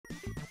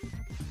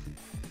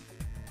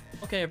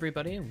Okay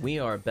everybody, we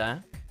are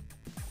back.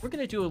 We're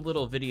gonna do a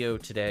little video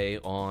today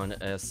on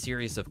a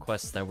series of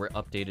quests that were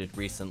updated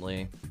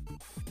recently.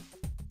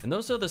 And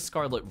those are the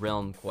Scarlet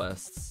Realm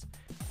quests.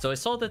 So I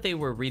saw that they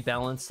were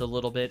rebalanced a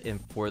little bit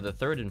for the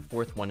third and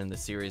fourth one in the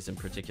series in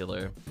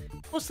particular.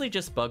 Mostly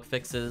just bug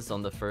fixes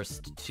on the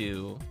first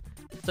two.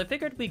 So I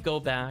figured we'd go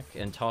back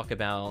and talk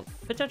about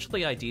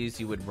potentially IDs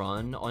you would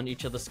run on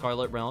each of the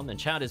Scarlet Realm, and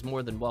chat is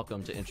more than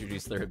welcome to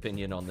introduce their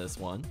opinion on this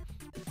one.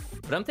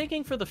 But I'm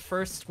thinking for the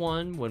first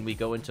one, when we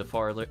go into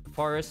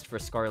Forest for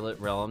Scarlet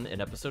Realm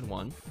in episode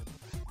 1,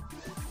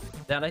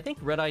 that I think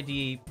Red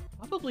ID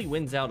probably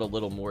wins out a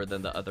little more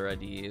than the other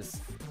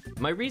IDs.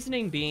 My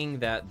reasoning being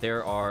that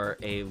there are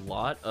a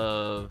lot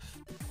of,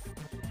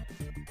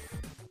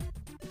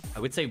 I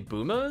would say,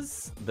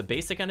 Boomas, the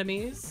basic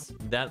enemies,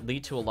 that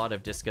lead to a lot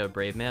of Disco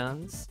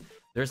Bravemans.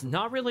 There's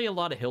not really a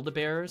lot of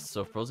Hildebears,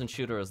 so Frozen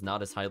Shooter is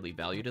not as highly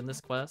valued in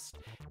this quest.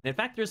 And in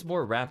fact, there's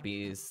more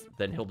Rappies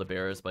than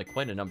Hildebears by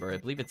quite a number. I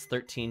believe it's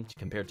 13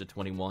 compared to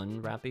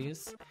 21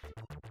 Rappies.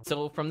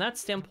 So from that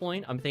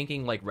standpoint, I'm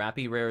thinking like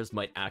Rappy rares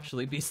might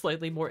actually be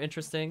slightly more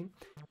interesting,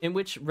 in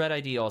which Red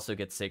ID also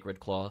gets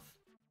Sacred Cloth.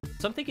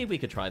 So I'm thinking we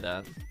could try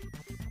that.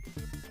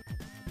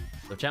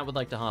 So if chat would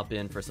like to hop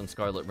in for some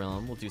Scarlet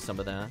Realm, we'll do some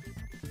of that.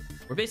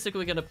 We're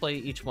basically going to play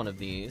each one of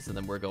these, and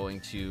then we're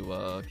going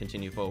to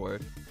continue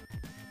forward.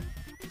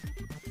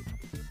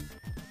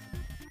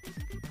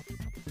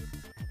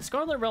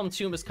 Scarlet Realm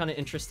 2 was kind of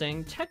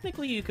interesting.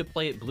 Technically, you could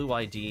play it Blue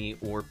ID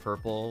or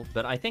Purple,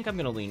 but I think I'm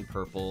going to lean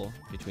Purple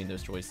between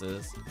those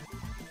choices.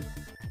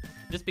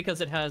 Just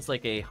because it has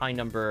like a high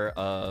number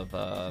of,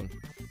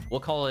 we'll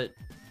call it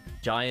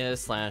Jaya /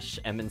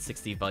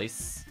 MN60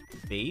 Vice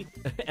bait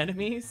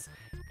enemies,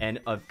 and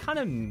a kind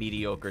of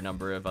mediocre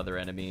number of other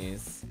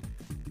enemies.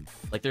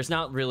 Like, there's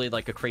not really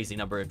like a crazy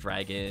number of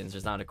dragons,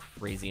 there's not a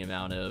crazy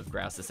amount of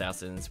grass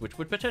assassins, which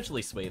would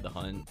potentially sway the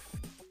hunt.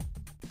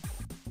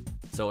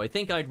 So I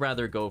think I'd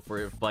rather go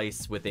for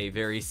Vice with a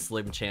very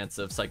slim chance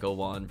of Psycho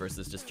 1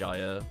 versus just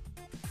Jaya.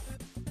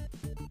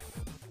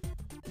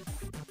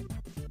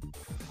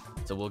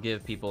 So we'll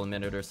give people a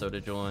minute or so to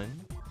join.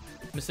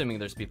 I'm assuming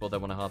there's people that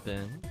want to hop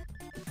in.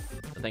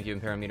 So thank you,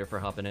 ertamperometer, for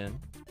hopping in.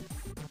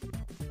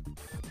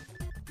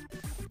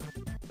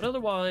 But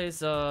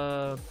otherwise,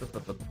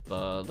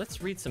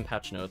 let's read some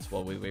patch notes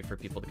while we wait for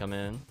people to come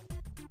in.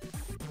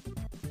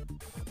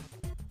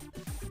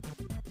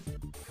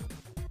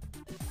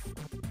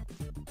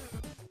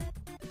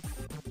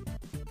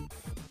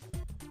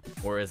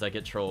 Or as I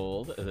get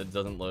trolled, it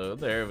doesn't load.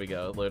 There we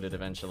go, loaded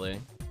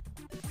eventually.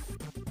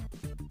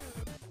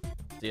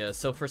 Yeah,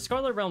 so for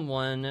Scarlet Realm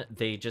 1,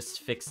 they just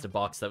fixed a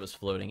box that was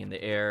floating in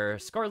the air.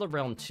 Scarlet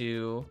Realm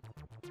 2,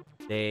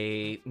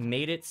 they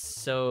made it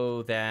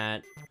so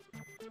that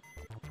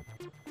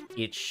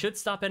it should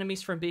stop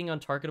enemies from being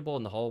untargetable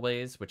in the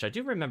hallways, which I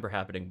do remember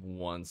happening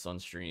once on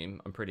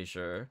stream, I'm pretty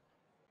sure.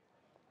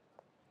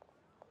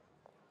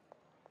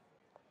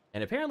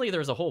 And apparently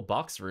there's a whole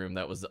box room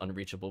that was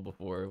unreachable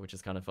before, which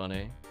is kind of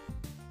funny.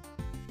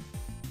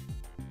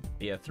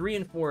 Yeah, 3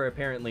 and 4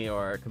 apparently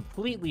are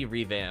completely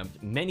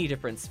revamped, many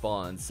different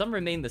spawns. Some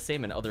remain the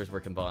same and others were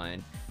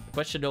combined. The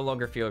quest should no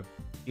longer feel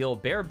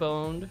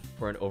bare-boned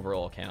for an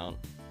overall count.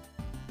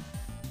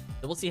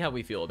 So we'll see how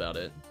we feel about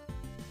it.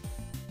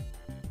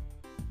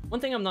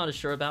 One thing I'm not as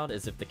sure about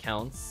is if the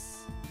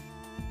counts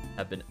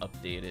have been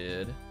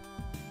updated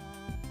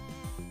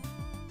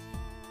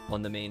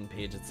on the main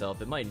page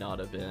itself. It might not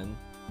have been.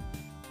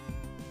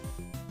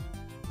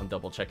 I'm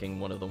double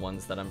checking one of the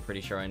ones that I'm pretty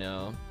sure I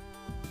know.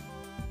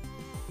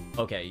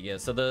 Okay, yeah,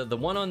 so the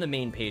one on the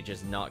main page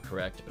is not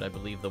correct, but I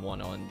believe the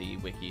one on the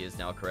wiki is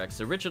now correct.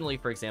 So originally,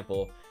 for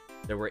example,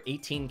 there were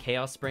 18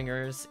 Chaos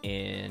Springers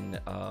in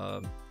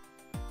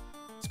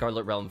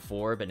Scarlet Realm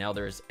 4, but now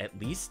there's at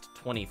least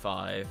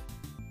 25.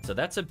 So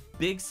that's a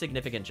big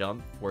significant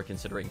jump for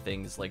considering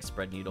things like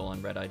Spread Needle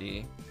and Red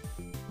ID.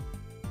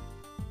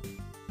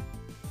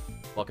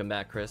 Welcome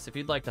back, Chris. If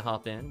you'd like to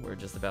hop in, we're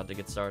just about to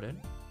get started.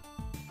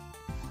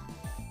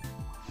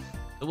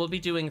 So we'll be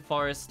doing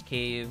forest,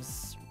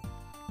 caves,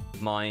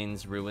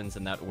 mines, ruins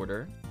in that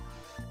order.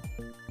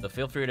 So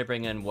feel free to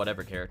bring in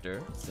whatever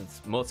character,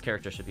 since most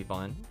characters should be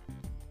fine.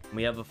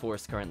 We have a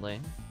force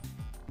currently.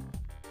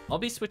 I'll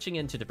be switching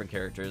into different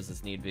characters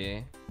as need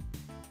be.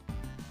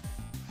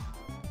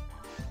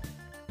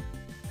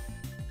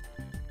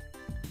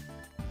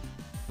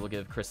 We'll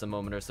give Chris a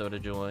moment or so to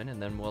join,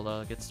 and then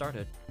we'll get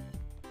started.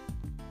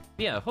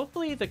 Yeah,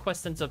 hopefully the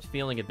quest ends up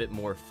feeling a bit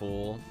more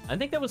full. I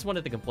think that was one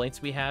of the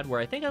complaints we had, where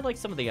I think I liked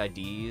some of the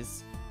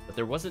IDs, but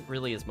there wasn't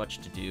really as much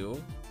to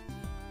do.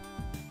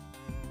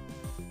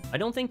 I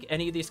don't think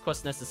any of these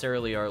quests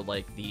necessarily are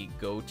like the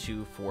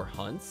go-to for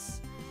hunts,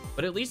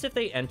 but at least if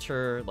they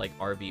enter like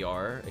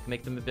RBR, it can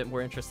make them a bit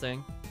more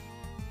interesting.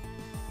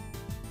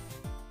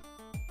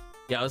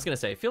 Yeah, I was gonna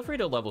say, feel free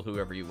to level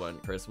whoever you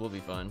want, Chris, we'll be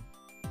fun.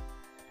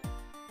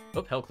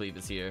 Oh, Hellcleave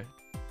is here.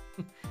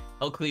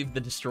 Hellcleave the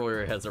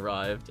Destroyer has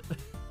arrived.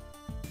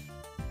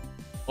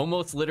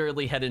 Almost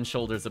literally head and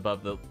shoulders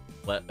above the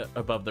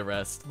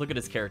rest. Look at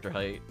his character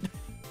height.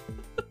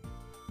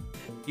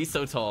 He's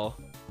so tall.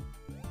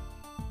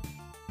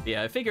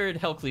 Yeah, I figured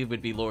Hellcleave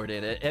would be lured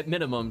in at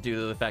minimum due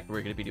to the fact that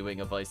we're going to be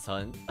doing a Vice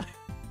Hunt. I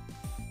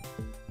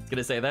was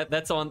gonna say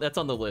that's on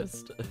the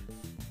list.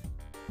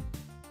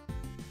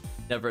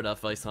 Never enough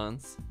Vice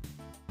Hunts.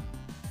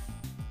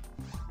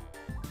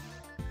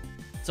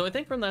 So I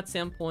think from that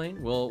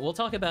standpoint, we'll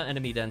talk about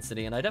enemy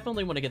density, and I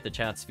definitely want to get the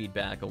chat's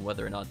feedback on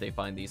whether or not they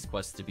find these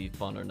quests to be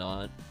fun or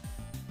not.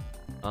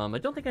 I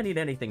don't think I need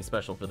anything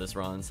special for this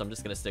run, so I'm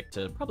just gonna stick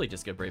to probably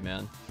just get Brave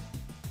Man.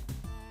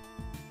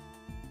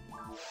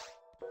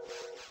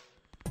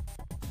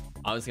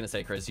 I was gonna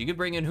say, Chris, you can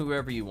bring in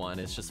whoever you want.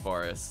 It's just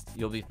Forest.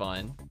 You'll be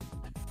fine.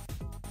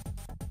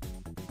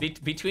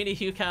 Between a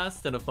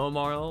Huecast and a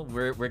Fomarl,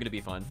 we're gonna be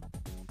fine.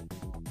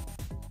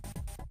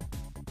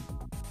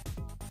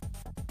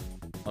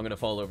 I'm gonna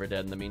fall over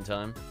dead in the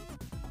meantime.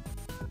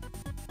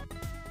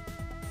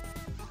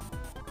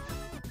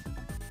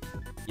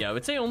 Yeah, I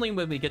would say only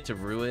when we get to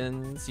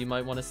Ruins you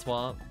might want to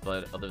swap,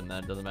 but other than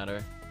that, it doesn't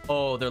matter.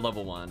 Oh, they're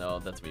level 1. Oh,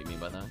 that's what you mean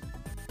by that.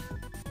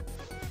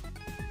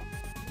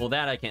 Well,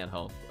 that I can't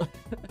help.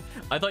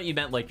 I thought you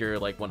meant like your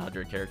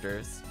 100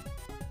 characters.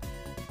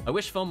 I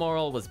wish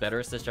Fomarl was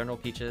better, says General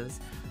Peaches.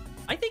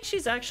 I think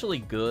she's actually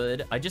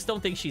good. I just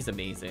don't think she's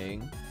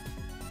amazing.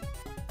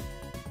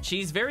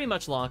 She's very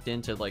much locked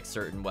into like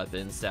certain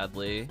weapons,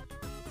 sadly.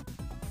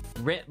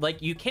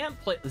 Like you can't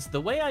play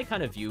the way I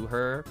kind of view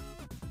her,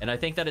 and I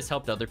think that has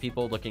helped other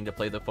people looking to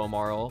play the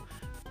Fomarl.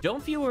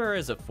 Don't view her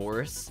as a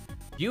force.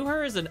 View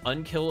her as an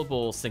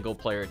unkillable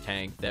single-player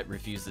tank that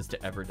refuses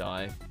to ever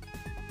die.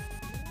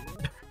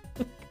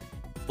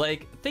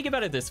 Like, think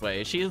about it this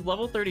way. She is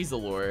level 30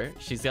 Zalor.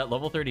 She's got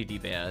level 30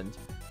 D-Band.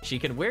 She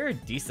can wear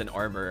decent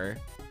armor.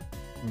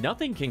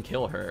 Nothing can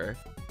kill her.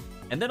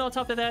 And then on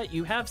top of that,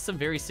 you have some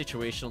very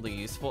situationally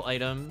useful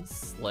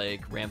items,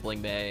 like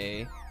Rambling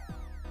May,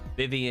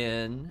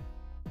 Vivian,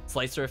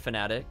 Slicer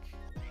Fanatic,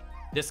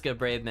 Disca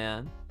Brave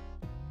Man.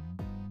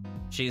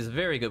 She's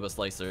very good with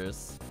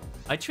Slicers.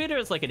 I treat her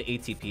as like an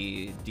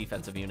ATP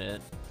defensive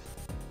unit.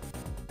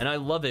 And I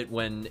love it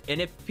when...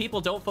 And if people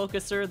don't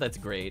focus her, that's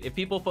great. If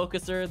people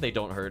focus her, they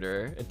don't hurt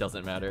her. It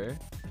doesn't matter.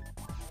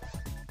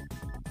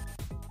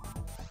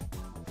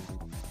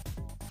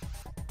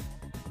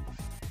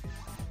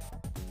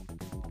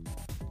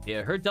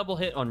 Yeah, her double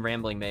hit on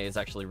Rambling May is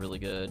actually really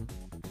good.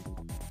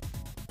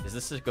 Is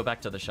this to go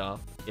back to the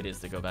shop? It is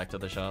to go back to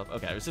the shop.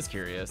 Okay, I was just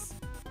curious.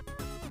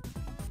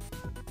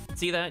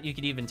 See that? You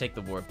could even take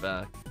the warp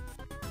back.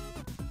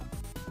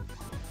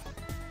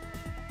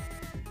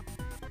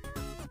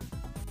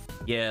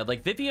 Yeah,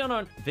 like Vivian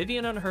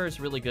on her is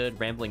really good.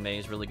 Rambling May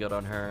is really good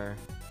on her.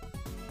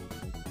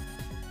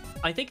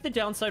 I think the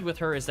downside with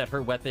her is that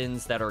her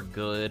weapons that are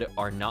good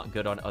are not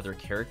good on other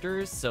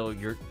characters, so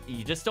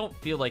you just don't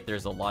feel like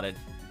there's a lot of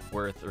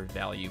worth or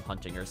value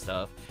hunting her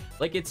stuff.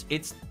 Like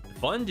it's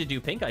fun to do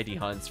pink ID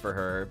hunts for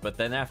her, but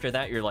then after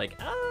that you're like,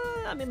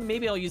 I mean,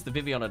 maybe I'll use the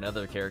Vivian on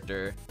another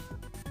character.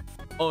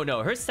 Oh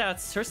no, her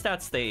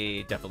stats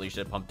they definitely should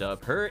have pumped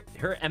up. Her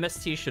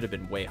MST should have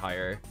been way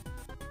higher.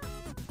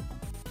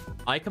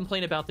 I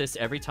complain about this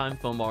every time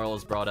Fomarl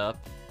is brought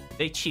up.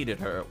 They cheated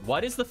her.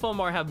 Why does the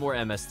Fomar have more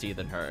MST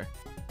than her?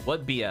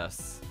 What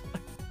BS?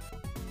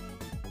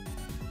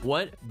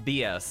 What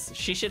BS?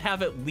 She should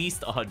have at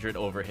least 100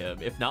 over him,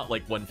 if not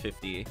like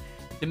 150,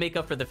 to make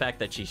up for the fact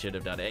that she should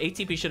have done it.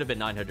 ATP should have been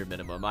 900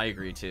 minimum. I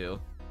agree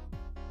too.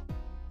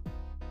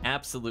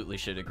 Absolutely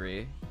should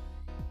agree.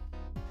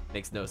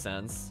 Makes no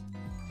sense.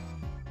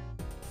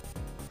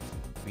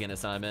 Begin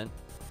assignment.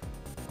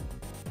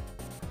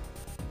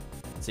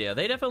 So yeah,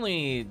 they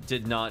definitely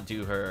did not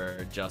do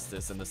her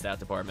justice in the stat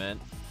department.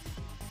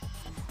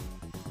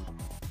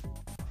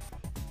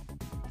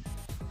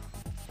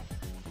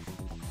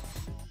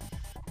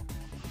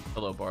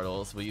 Hello,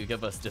 Bartles. Will you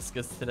give us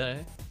Discus today?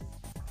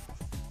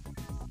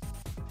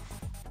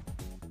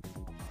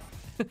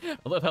 I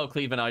love how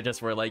Cleve and I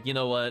just were like, you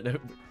know what?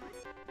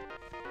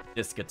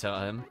 Disca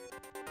time.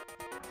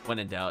 When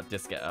in doubt,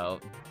 Disca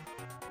out.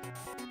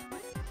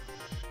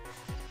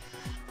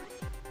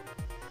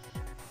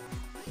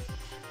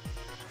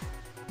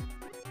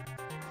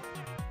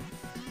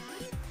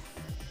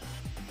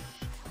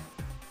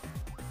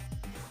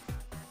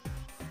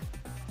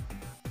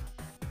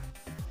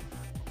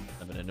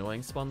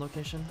 Annoying spawn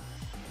location.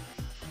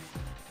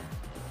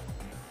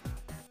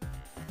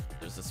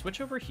 There's a switch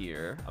over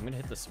here. I'm gonna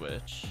hit the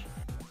switch.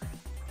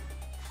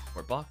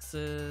 More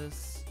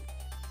boxes.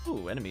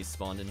 Ooh, enemies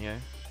spawned in here.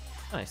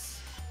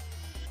 Nice.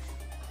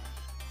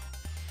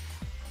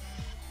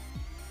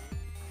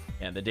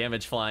 And the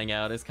damage flying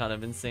out is kind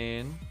of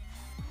insane.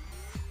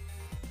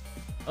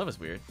 That was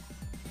weird.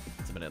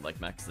 It's a minute like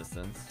max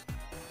distance.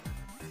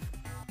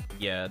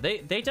 Yeah, they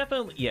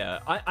definitely, yeah,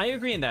 I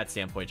agree in that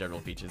standpoint, General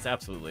Peaches,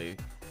 absolutely.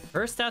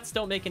 Her stats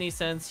don't make any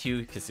sense,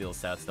 Hugh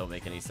Casil's stats don't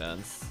make any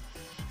sense.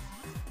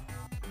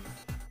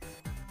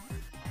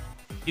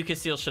 Hugh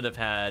Casil should have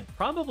had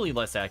probably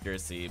less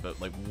accuracy,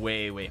 but like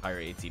way, way higher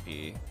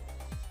ATP.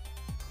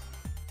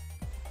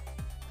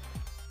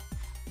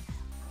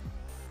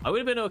 I would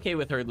have been okay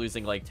with her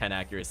losing like 10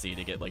 accuracy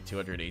to get like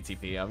 200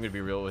 ATP. I'm gonna be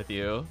real with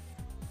you.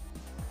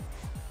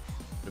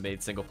 Would have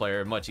made single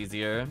player much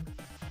easier.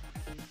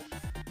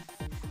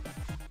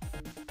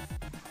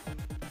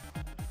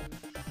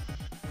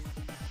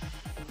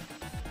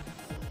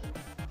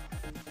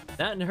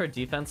 That and her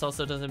defense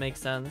also doesn't make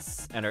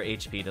sense, and her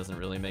HP doesn't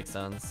really make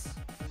sense.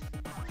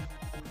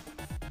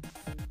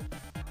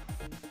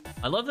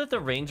 I love that the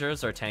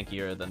Rangers are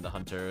tankier than the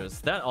Hunters.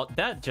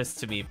 That just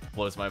to me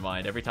blows my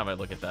mind every time I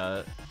look at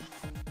that.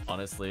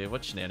 Honestly,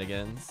 what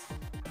shenanigans?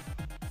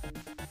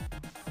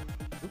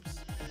 Oops.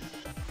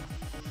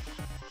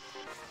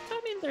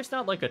 I mean, there's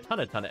not like a ton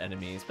of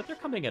enemies, but they're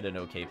coming at an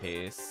okay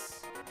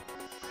pace.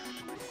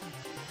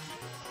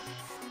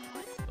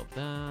 Kill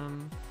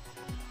them.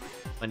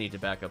 I need to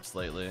back up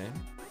slightly.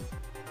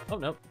 Oh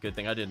no, good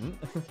thing I didn't.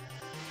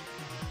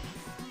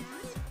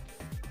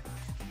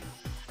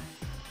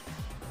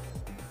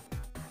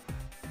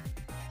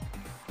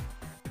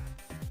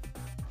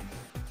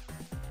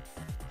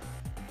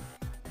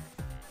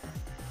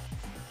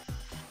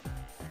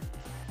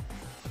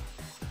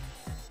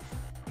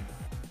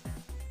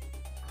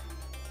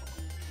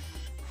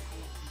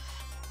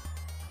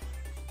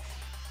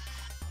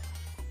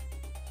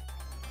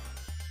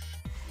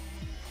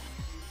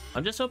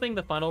 I'm just hoping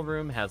the final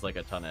room has like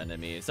a ton of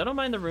enemies. I don't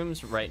mind the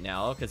rooms right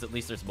now because at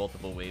least there's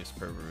multiple waves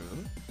per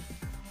room.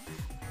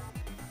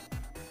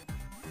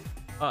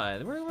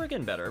 Alright, we're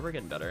getting better. We're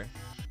getting better.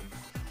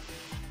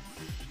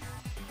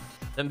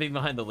 Them being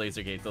behind the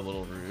laser gate's a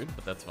little rude,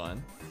 but that's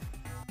fine.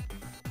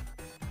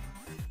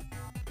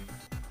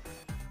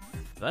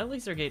 So that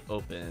laser gate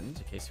opened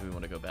in case we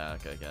want to go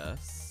back, I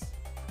guess.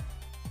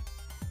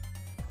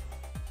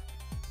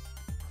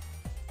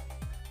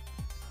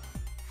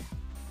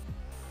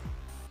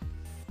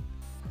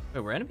 Wait,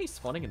 were enemies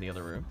spawning in the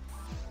other room?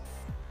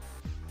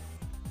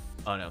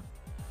 Oh no.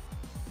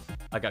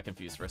 I got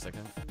confused for a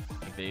second. I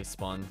think they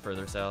spawned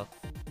further south.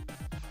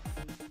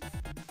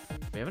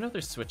 We have another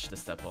switch to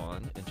step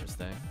on.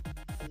 Interesting.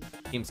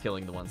 Team's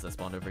killing the ones that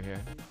spawned over here.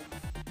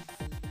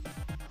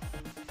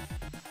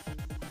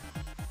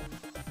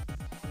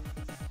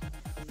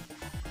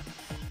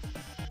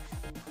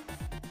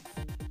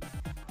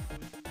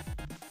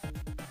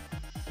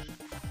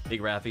 Big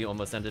Raffy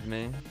almost ended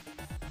me.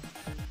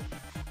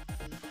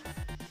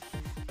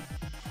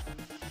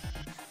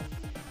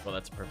 Well,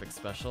 that's a perfect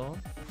special.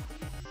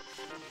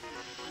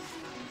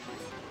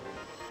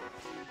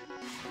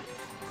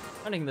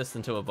 Turning this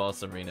into a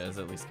boss arena is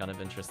at least kind of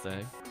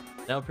interesting.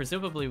 Now,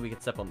 presumably, we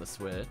could step on the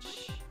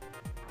switch.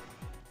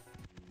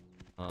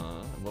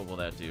 What will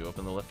that do?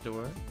 Open the left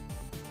door?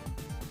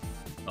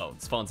 Oh,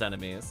 it spawns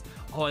enemies.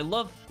 Oh, I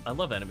love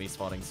enemy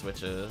spawning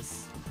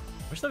switches.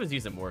 Wish I was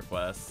using more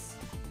quests.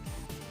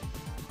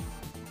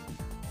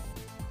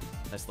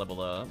 Nice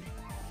level up.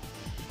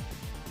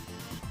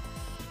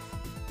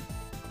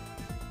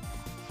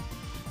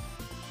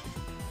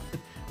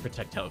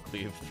 Protect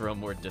Hellcleave, throw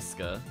more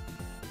Disca.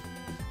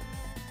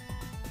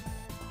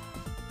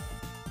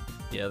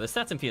 Yeah, the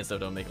stats in PSO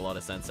don't make a lot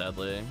of sense,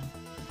 sadly.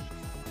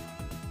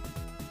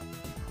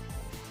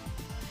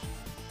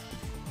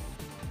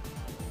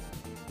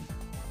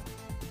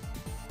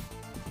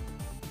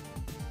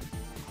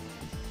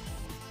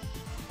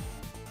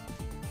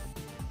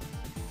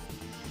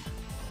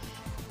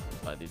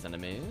 By these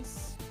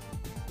enemies.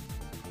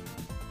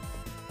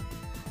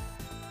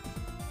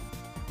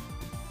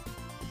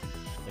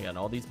 Again,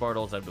 all these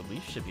Bartles, I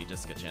believe, should be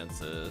Disca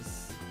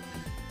chances.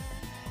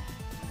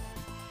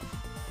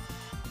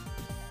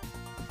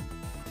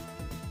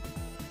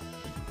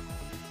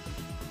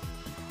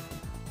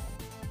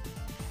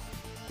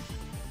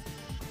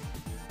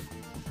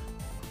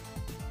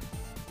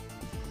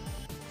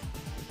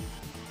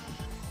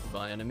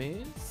 By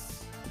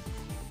enemies.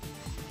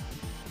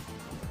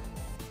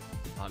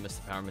 Oh, I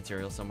missed the power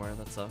material somewhere.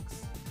 That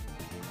sucks.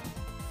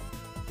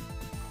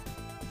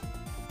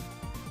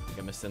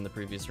 I missed it in the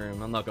previous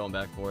room. I'm not going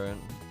back for it.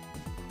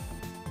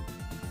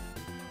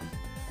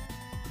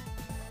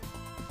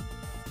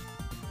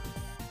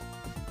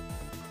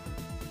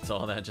 So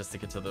all that just to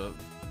get to the...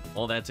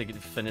 all that to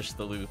finish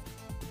the loop.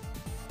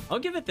 I'll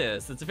give it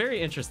this. It's a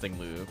very interesting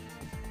loop.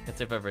 Can't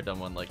say I've ever done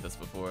one like this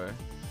before.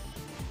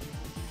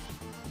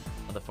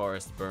 The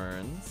forest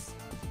burns.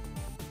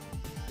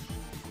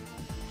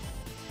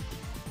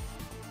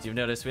 So you've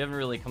noticed we haven't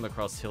really come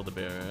across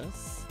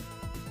Hildebears,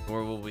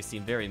 nor will we see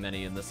very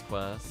many in this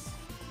quest.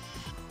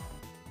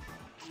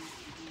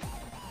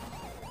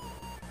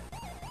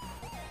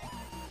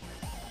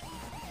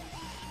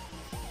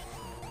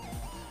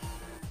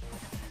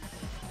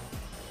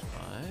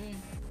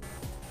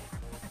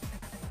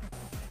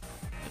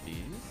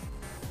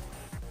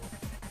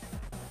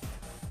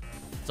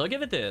 So I'll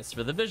give it this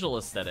for the visual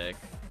aesthetic.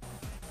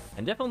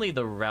 And definitely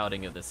the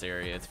routing of this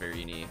area, it's very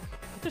unique.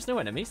 There's no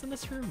enemies in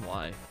this room?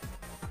 Why?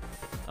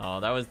 Oh,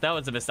 that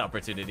was a missed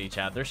opportunity,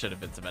 chat. There should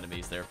have been some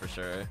enemies there for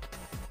sure.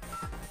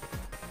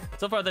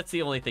 So far, that's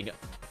the only thing.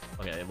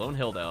 Okay, Lone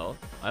Hilled out.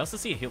 I also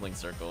see a healing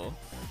circle.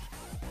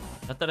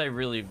 Not that I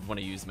really want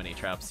to use many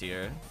traps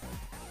here.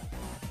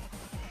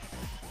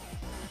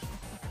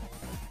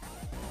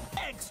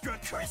 Extra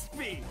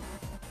crispy!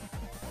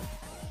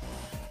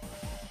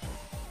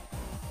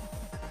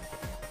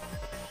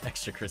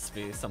 Extra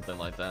crispy, something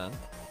like that.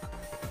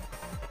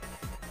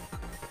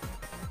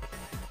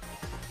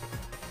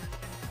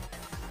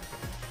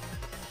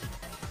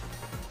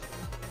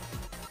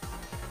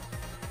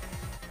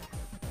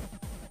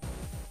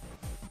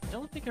 I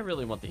don't think I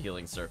really want the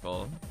healing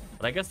circle,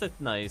 but I guess it's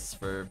nice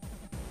for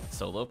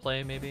solo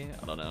play, maybe?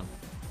 I don't know.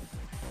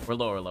 We're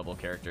lower level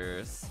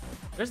characters.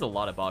 There's a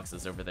lot of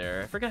boxes over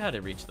there. I forget how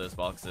to reach those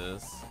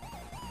boxes.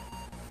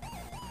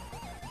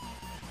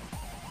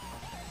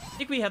 I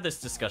think we had this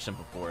discussion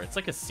before. It's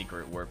like a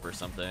secret warp or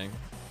something.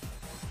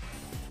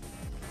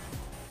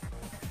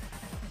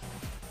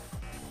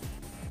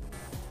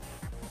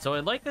 So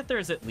I like that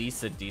there's at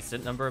least a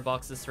decent number of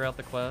boxes throughout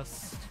the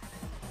quest.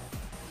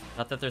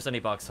 Not that there's any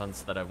box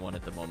hunts that I want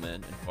at the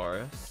moment in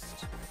Forest.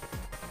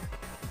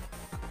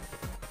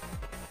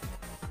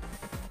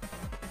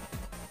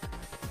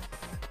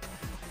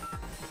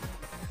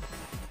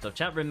 So if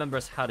chat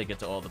remembers how to get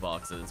to all the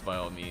boxes, by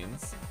all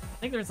means. I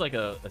think there's like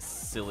a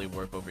silly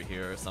warp over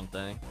here or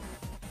something.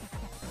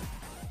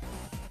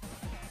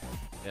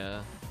 Yeah.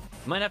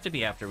 It might have to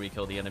be after we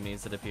kill the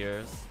enemies, it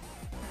appears.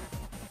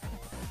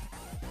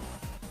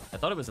 I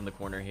thought it was in the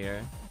corner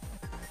here.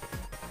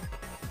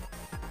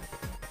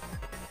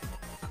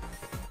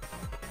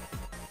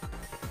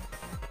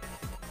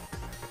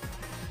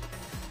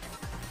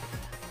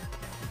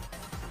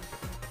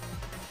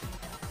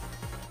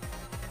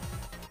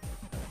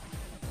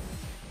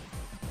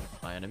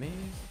 My enemies.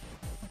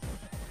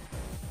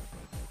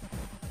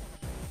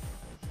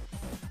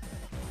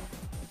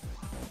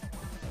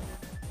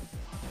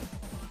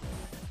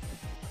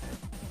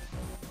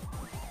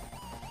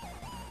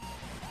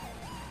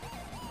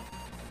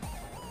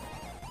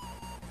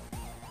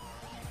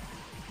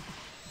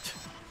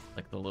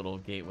 Like the little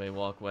gateway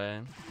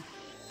walkway.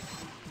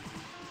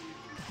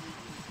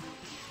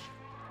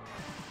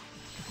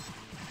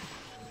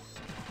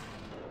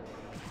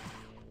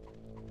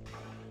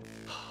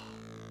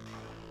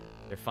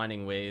 They're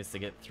finding ways to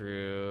get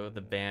through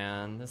the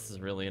ban. This is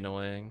really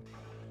annoying.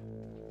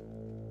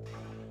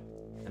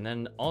 And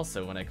then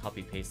also when I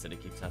copy paste it,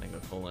 it keeps having a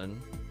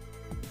colon.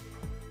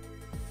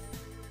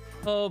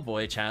 Oh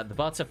boy, chat. The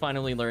bots have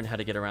finally learned how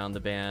to get around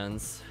the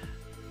bans.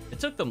 It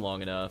took them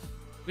long enough.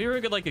 We were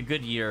like a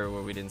good year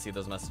where we didn't see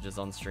those messages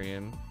on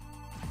stream.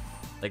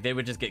 Like they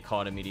would just get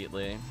caught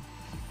immediately.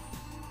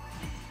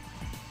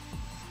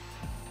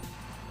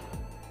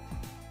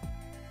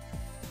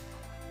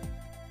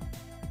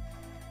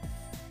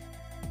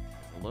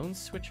 Lone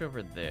switch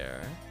over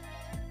there.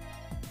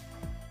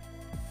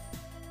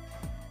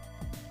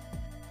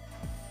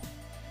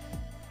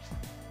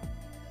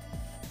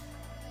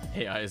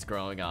 AI is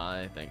growing,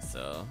 I think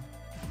so.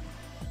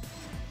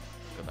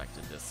 Go back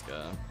to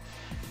Disco.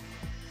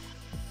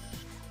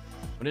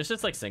 When it's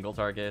just like single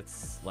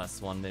targets,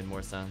 last one made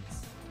more sense.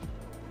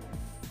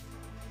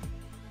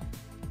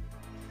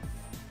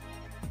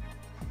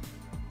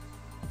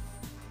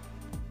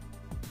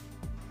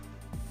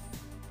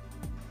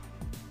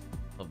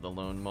 Love the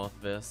Lone Moth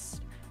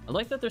Fist. I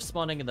like that they're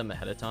spawning them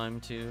ahead of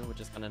time too,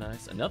 which is kind of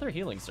nice. Another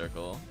healing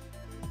circle.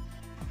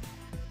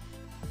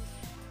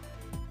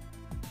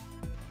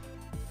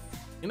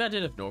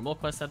 Imagine if normal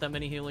quests had that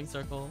many healing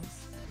circles.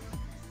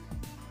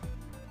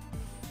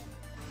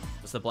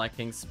 What's the Black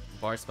King's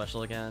bar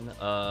special again?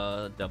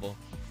 Devil.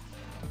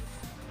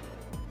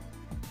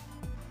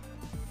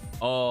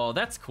 Oh,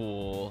 that's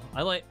cool.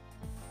 I like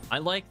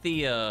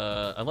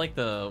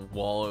the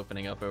wall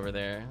opening up over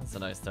there. That's a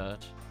nice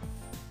touch.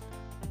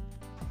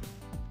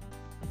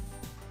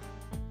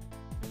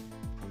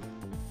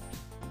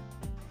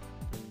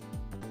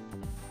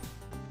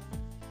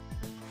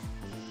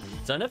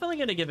 So I'm definitely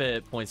gonna give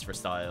it points for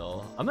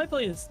style. I might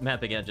play this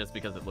map again just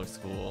because it looks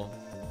cool.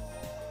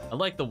 I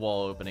like the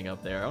wall opening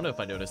up there. I don't know if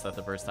I noticed that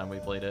the first time we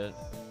played it.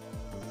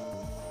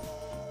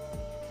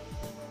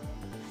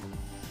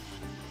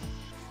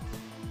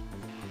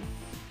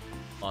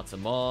 Lots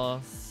of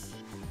moss.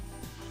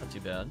 Not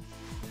too bad.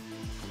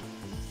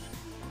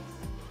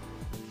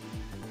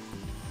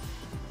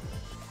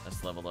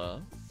 Let's level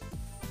up.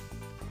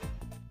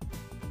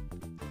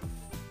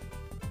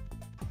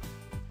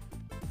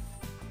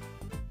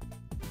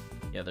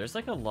 Yeah, there's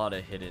like a lot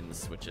of hidden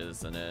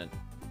switches in it.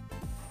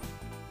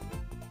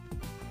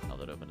 Now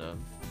that opened up.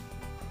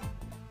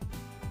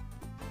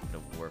 Get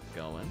a warp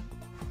going.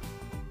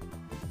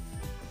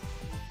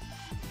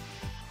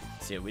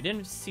 So yeah, we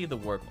didn't see the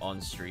warp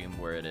on stream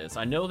where it is.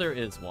 I know there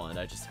is one,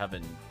 I just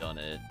haven't done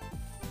it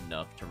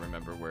enough to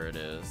remember where it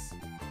is.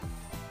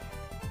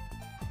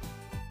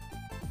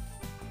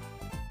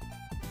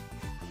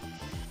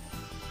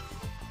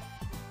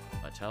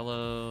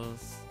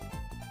 Vitelos.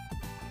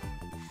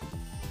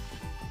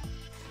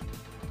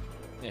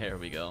 There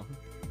we go.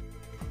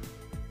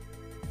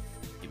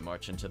 Keep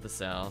marching to the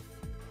south.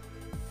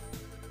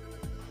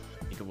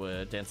 Nika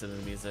Wood, dancing to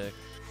the music.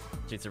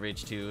 Shades of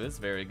Rage 2 is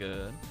very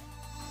good.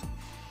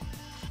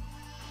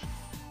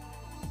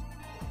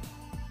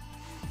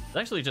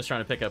 was actually just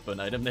trying to pick up an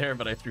item there,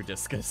 but I threw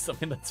Discus. I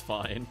mean, that's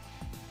fine.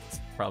 It's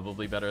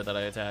probably better that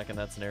I attack in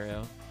that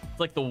scenario. It's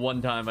like the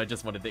one time I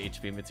just wanted the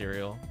HP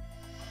material.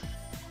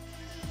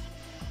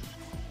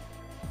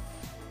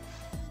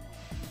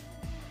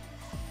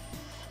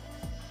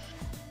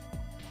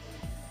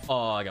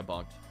 Oh, I got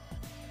bonked.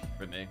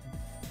 For me.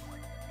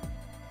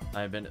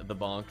 I've been the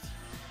bonked.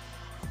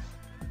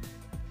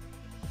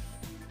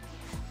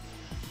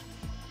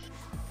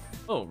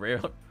 Oh,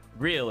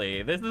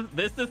 really? This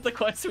is the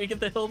quest we get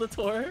the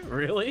Hildator?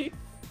 Really?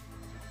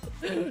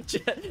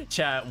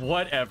 Chat,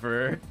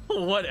 whatever.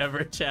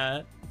 Whatever,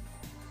 chat.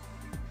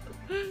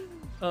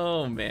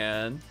 Oh,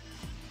 man.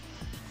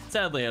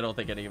 Sadly, I don't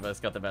think any of us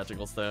got the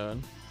magical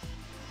stone.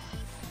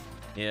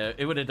 Yeah,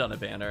 it would have done a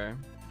banner.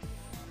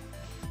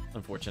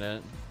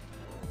 Unfortunate.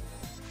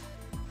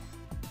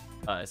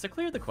 So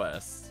clear the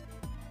quest.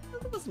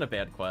 That wasn't a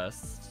bad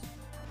quest.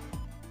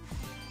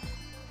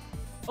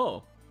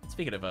 Oh,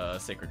 speaking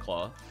of Sacred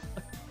Claw.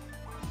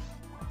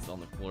 It's on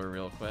the floor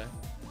real quick.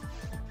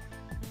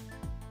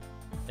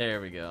 There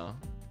we go.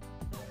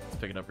 Let's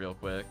pick it up real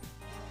quick.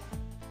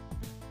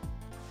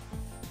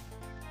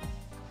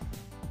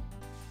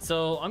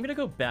 So I'm gonna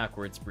go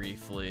backwards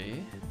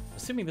briefly,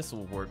 assuming this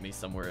will warp me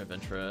somewhere of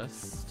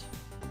interest.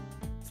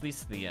 At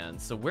least to the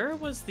end. So where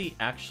was the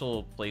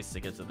actual place to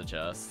get to the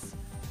chests?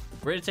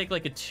 We're gonna take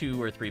like a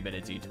 2 or 3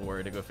 minute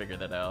detour to go figure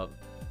that out.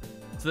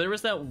 So there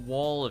was that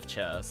wall of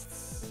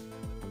chests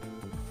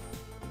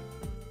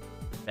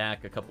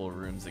back a couple of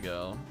rooms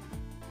ago.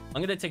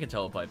 I'm gonna take a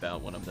telepipe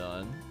out when I'm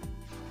done.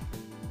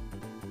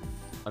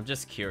 I'm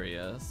just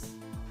curious.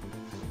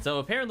 So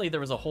apparently there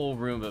was a whole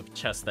room of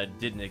chests that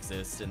didn't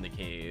exist in the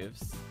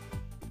caves.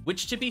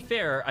 Which, to be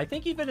fair, I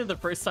think even in the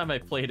first time I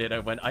played it, I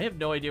went, I have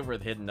no idea where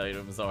the hidden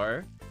items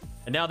are.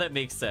 And now that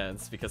makes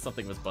sense, because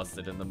something was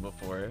busted in them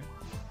before.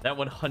 That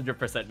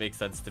 100% makes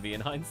sense to me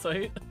in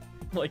hindsight.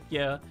 Like,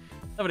 yeah,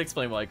 that would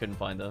explain why I couldn't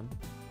find them.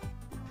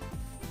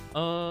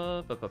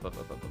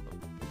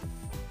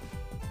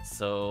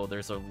 So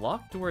there's a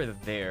locked door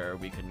there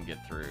we couldn't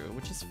get through,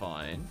 which is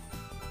fine.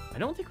 I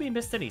don't think we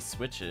missed any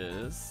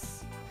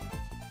switches.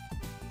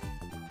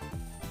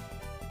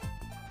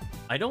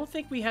 I don't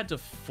think we had to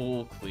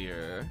full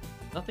clear.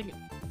 Nothing.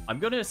 I'm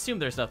going to assume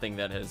there's nothing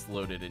that has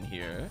loaded in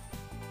here.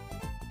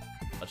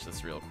 Touch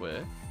this real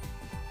quick.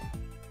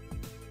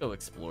 Go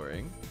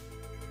exploring.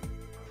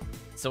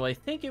 So I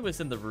think it was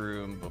in the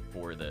room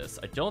before this.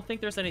 I don't think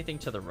there's anything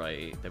to the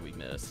right that we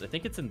missed. I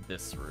think it's in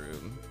this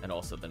room and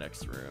also the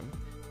next room.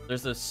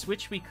 There's a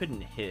switch we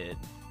couldn't hit.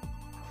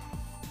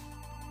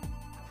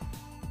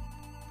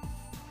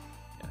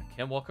 Yeah,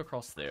 can't walk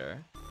across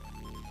there.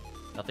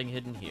 Nothing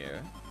hidden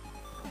here.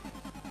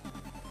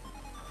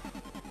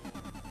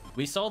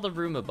 We saw the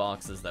room of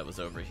boxes that was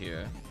over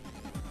here.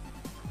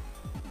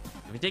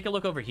 If we take a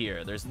look over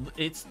here,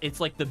 it's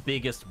like the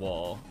biggest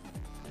wall.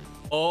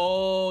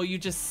 Oh, you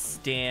just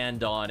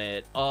stand on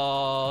it.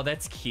 Oh,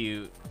 that's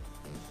cute.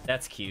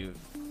 That's cute.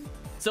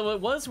 So it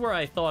was where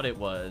I thought it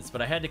was,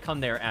 but I had to come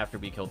there after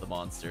we killed the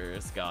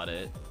monsters. Got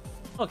it.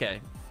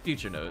 Okay,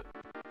 future note.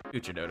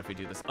 Future note if we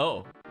do this.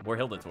 Oh, more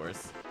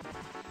Hildators.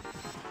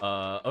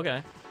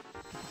 Okay.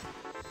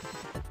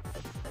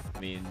 I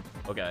mean,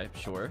 okay,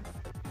 sure.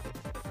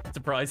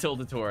 Surprise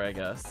Hildator, I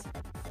guess.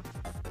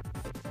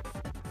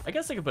 I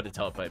guess I could put a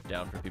telepipe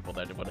down for people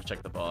that want to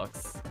check the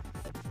box.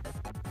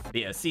 But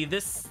yeah, see,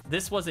 this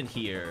wasn't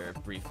here,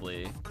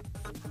 briefly.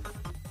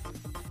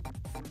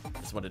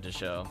 Just wanted to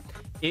show.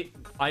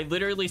 I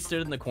literally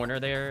stood in the corner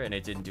there, and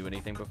it didn't do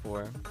anything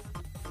before.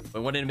 But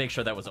I wanted to make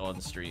sure that was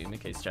on stream, in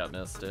case chat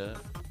missed it.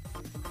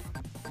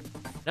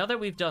 Now that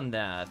we've done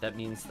that, that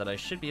means that I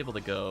should be able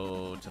to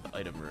go to the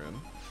item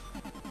room.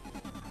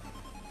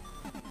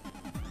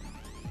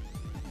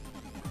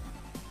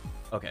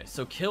 Okay,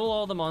 so kill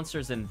all the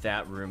monsters in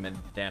that room, and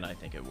then I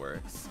think it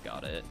works.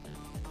 Got it.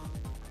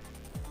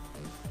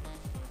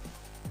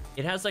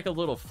 It has like a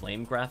little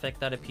flame graphic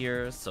that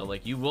appears, so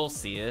like you will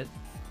see it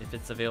if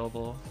it's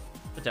available.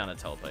 Put down a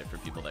telepipe for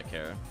people that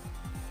care.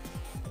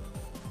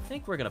 I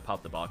think we're gonna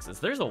pop the boxes.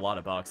 There's a lot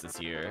of boxes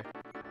here.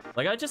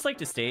 Like, I'd just like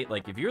to state,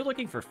 like, if you're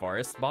looking for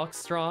forest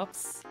box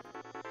drops,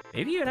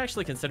 maybe you'd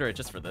actually consider it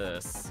just for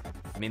this.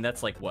 I mean,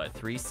 that's like, what,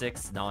 3,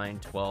 6, 9,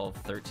 12,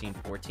 13,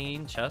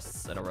 14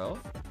 chests in a row?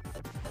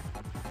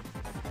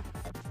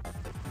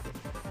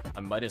 I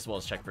might as well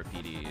check for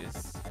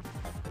PDs.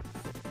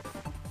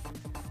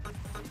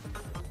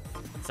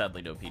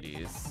 Sadly, no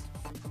PDs.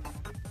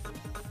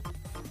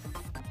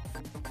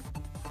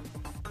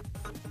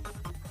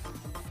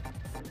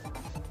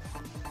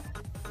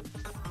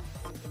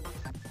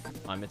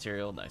 My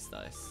material, nice.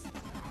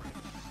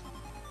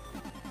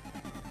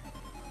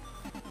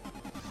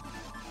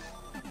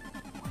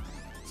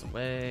 It's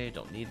away,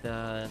 don't need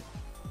that.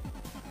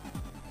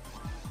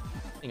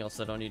 Anything else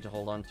I don't need to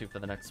hold on to for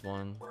the next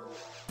one?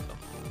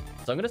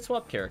 So I'm gonna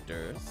swap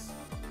characters.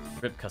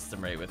 Rip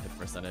custom rate with hit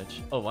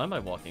percentage. Oh, why am I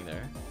walking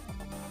there?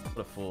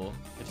 What a fool.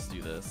 I just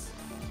do this.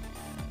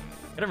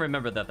 I gotta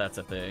remember that that's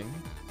a thing.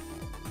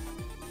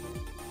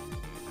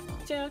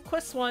 Yeah,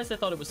 quest-wise, I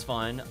thought it was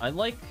fine. I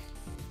like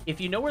if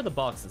you know where the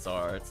boxes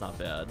are, it's not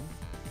bad.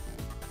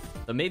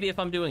 So maybe if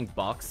I'm doing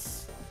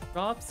box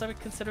drops, I would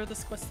consider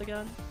this quest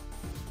again.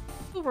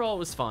 Overall, it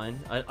was fine.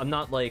 I'm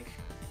not, like,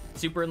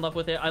 super in love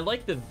with it. I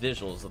like the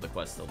visuals of the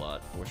quest a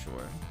lot, for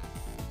sure.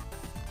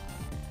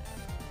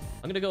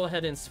 I'm gonna go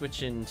ahead and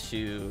switch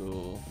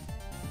into...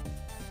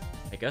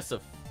 I guess I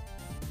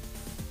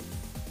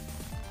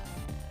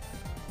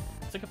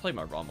could play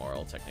my raw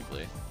moral,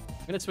 technically.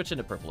 I'm gonna switch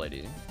into Purple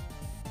ID.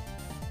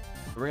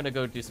 We're gonna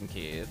go do some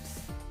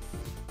caves.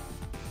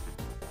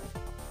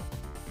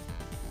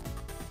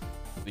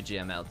 We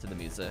jam out to the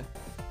music.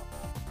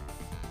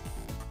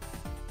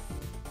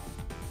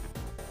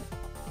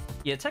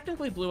 Yeah,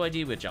 technically Blue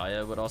ID with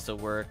Jaya would also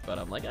work, but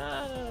I'm like,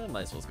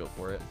 might as well go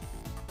for it.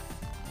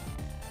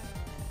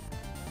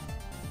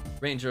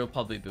 Ranger will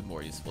probably be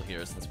more useful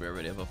here since we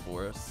already have a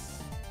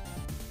force.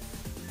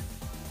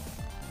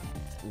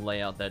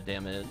 Lay out that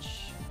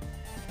damage.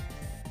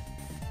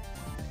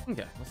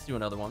 Okay, let's do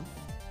another one.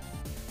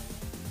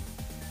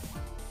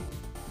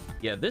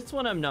 Yeah, this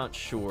one I'm not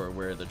sure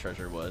where the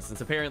treasure was,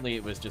 since apparently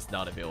it was just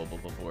not available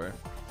before.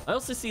 I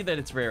also see that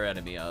it's rare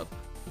enemy up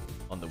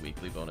on the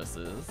weekly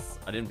bonuses.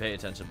 I didn't pay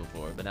attention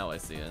before, but now I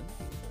see it.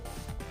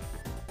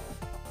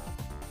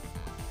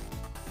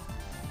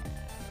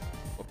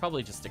 We'll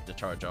probably just stick to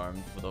charge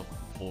armed for the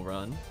full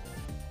run.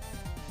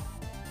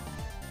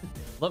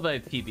 Love I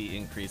have PB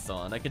increase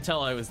on. I could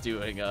tell I was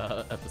doing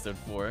episode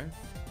 4.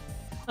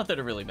 Not that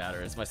it really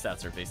matters. My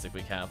stats are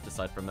basically capped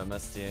aside from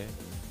MST.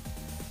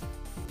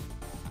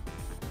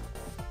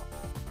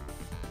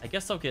 I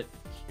guess I'll get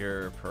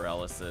Cure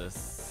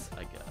Paralysis,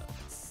 I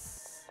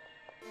guess.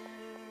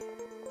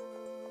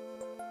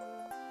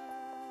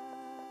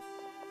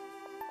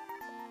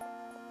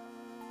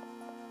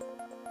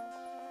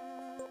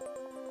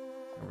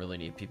 I really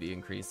need PB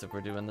increase if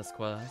we're doing this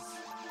quest.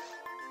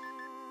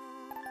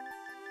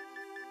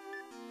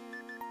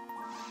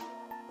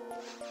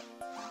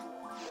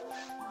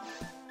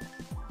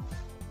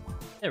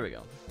 There we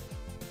go.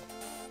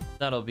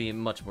 That'll be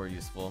much more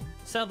useful.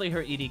 Sadly,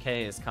 her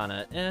EDK is kind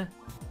of eh.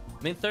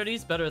 I mean, 30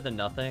 is better than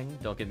nothing,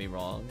 don't get me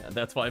wrong. And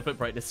that's why I put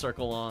Brightness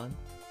Circle on.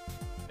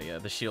 But yeah,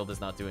 the shield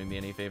is not doing me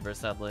any favors,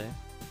 sadly.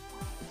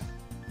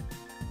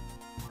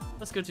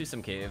 Let's go do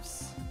some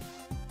caves.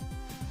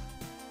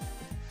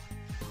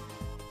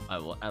 I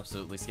will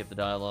absolutely skip the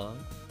dialogue.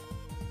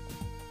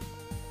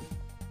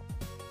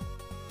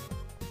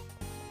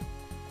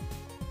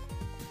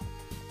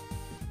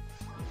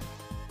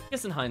 I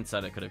guess in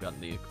hindsight, I could have gotten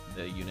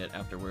the unit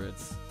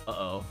afterwards.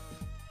 Uh-oh.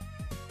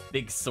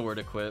 Big sword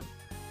equip.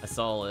 I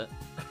saw it.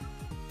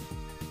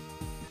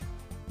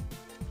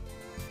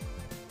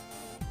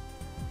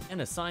 An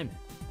assignment.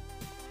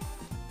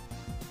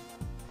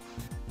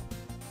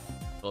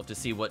 We'll have to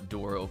see what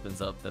door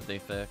opens up that they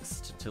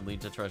fixed to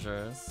lead to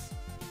treasures.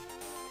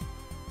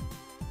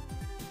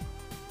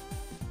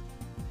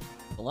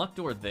 A locked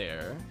door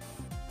there.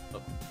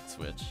 Oh,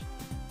 switch.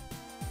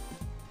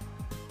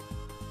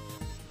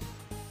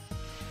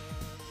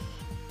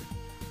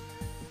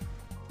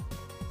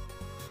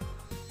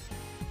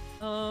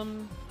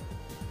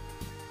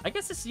 I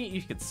guess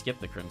you could skip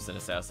the Crimson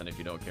Assassin if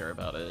you don't care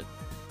about it.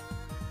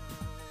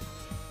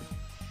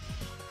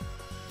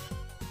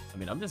 I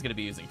mean, I'm just gonna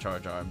be using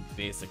Charge Arm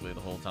basically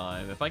the whole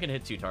time. If I can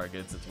hit 2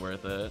 targets, it's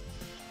worth it.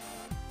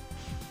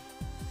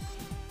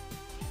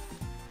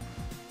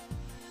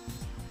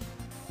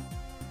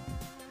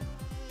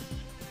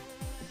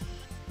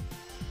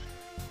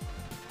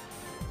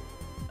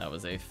 That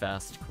was a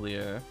fast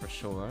clear for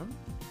sure.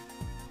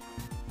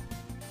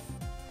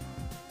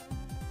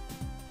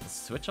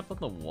 Switch up on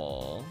the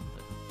wall.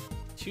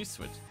 2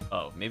 switch.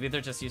 Oh, maybe they're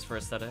just used for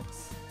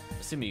aesthetics.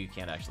 Assuming you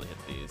can't actually hit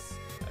these.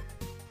 Okay.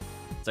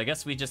 So I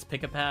guess we just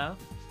pick a path.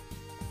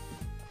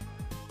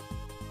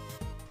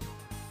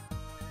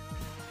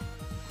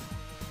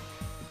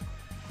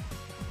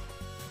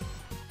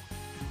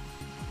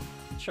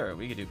 Sure,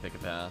 we could do pick a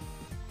path.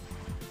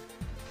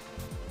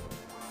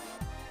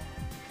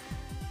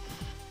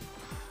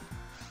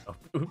 Oh,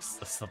 oops,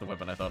 that's not the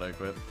weapon I thought I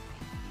equipped.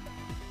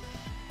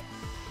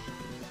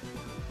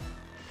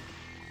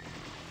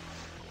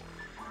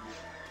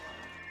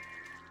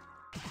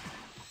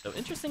 So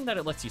interesting that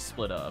it lets you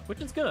split up, which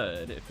is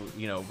good. If,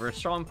 you know, we're a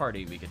strong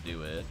party, we could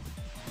do it.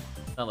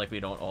 It's not like we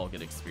don't all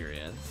get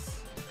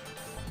experience.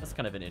 That's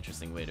kind of an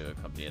interesting way to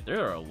accompany it.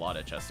 There are a lot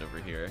of chests over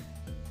here.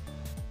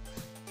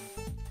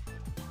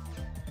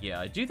 Yeah,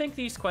 I do think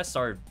these quests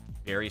are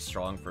very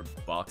strong for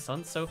box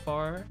hunts so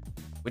far,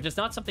 which is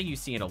not something you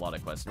see in a lot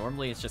of quests.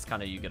 Normally, it's just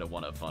kind of you get a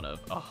one-up fun of,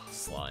 oh,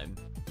 slime.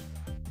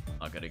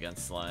 Not good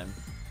against slime.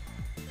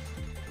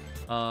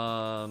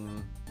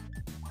 I'm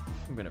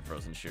gonna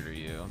frozen shooter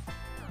you.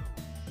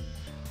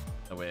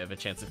 That way I have a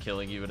chance of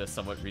killing you at a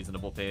somewhat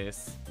reasonable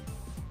pace.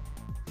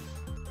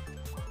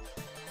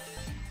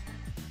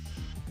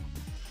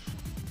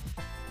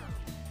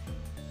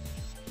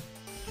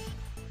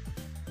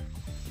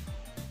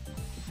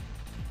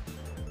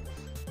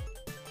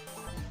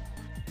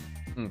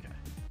 Okay.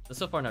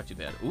 So far, not too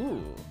bad.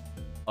 Ooh.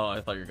 Oh, I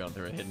thought you were going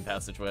through a hidden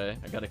passageway.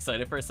 I got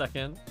excited for a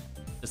second.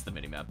 Just the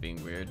minimap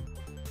being weird.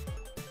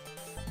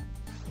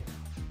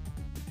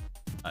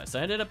 Alright, so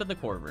I ended up in the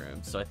core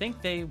room. So I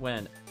think they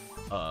went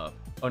up.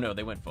 Oh no,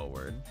 they went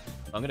forward.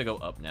 I'm gonna go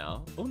up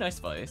now. Oh, nice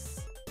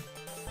Vice.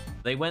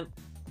 They went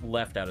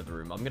left out of the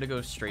room. I'm gonna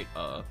go straight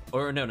up.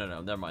 Or no,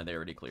 never mind. They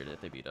already cleared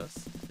it. They beat us.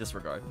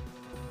 Disregard.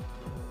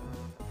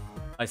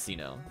 I see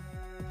now.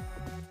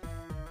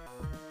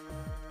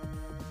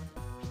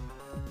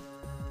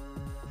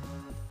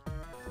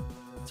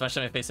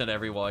 Especially my face at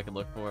every wall I can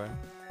look for.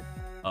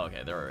 Oh,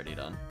 okay, they're already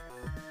done.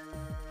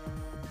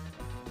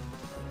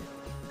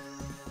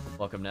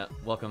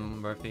 Welcome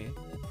Murphy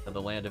to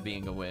the land of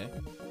being away.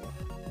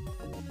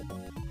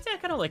 See, I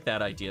kind of like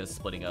that idea of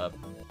splitting up,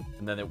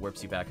 and then it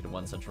warps you back into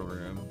one central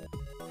room.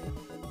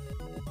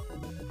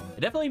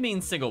 It definitely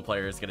means single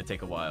player is gonna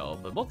take a while,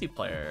 but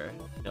multiplayer,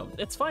 you know,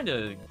 it's fine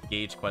to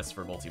gauge quests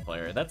for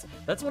multiplayer.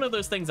 That's one of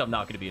those things I'm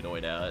not gonna be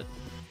annoyed at.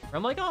 Where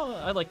I'm like,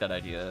 oh, I like that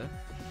idea.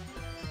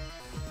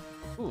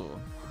 Ooh.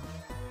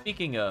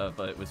 Speaking of,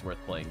 it was worth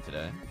playing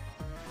today.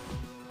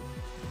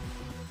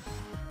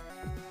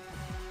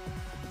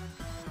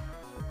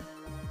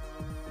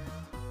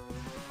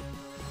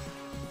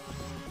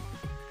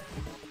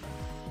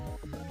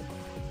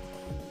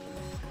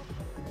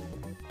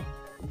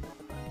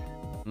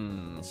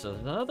 So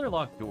there's another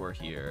locked door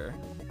here.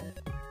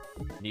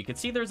 And you can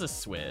see there's a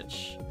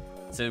switch.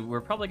 So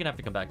we're probably gonna have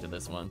to come back to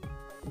this one.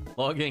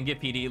 Log in, get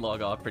PD,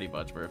 log off, pretty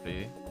much,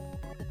 Murphy.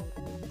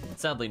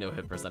 Sadly, no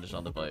hit percentage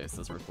on the device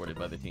as reported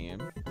by the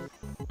team.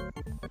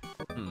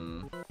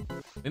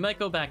 We might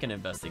go back and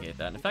investigate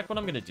that. In fact, what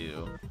I'm gonna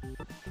do,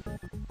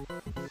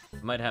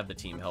 I might have the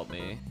team help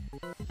me.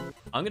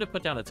 I'm gonna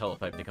put down a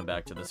telepipe to come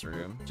back to this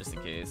room, just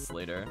in case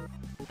later.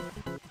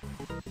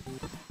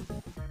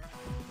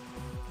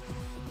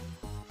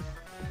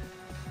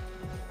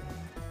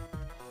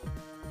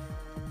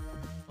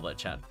 I'll let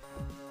chat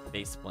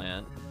base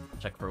plant,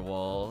 check for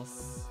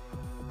walls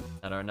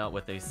that are not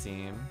what they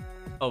seem.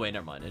 Oh wait,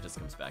 never mind, it just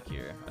comes back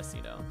here. I see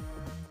now.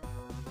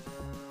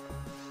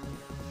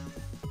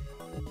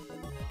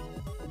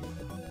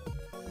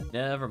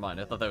 Never mind,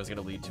 I thought that was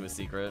gonna lead to a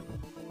secret.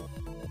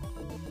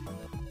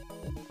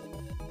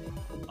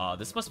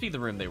 This must be the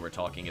room they were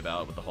talking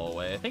about with the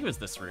hallway. I think it was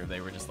this room,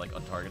 they were just like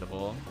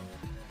untargetable.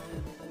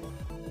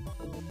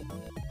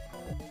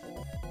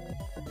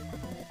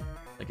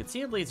 I could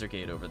see a laser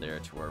gate over there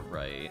to our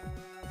right.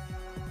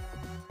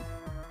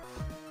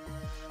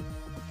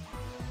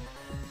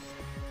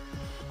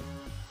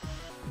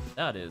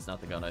 That is not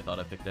the gun I thought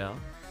I picked out.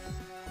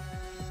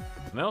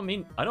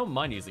 I don't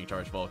mind using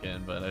Charge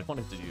Vulcan, but I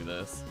wanted to do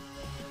this.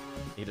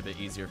 Made it a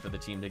bit easier for the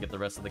team to get the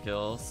rest of the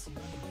kills.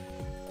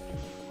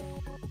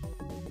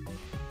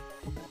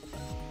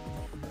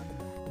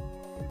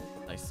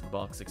 Nice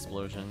box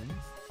explosions.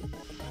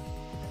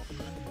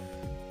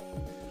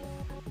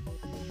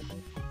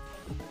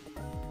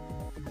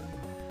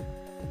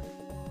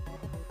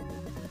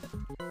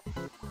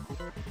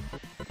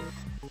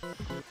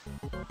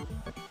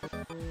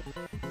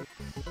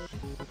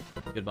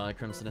 Goodbye,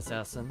 Crimson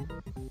Assassin.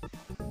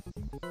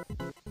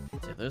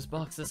 So those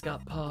boxes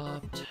got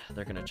popped.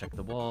 They're gonna check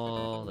the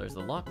wall. There's a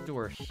locked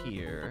door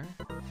here.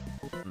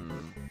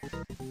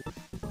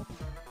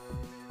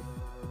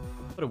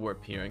 Put a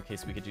warp here in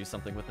case we could do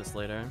something with this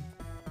later.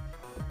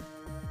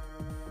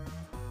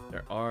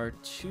 There are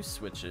 2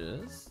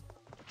 switches.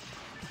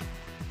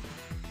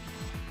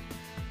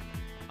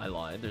 I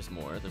lied, there's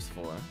more. There's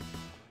 4.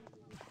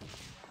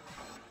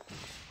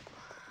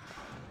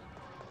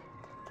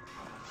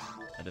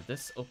 How did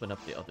this open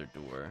up the other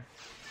door?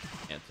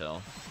 Can't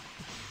tell.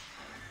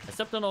 I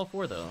stepped on all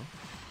 4 though.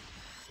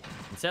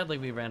 And sadly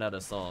we ran out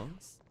of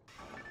songs.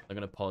 I'm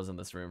gonna pause in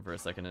this room for a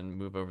second and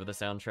move over the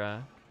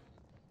soundtrack.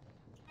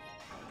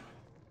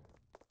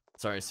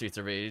 Sorry, Streets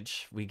of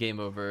Rage. We game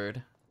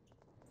overed.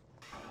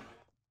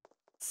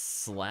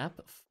 Slap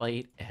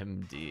Fight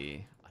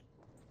MD.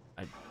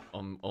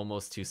 I'm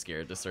almost too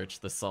scared to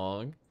search the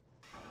song.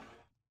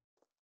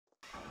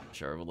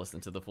 Sure, we'll listen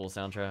to the full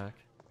soundtrack.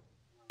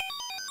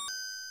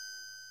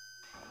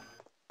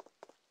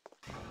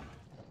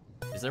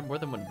 Is there more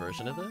than one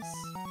version of this?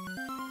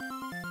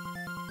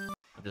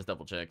 I'm just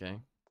double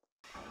checking.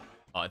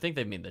 Oh, I think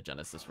they mean the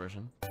Genesis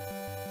version.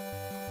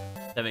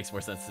 That makes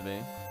more sense to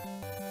me.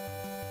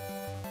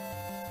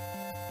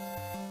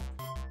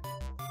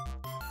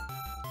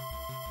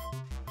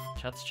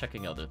 Chat's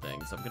checking other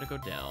things. I'm gonna go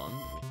down.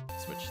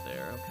 Switch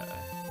there, okay.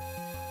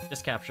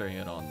 Just capturing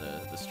it on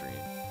the stream.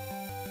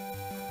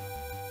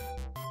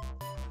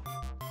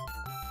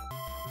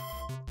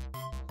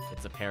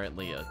 It's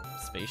apparently a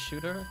space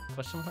shooter?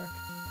 Question mark?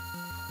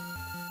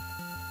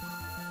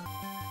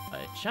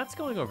 Alright, chat's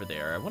going over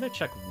there. I want to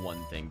check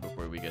one thing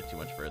before we get too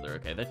much further.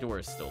 Okay, that door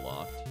is still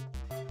locked.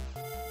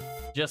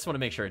 Just want to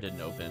make sure it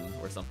didn't open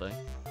or something.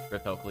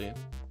 Rip Hellcleave.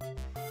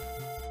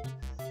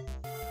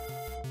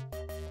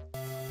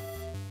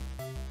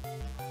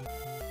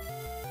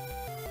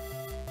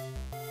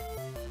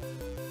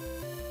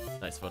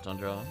 Nice photon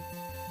draw.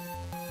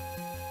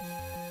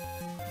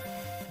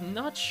 I'm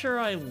not sure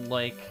I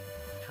like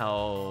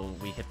how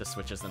we hit the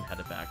switches and had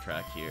to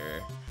backtrack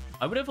here.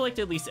 I would have liked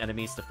at least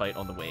enemies to fight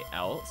on the way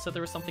out, so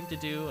there was something to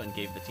do and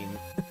gave the team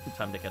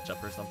time to catch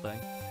up or something.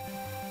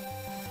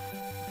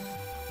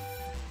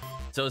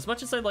 So as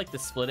much as I like the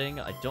splitting,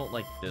 I don't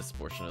like this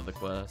portion of the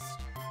quest.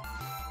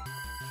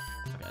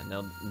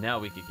 Okay, now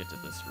we could get to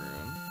this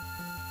room.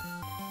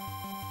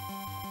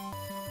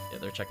 Yeah,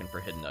 they're checking for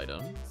hidden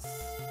items.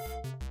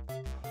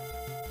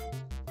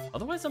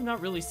 Otherwise, I'm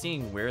not really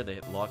seeing where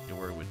the locked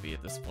door would be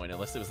at this point,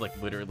 unless it was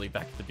like literally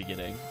back at the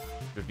beginning.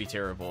 It would be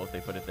terrible if they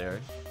put it there.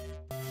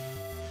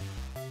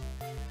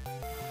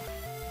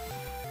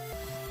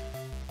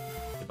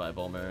 Goodbye,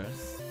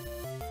 Bulmers.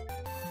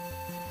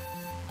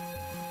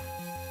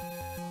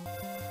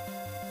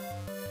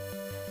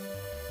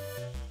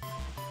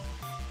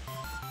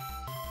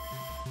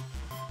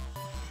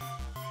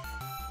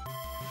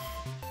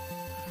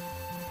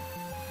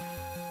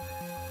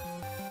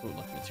 Ooh,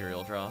 look,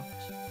 material dropped.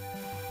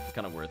 It's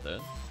kind of worth it.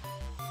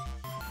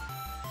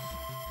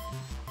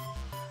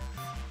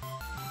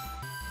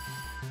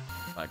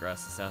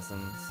 Grass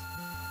assassins.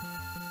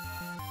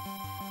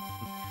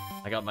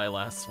 I got my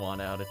last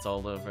swan out, it's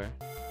all over.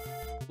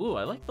 Ooh,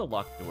 I like the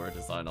locked door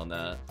design on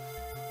that.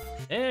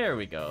 There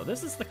we go.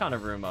 This is the kind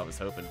of room I was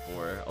hoping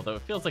for, although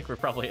it feels like we're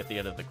probably at the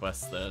end of the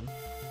quest then.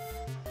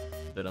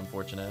 A bit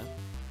unfortunate.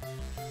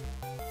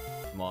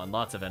 Come on,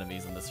 lots of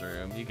enemies in this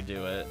room. You can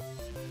do it.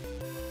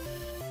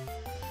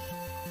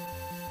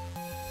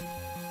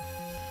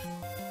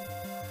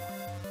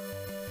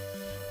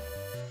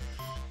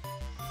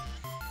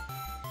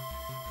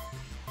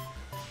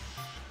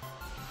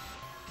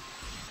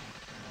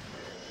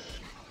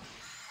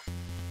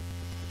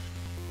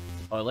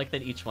 Oh, I like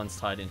that each one's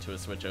tied into a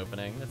switch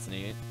opening. That's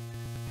neat.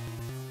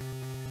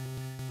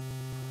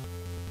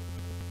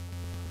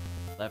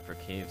 That for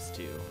caves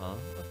too, huh?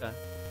 Okay.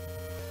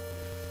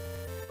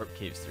 Or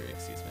caves 3,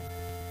 excuse me.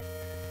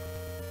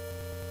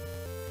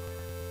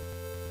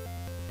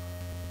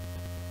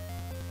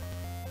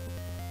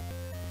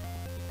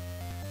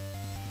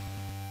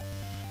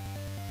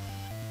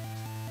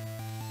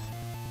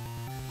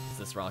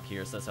 This rock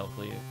here says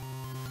Hellcleave.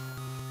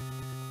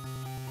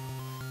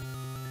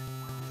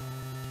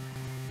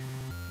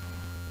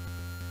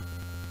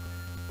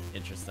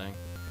 Interesting.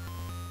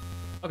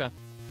 Okay,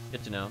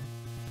 good to know.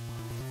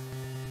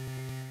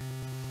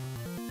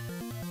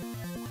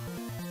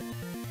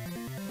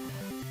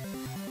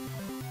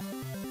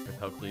 Rip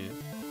Hellcleave.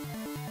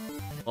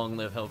 Long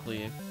live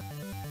Hellcleave.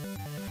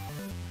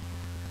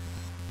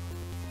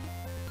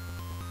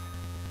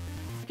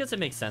 I guess it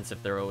makes sense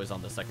if they're always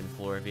on the second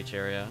floor of each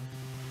area.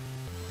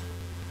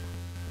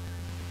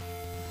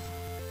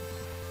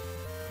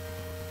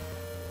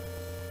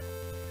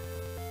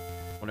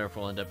 Wonder if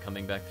we'll end up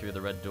coming back through the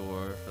red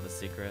door for the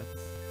secrets.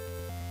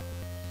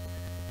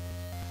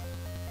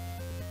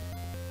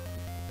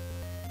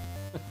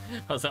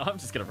 I was like, I'm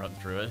just gonna run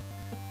through it.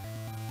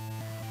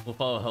 We'll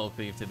follow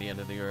Hellcleave to the end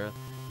of the earth.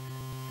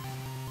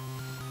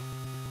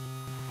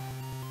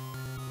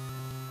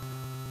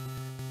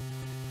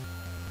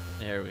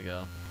 There we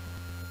go.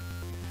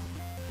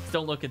 Just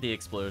don't look at the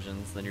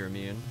explosions, then you're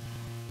immune.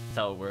 That's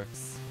how it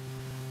works.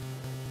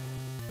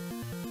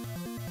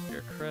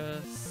 Here,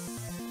 Chris.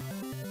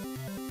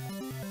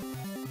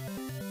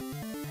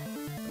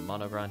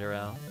 Mono grinder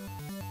out.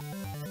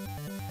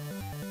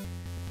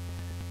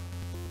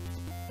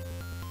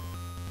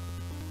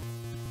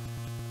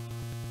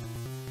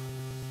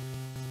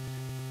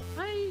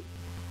 I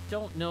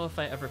don't know if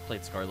I ever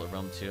played Scarlet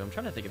Realm 2. I'm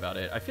trying to think about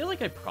it. I feel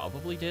like I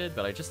probably did,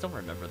 but I just don't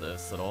remember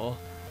this at all.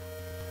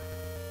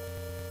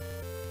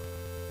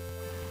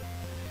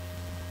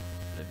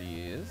 One of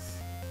these.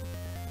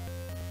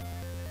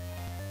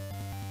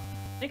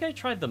 I think I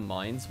tried the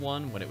mines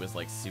one when it was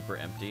like super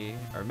empty.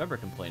 I remember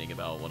complaining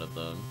about one of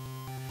them.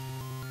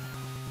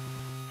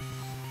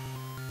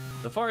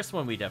 The forest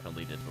one we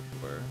definitely did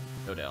before.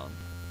 Go down.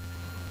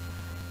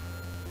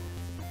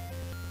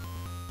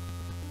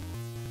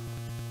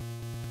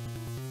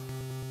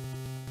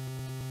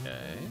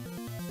 Okay.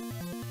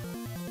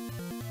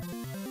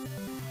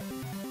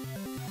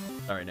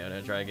 Alright,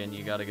 no dragon,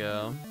 you gotta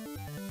go.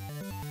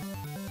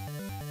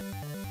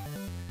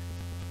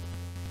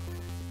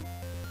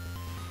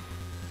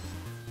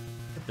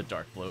 The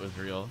dark flow is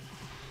real.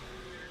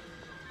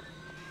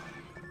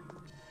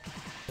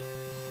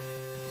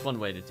 It's one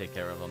way to take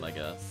care of them, I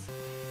guess.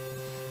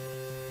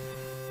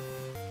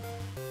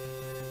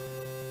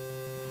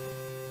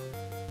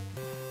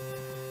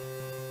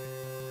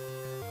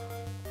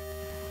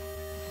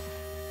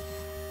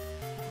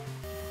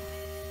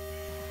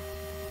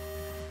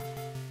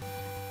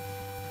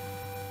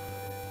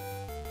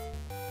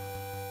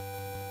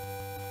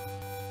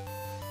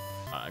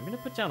 I'm gonna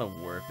put down a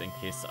warp in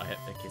case I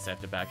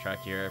have to backtrack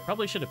here. I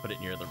probably should have put it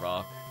near the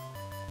rock.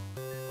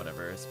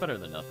 Whatever, it's better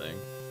than nothing.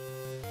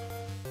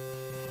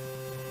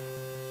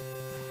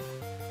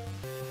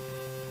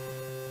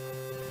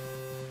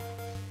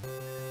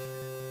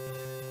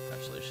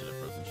 Actually, I should have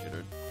frozen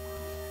shootered.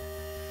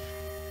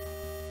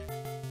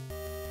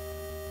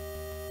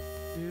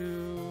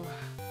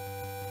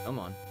 Come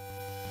on.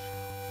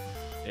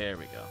 There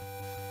we go.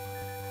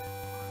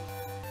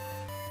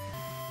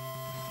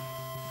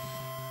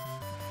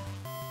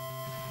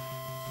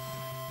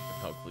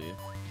 Hellcleave.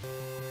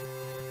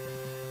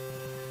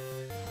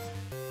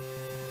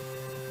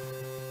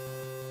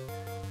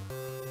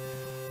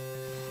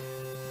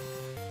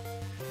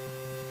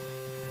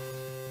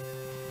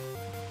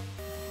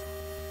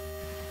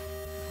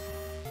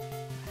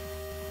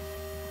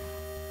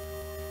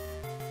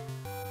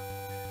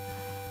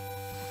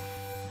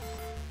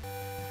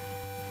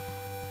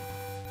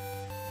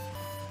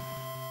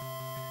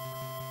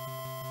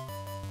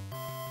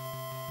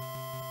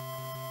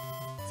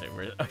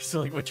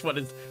 So like, which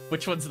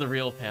one's the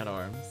real Pan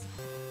Arms?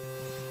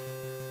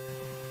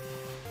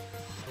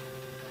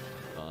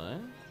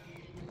 Fine.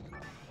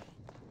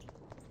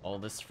 All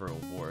this for a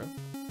warp.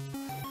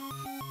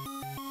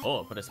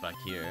 Oh, put us back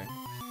here.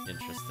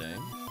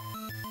 Interesting.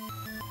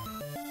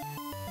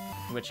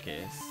 In which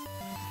case,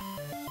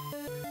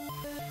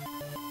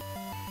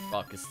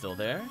 rock is still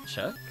there.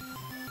 Check.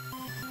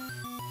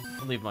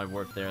 I'll leave my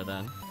warp there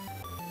then.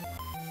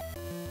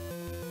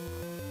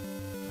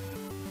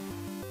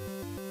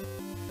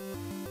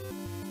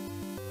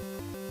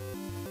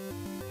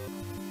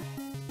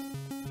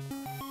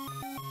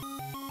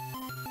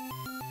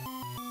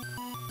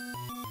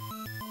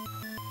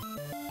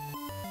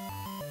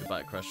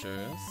 Goodbye,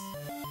 Crushers.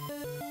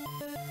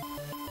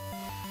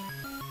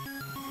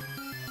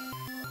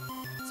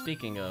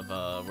 Speaking of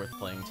worth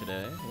playing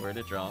today, where'd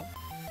it drop?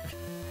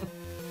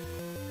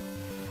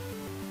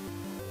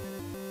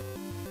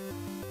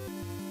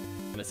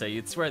 I'm gonna say,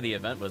 you'd swear the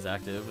event was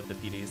active with the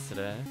PDs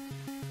today.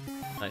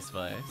 Nice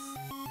Vice.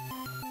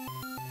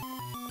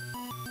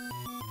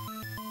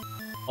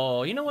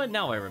 Oh, you know what?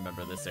 Now I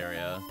remember this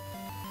area.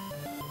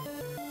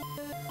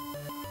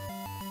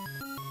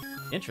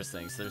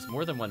 Interesting, so there's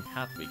more than one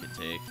path we could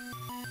take.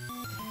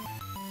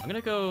 I'm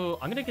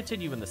gonna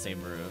continue in the same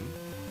room.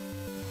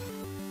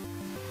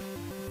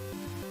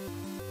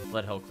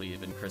 Let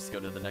Hellcleave and Chris go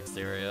to the next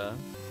area.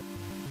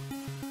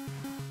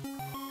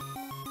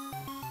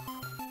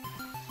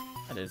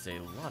 That is a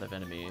lot of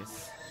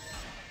enemies.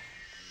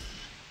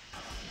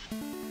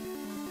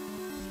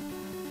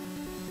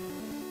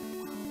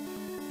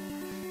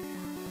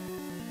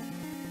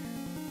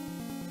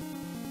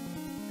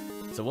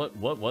 So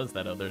what was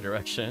that other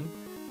direction?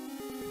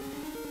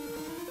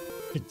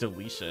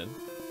 Deletion.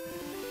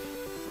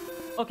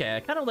 Okay, I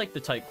kind of like the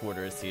tight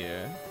quarters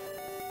here.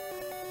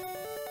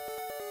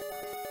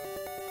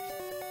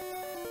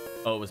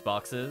 Oh, it was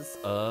boxes?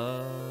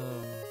 Oh.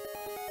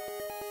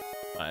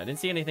 I didn't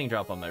see anything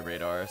drop on my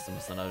radar, so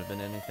must not have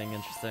been anything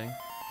interesting.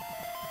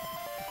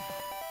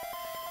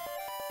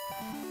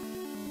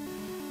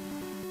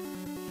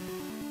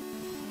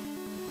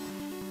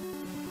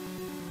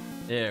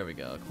 There we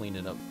go,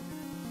 cleaning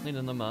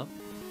them up.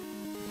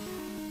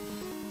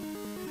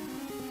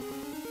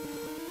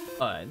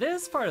 Alright,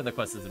 this part of the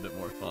quest is a bit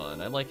more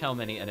fun. I like how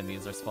many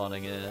enemies are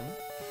spawning in.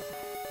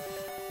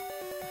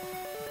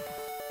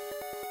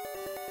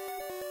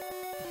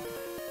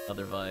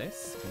 Another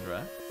Vice,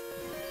 congrats.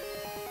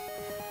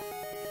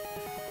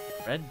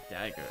 Red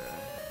Dagger.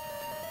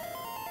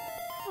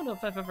 I don't know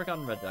if I've ever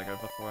gotten Red Dagger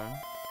before.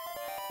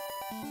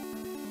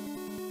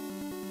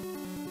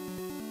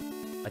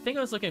 I think I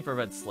was looking for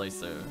Red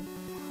Slicer.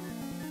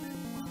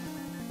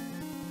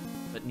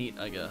 But neat,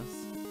 I guess.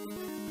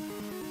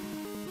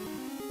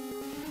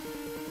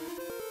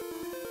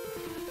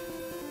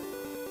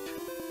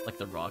 Like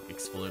the rock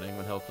exploding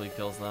when Hellcleave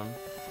kills them.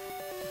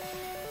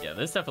 Yeah,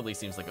 this definitely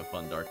seems like a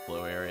fun Dark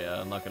Flow area,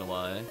 I'm not gonna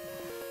lie.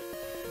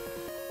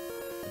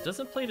 It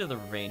doesn't play to the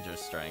Ranger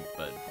strength,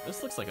 but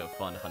this looks like a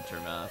fun hunter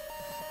map.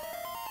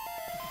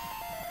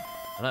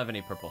 I don't have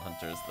any purple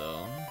hunters,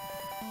 though.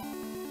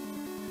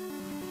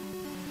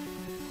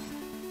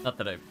 Not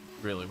that I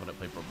really want to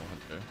play purple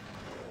hunter.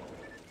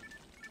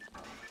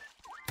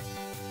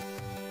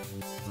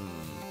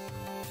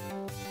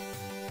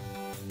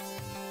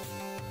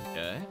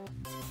 Okay.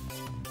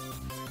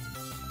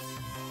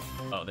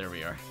 Oh, there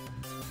we are.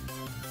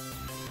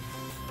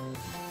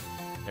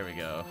 There we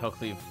go.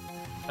 Hellcleave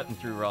cutting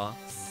through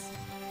rocks.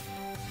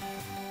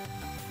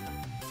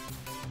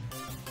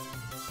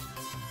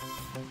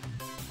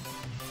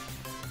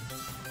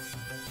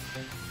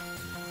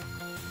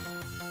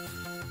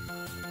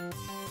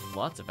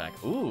 Lots of back.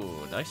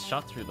 Ooh, nice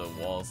shot through the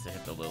walls to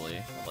hit the lily.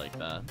 I like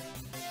that.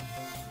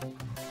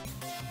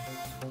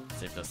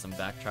 Saved us some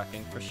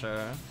backtracking for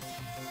sure.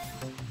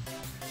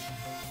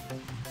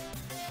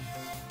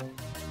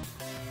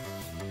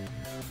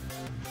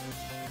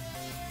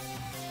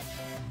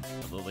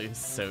 The lily's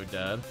so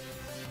dead.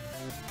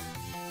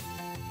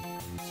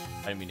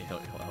 I didn't mean to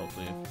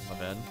Hellcleave. My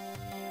bad.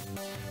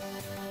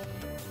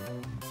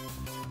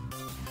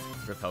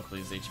 Rip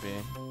Hellcleave's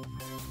HP.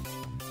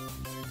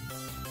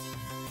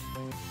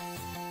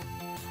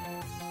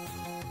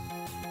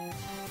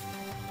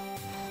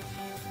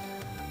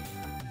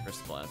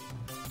 Splat.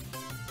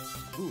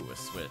 Ooh, a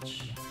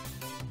switch.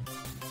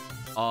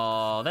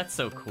 Oh, that's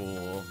so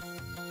cool.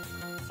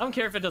 don't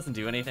care if it doesn't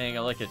do anything.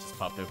 I like it just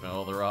popped open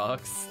all the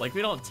rocks. Like,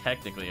 we don't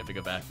technically have to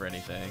go back for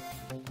anything.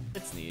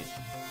 It's neat.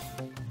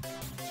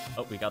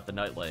 Oh, we got the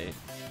nightlight.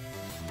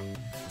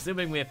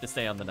 Assuming we have to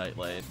stay on the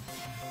nightlight.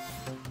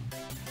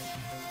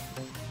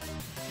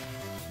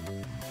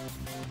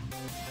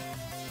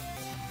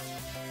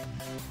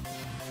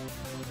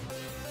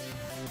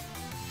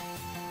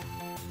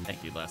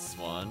 Thank you, Last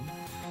Swan.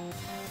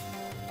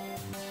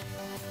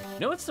 You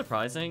know what's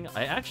surprising?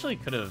 I actually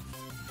could have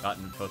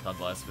gotten Photon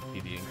Blast with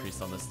PV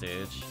increase on the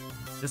stage,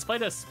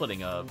 despite us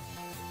splitting up.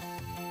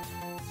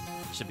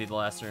 Should be the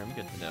last room,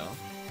 good to know.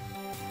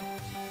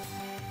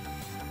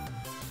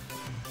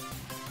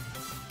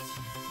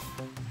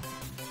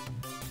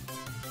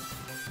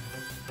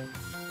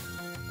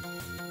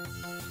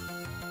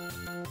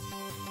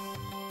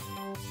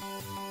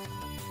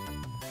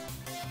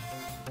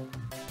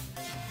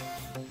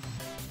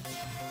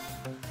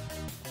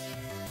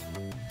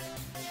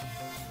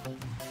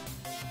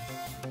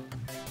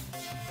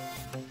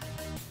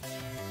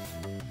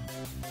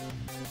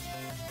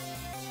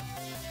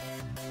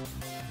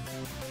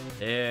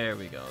 There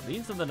we go.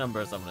 These are the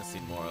numbers I'm gonna see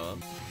more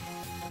of.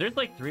 There's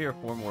like 3 or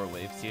 4 more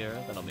waves here.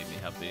 That'll make me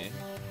happy.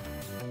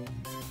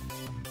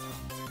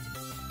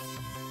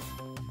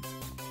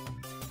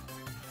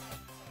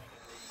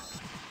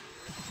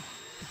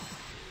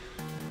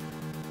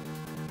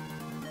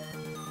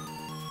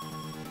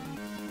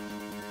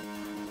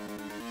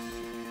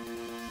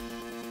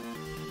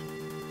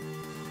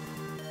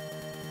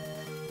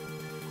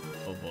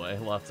 Oh boy,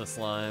 lots of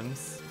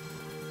slimes.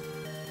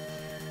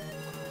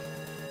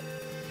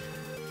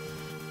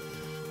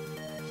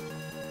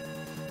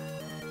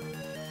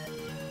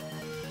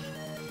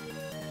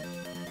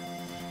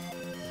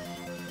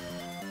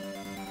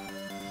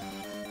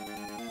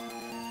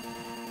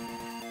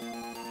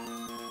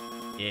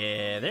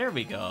 Yeah, there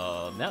we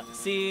go. Now,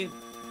 see,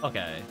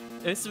 okay.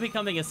 This is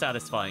becoming a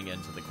satisfying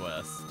end to the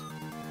quest.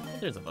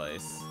 There's a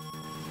vice.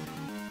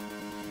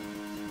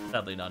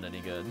 Sadly not any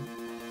good.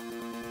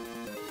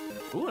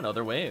 Ooh,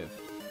 another wave.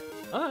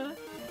 Alright.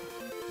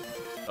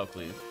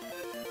 Hellcleave.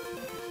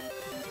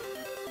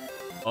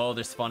 Oh,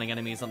 they're spawning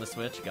enemies on the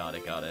switch? Got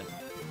it, got it.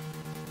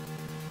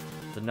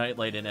 The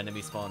nightlight and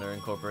enemy spawner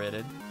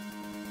incorporated.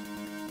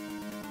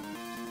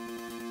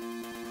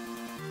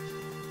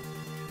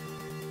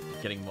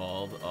 Getting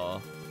mauled. Oh.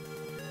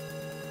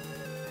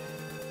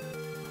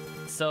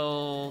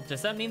 So,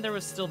 does that mean there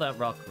was still that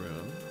rock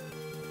room?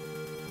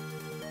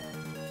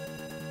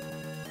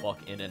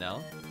 Walk in and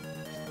out.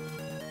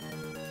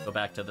 Go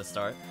back to the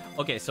start.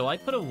 Okay, so I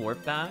put a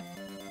warp back.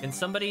 Can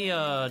somebody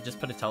just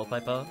put a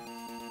telepipe up?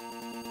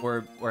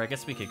 Or I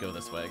guess we could go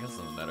this way. I guess it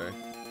doesn't matter.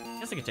 I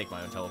guess I could take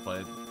my own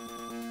telepipe.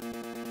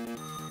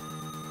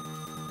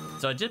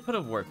 So I did put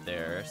a warp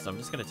there, so I'm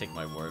just gonna take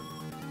my warp.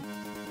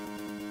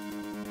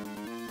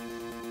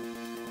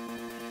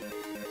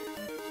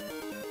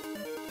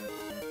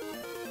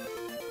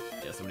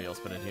 Somebody else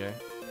put it here.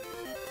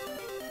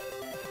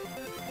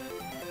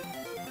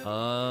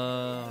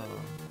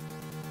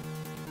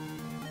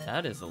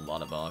 That is a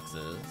lot of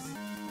boxes.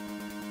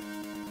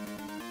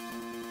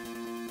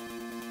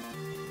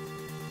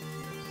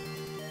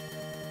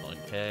 One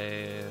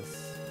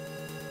case.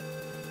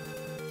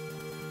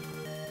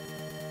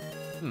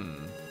 I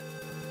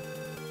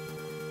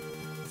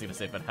was gonna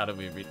say, but how do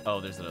we read? Oh,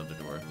 there's another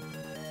door.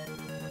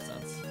 Makes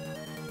sense.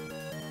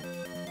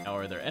 Now,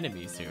 are there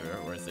enemies here,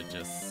 or is it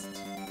just?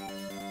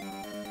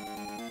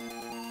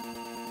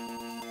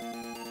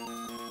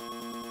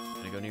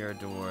 Go near a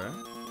door.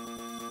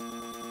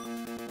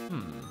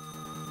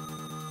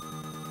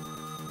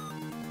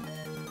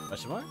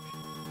 Question mark?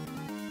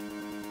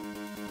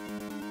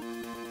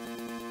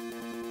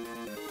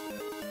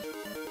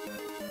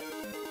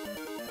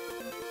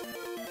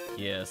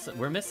 Yes,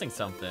 we're missing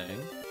something.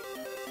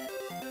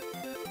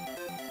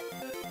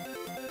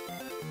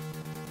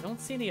 Don't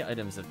see any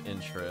items of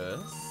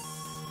interest.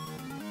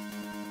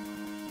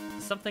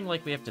 Something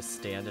like we have to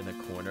stand in a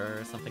corner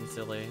or something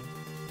silly.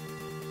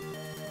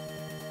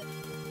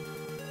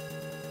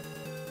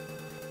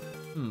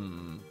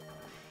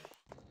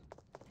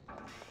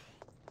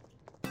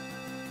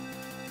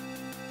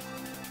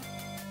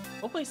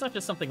 Hopefully it's not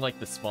just something like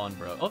the spawn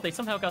bro. Oh, they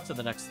somehow got to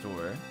the next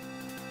door.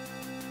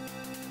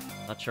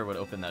 Not sure what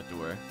opened that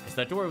door, because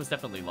that door was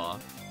definitely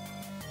locked.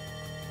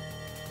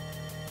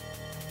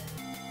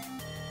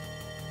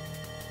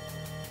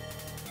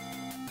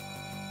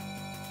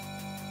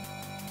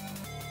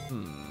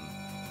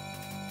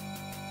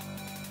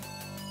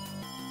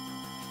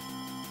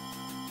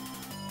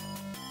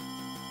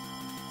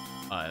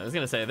 I was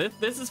gonna say,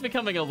 this is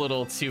becoming a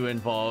little too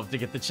involved to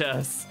get the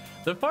chest.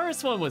 The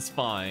forest one was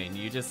fine.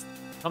 You just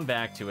come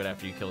back to it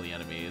after you kill the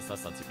enemies.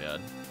 That's not too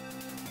bad.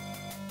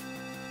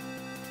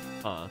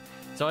 Huh.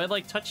 So I,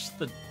 like, touched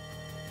the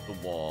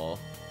wall.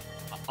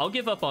 I'll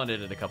give up on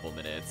it in a couple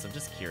minutes. I'm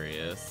just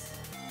curious.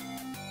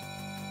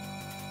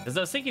 Because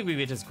I was thinking we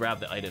could just grab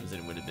the items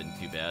and it would have been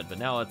too bad. But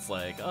now it's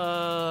like,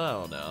 I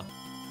don't know.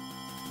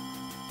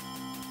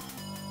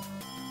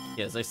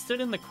 Yes, I stood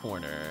in the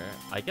corner.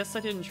 I guess I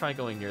didn't try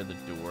going near the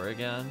door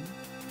again.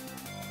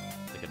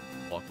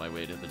 walk my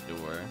way to the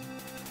door.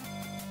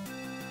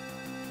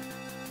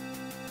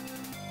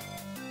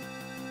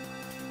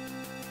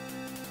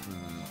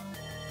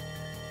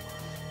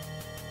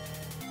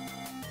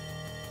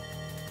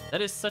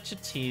 That is such a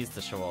tease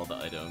to show all the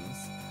items.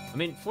 I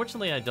mean,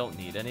 fortunately I don't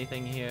need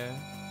anything here.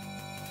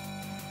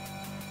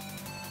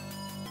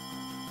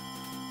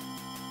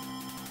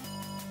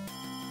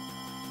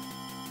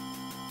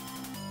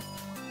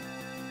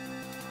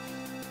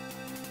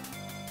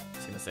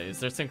 Say,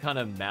 is there some kind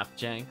of map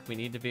jank we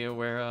need to be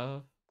aware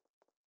of?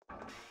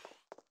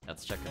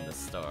 Let's check in the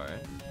star.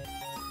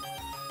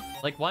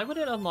 Like, why would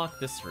it unlock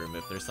this room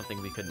if there's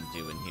something we couldn't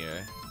do in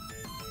here?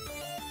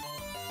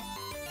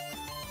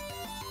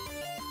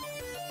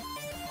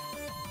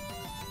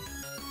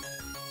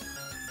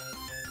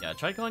 Yeah,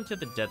 try going to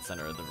the dead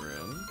center of the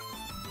room.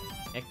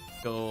 Can't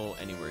go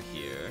anywhere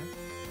here.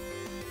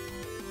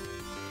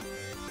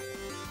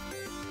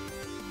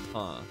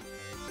 Huh.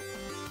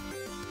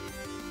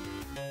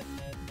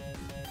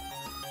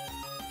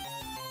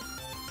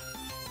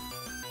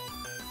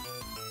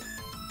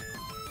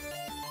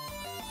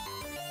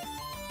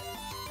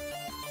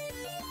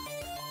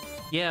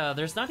 Yeah,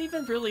 there's not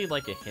even really,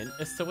 like, a hint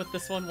as to what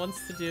this one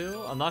wants to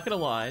do. I'm not gonna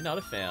lie, not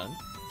a fan.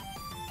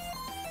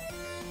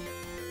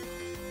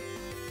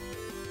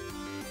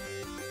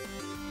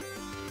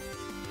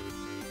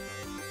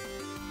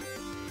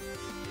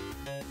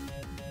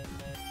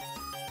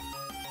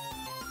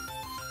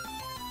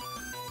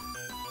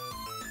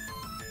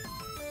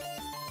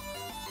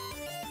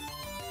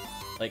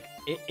 Like,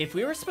 if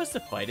we were supposed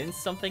to fight in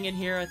something in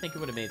here, I think it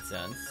would have made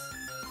sense.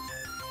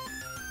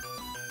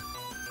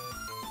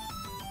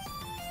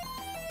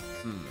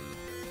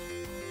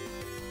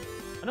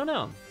 I don't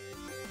know.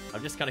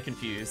 I'm just kind of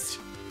confused.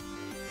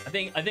 I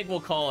think we'll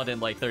call it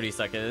in like 30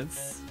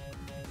 seconds.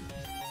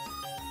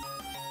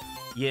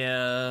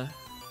 Yeah.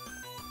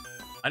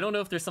 I don't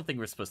know if there's something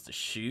we're supposed to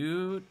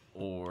shoot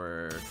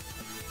or...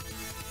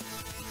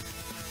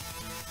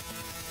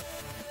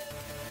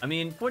 I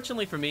mean,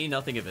 fortunately for me,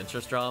 nothing of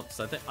interest drops.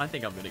 I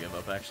think I'm gonna give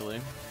up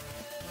actually.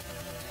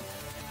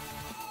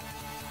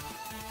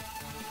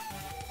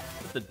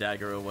 Put the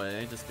dagger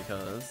away just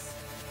because.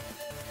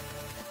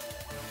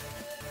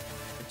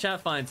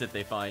 Chat finds it,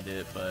 they find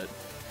it, but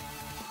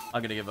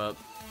I'm gonna give up.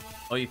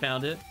 Oh, you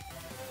found it?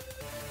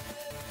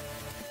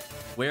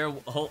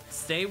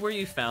 Stay where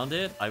you found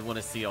it. I want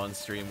to see on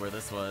stream where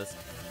this was.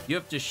 You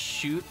have to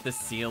shoot the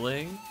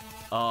ceiling.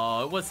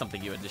 Oh, it was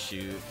something you had to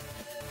shoot.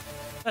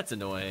 That's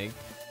annoying.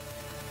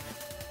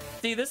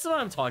 See, this is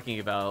what I'm talking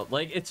about.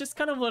 Like, it's just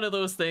kind of one of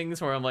those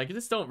things where I'm like, I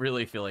just don't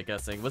really feel like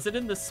guessing. Was it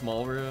in the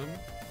small room?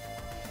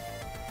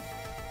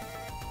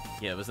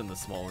 Yeah, it was in the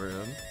small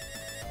room.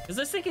 Because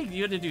I was thinking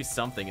you had to do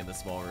something in the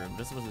small room.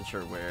 Just wasn't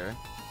sure where.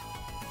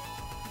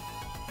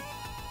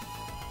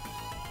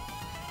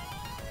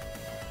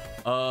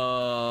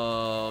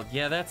 Oh,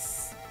 yeah,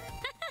 that's...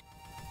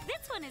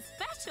 This one is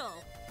special.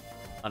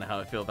 I don't know how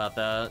I feel about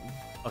that.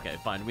 Okay,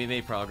 fine. We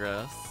made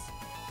progress.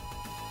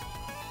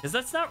 Because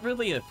that's not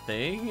really a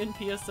thing in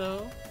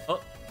PSO.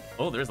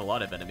 Oh, there's a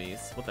lot of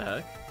enemies. What the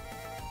heck?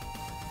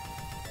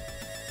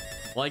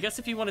 Well, I guess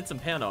if you wanted some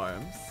pan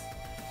arms...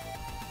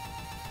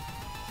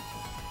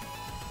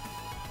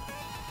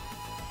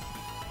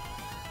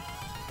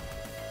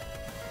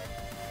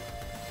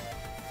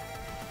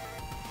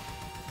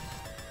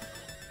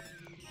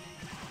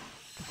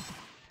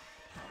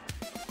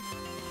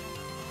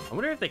 I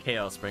wonder if the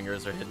Chaos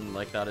Springers are hidden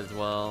like that as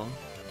well.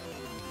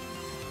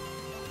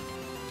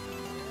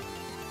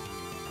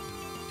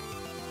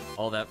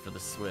 All that for the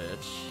Switch.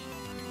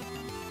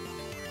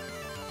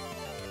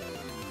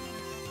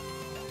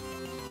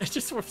 It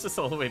just warps us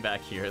all the way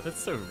back here.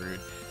 That's so rude.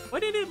 Why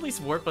didn't it at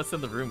least warp us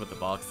in the room with the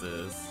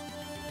boxes?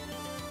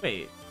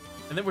 Wait,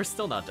 and then we're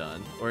still not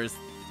done. Or is...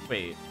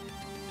 Wait.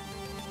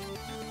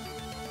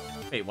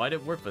 Wait, why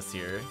did it warp us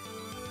here?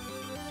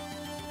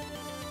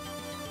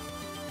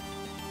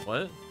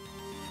 What?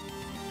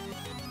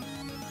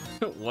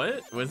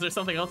 What? Was there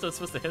something else I was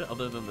supposed to hit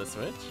other than the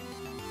Switch?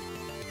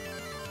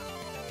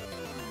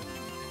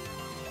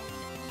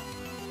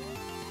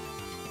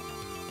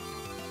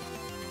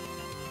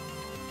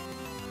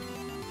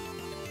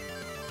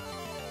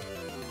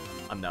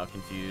 I'm now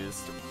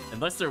confused.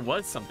 Unless there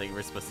was something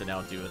we're supposed to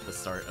now do at the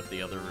start of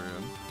the other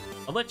room.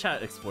 I'll let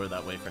chat explore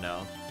that way for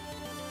now.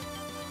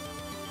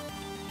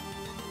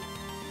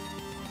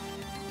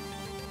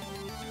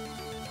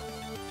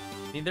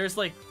 I mean, there's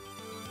like...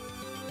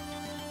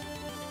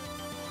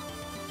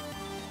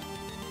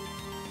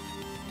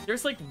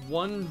 There's like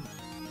one...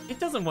 It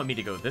doesn't want me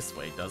to go this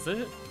way, does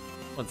it?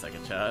 One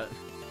second, chat.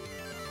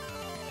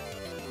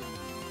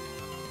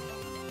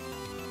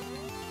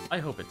 I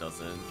hope it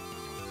doesn't.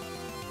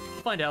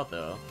 We'll find out,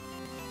 though.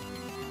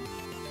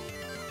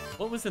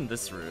 What was in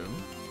this room?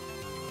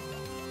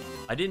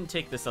 I didn't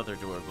take this other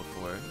door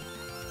before.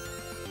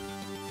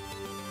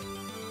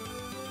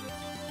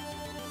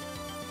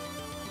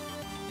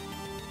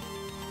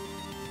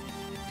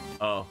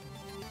 Oh.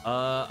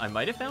 I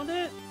might have found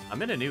it?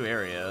 I'm in a new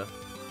area.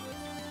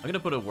 I'm gonna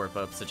put a warp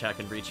up so chat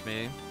can reach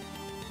me.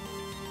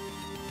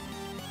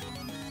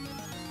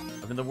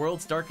 I'm in the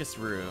world's darkest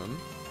room.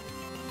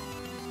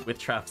 With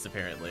traps,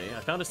 apparently.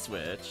 I found a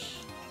switch.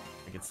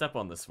 I can step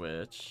on the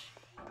switch.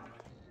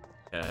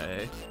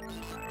 Okay.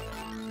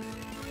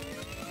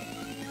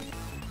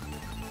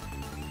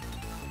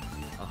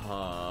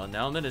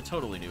 Now I'm in a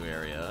totally new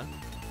area.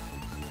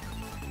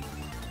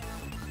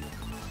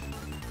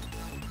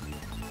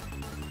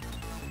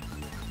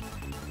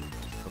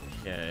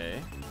 Okay.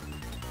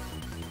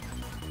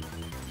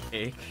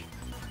 Cake.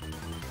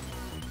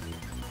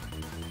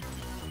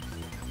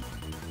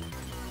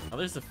 Oh,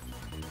 there's a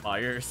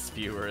fire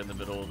spewer in the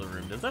middle of the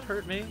room. Does that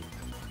hurt me?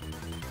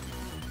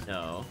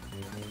 No.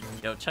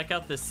 Yo, check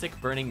out this sick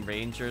Burning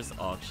Rangers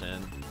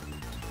auction.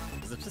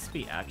 Does it just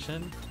be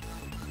action?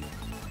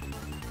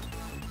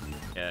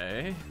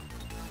 Okay.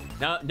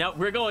 Now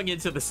we're going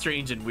into the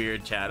strange and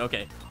weird chat.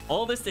 Okay,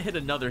 all this to hit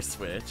another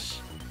switch.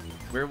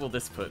 Where will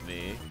this put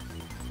me?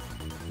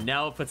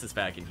 Now it puts us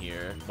back in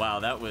here. Wow,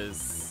 that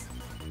was...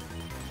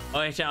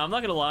 Okay, chat, I'm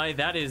not gonna lie,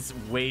 that is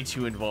way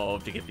too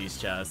involved to get these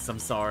chests. I'm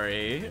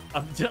sorry.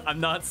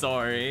 I'm not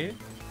sorry.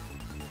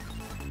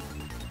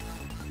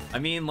 I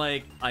mean,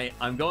 like,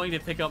 I'm going to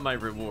pick up my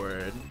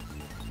reward.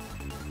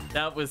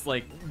 That was,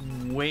 like,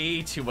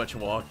 way too much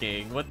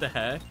walking. What the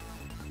heck?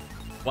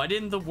 Why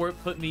didn't the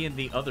warp put me in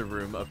the other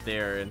room up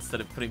there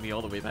instead of putting me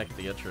all the way back at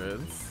the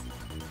entrance?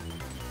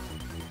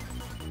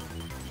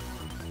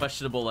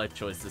 Questionable life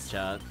choices,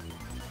 chat.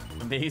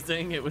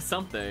 Amazing, it was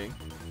something.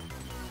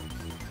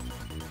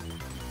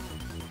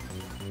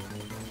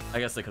 I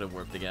guess I could have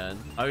warped again.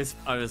 I was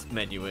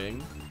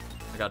menuing.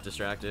 I got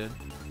distracted.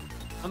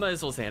 I might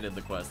as well hand in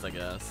the quest, I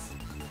guess.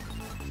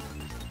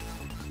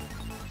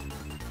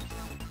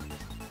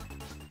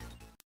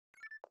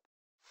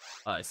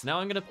 Alright, so now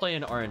I'm gonna play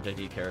an orange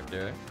ID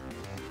character.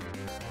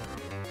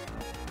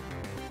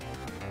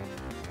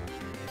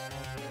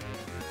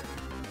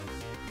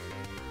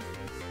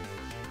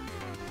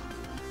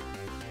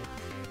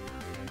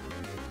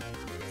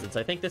 Since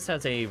I think this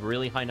has a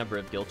really high number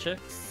of guild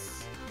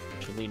chicks,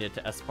 which will lean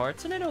into S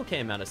parts and an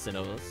okay amount of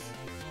Sinnohs.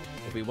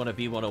 If we want to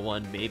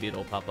B101, maybe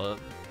it'll pop up.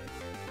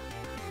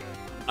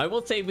 I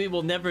will say we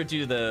will never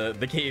do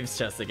the caves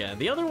chest again.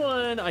 The other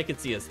one I could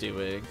see us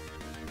doing.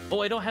 Oh,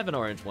 I don't have an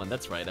orange one.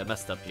 That's right. I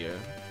messed up here.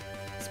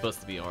 It's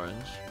supposed to be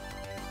orange.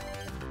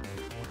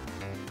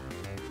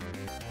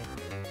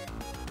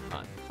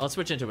 Fine. I'll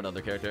switch into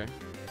another character.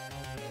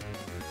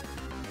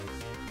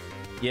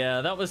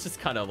 Yeah, that was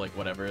just kind of like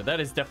whatever. That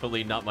is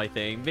definitely not my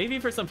thing. Maybe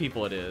for some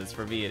people it is.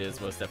 For me, it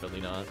is most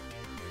definitely not.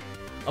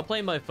 I'll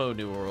play my faux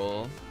new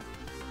role.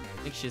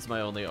 I think she's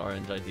my only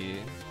orange ID.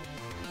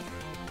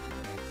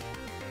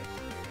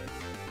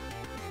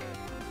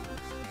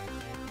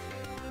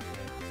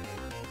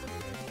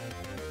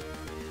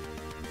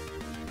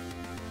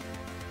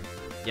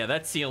 Yeah,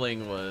 that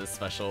ceiling was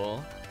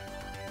special.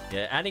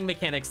 Yeah, adding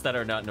mechanics that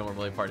are not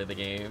normally part of the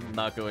game. I'm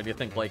not going to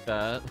think like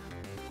that.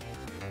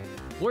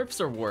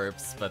 Warps are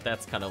warps, but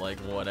that's kind of like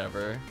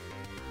whatever.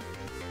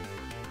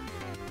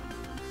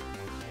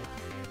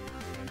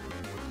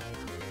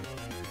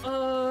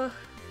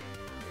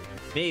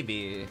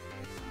 Maybe.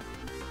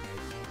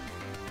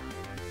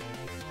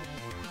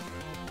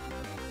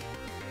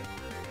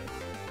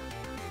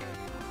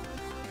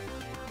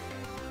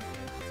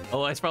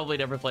 Oh, I probably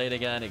never play it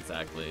again.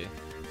 Exactly.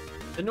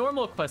 The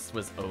normal quest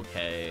was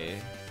okay.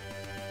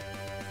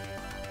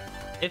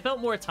 It felt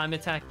more time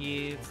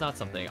attack-y. It's not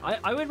something.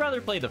 I would rather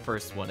play the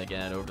first one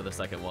again over the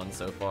second one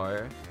so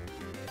far.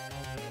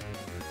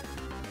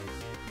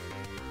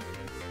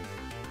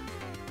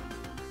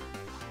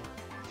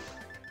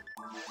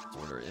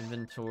 Order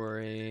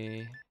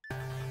inventory.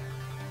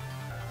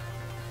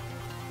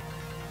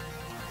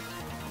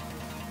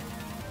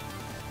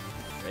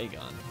 Ray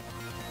gun.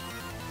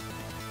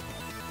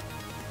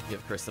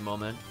 Give Chris a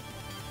moment.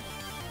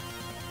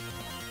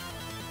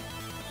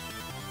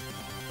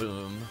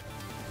 Boom.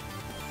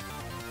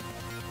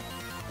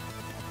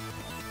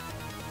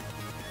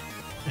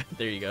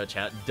 There you go,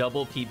 chat.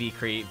 Double PB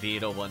create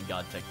Vita 1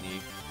 god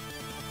technique.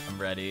 I'm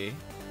ready.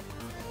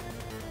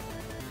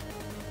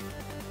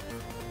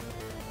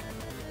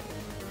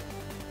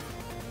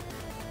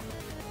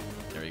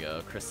 There we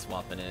go. Chris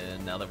swapping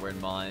in now that we're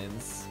in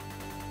mines.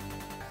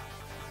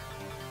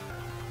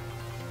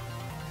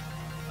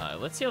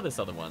 Let's see how this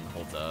other one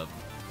holds up.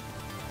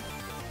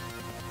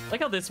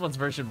 Like how this one's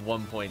version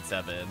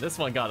 1.7. This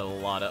one got a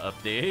lot of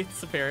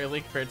updates,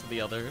 apparently, compared to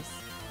the others.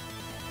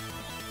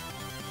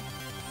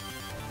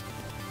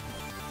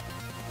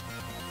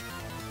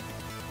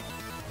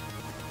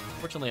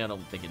 Fortunately, I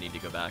don't think I need to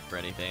go back for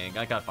anything.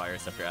 I got Fire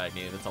Scepter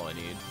Agni, that's all I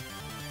need.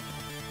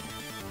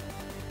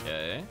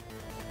 Okay.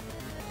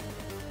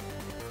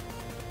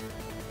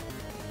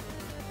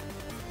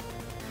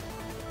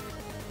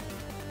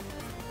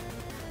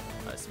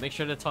 So make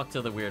sure to talk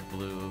to the weird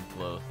blue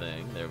glow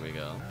thing. There we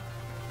go.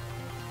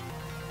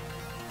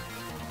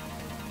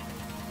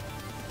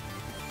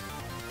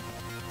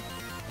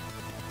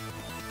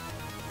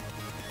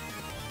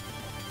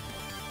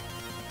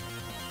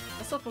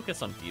 Let's not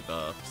focus on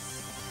debuffs.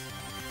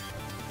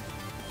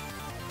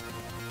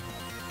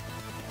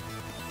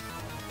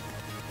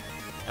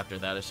 After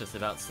that, it's just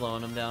about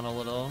slowing them down a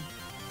little.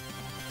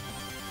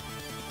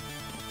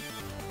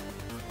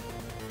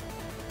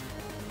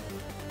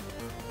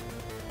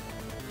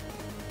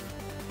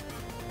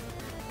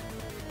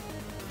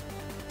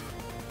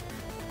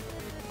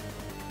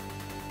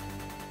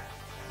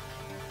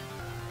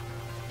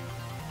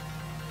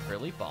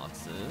 Early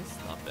boxes,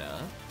 not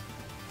bad.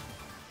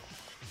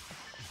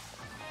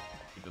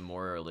 Even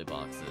more early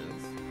boxes.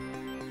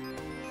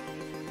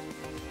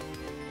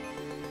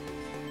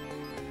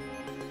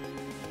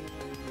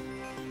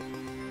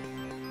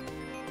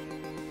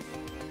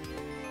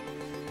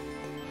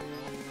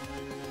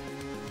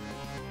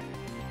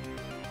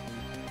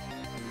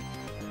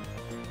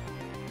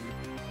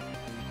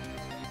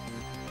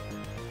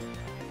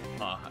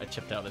 Ah, I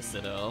chipped out a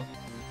Sinnoh.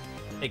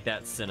 Take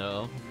that,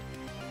 Sinnoh.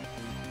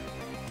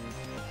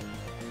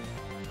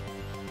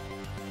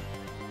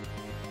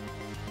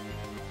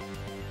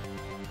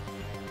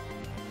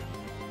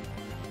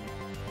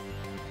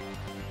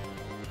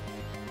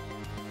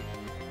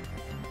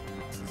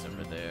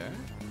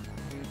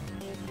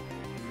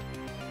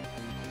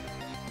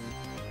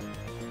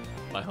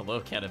 Hello,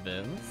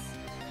 Catabins.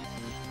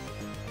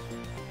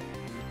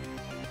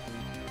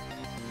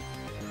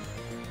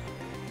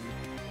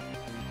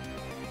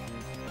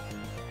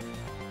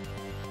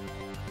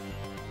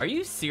 Are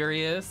you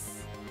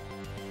serious?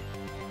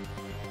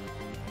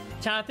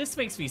 Chat, this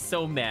makes me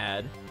so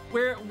mad.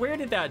 Where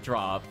did that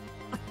drop?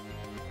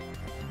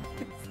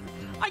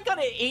 I got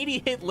an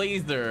 80-hit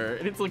laser,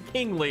 and it's a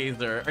king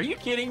laser. Are you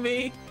kidding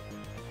me?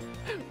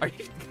 Are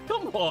you?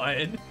 Come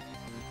on.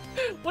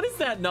 What is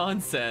that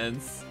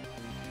nonsense?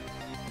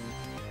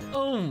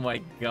 Oh my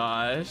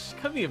gosh.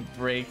 Cut me a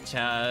break,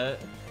 chat.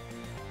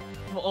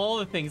 Of all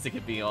the things it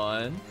could be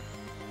on.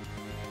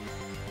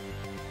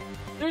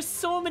 There's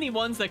so many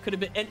ones that could have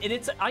been, and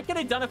it's, I can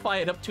identify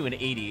it up to an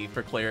 80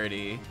 for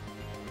clarity.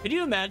 Could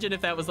you imagine if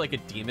that was like a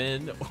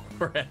demon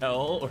or a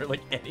hell or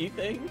like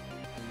anything?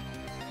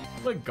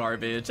 What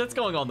garbage. That's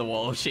going on the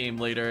wall of shame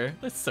later.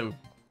 That's so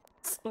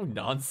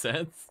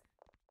nonsense.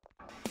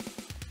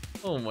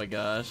 Oh my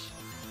gosh.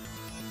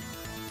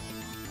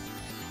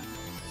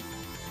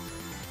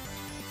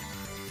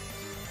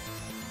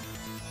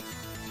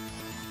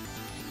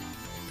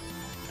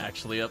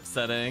 Actually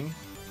upsetting.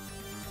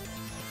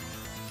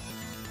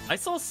 I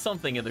saw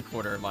something in the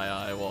corner of my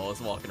eye while I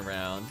was walking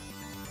around.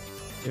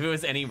 If it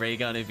was any ray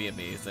gun, it'd be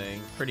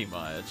amazing. Pretty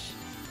much.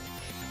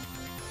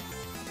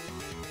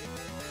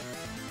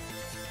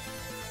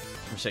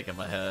 I'm shaking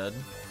my head.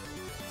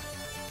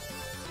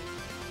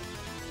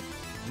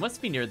 It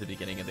must be near the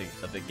beginning of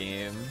the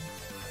game.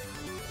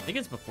 I think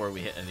it's before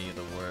we hit any of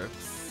the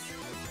warps.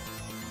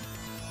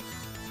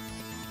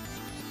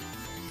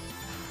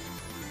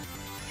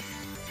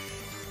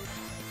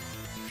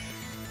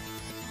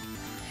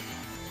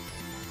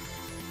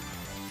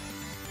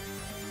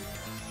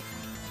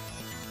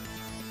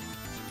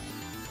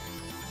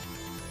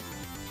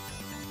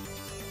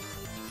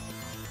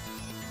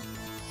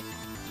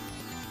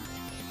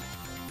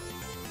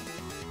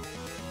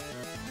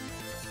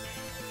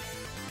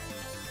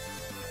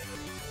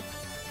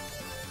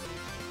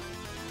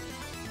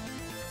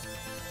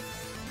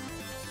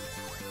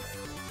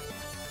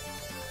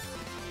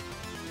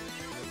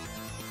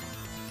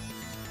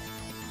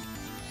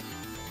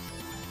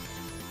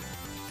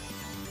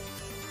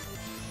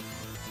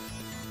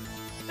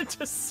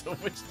 Just so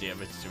much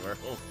damage to our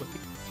whole thing.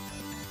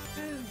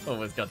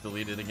 Almost got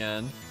deleted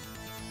again.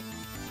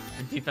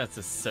 Our defense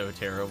is so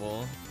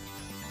terrible.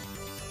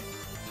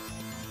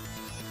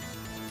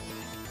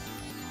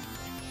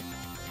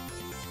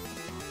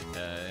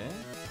 Okay.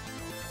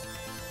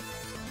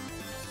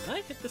 Can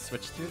I hit the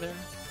switch through there?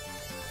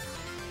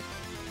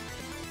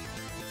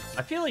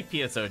 I feel like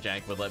PSO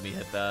jank would let me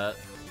hit that.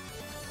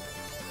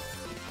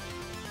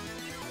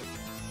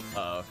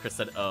 Uh-oh, Chris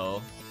said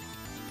oh.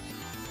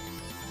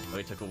 Oh,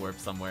 he took a warp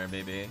somewhere,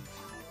 maybe.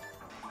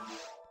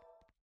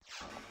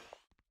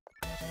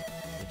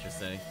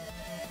 Interesting.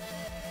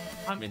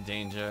 I'm in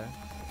danger.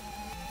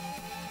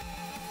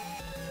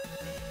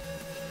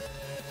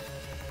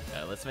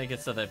 Yeah, let's make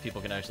it so that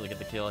people can actually get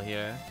the kill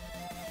here.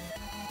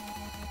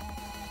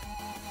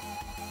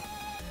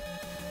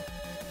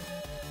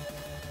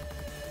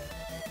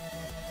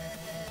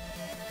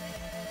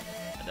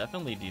 I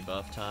definitely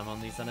debuff time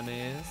on these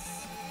enemies.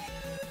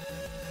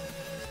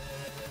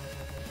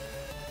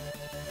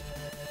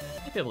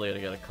 Be able to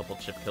get a couple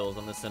chip kills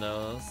on the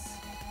Sinnohs.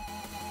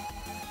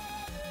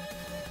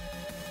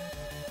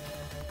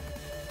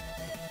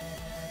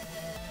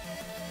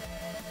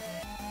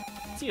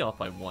 Is he off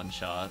by one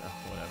shot? Oh,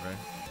 whatever.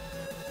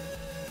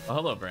 Oh,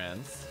 hello,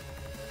 Brands.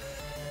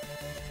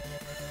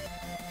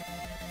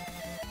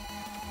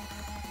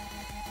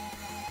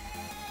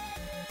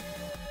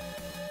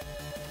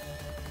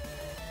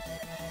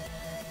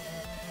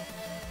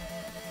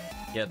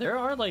 Yeah, there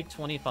are like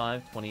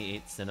 25,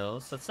 28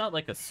 Sinnohs, so it's not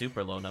like a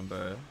super low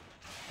number.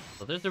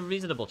 So there's a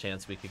reasonable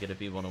chance we could get a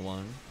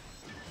B101.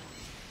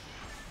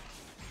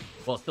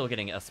 While still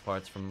getting S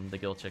parts from the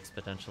Guild Chicks,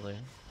 potentially.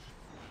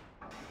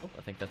 Oh,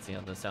 I think that's the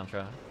end of the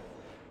soundtrack.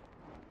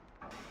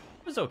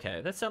 was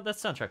okay. That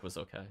soundtrack was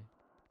okay.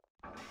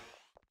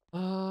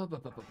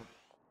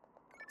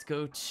 Let's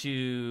go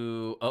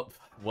to... Oh,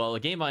 well, a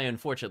game I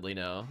unfortunately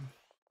know.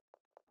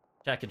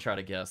 Chat can try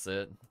to guess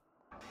it.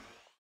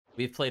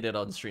 We've played it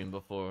on stream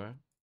before.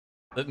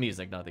 The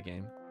music, not the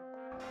game.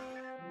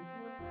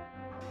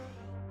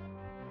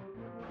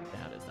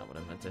 That is not what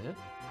I meant to hit.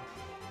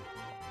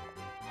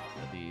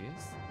 One of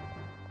these.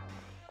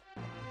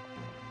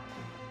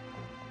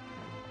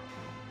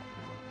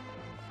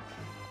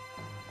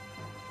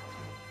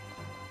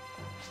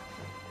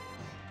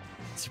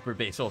 Super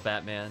Baseball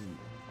Batman?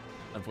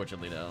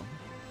 Unfortunately, no.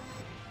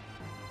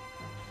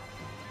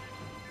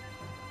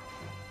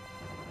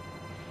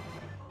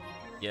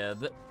 Yeah,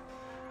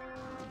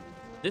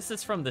 this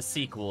is from the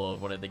sequel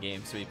of one of the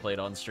games we played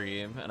on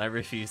stream, and I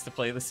refuse to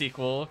play the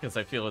sequel because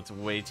I feel it's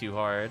way too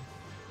hard.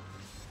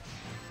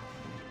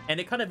 And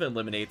it kind of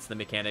eliminates the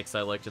mechanics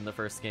I liked in the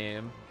first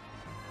game.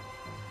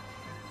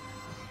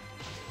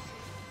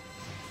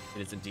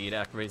 It is indeed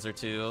ActRaiser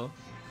 2.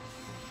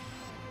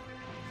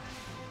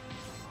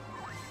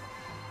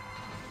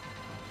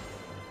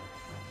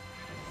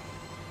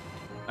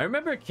 I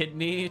remember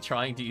Kidney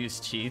trying to use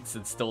cheats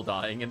and still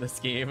dying in this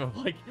game. I'm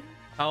like,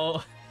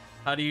 how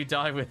do you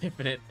die with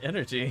infinite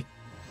energy?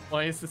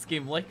 Why is this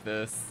game like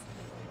this?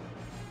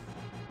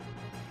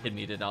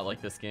 Kidney did not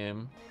like this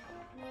game.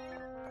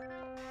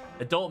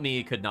 Adult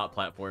me could not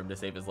platform to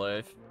save his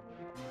life.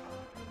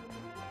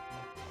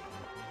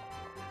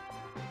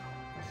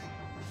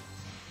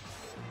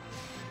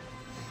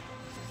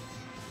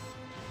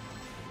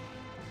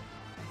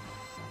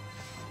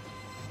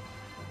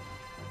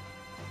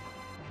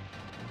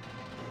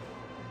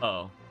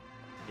 Oh,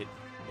 it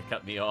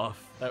cut me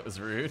off. That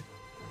was rude.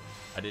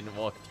 I didn't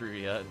walk through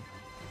yet.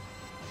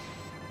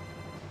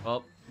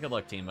 Well, good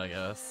luck, team, I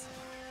guess.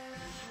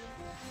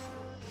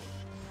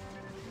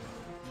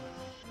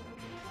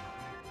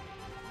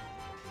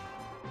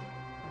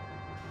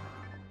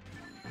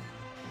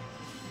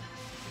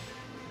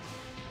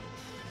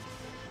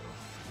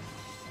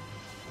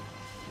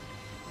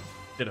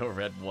 Ditto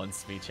red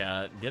wants me,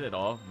 chat. Get it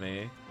off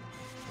me.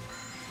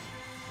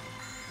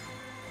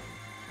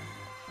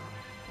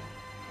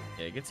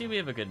 Yeah, you can see we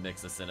have a good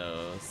mix of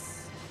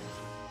Sinnohs.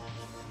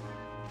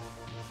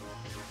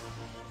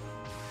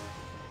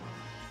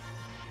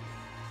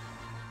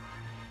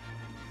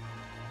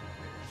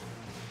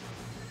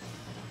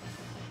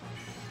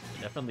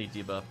 Definitely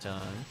debuff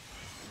time.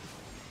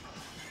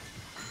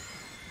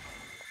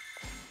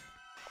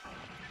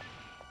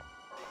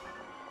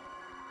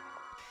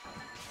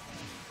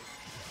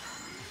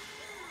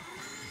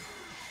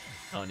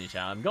 Oh, chat.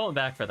 I'm going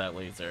back for that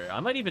laser. I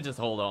might even just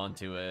hold on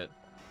to it.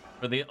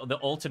 For the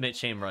ultimate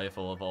chain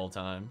rifle of all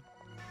time.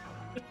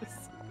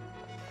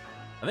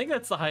 I think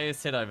that's the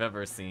highest hit I've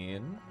ever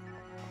seen.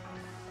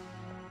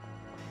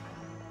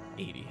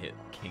 80 hit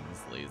King's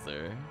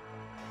Laser.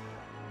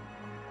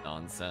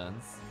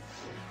 Nonsense.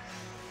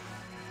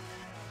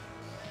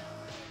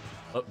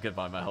 Oh,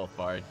 goodbye my health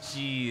bar.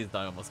 Jeez,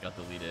 I almost got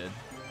deleted.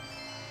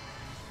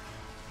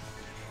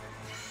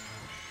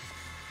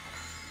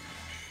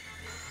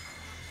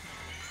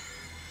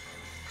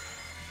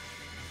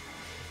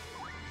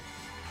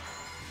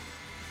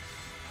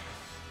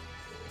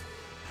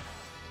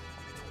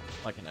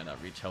 Why can I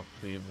not reach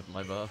Hellcleave with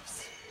my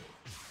buffs?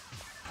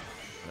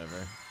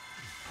 Whatever.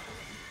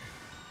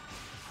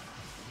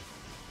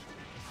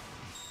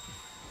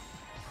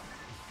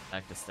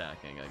 Back to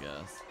stacking, I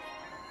guess.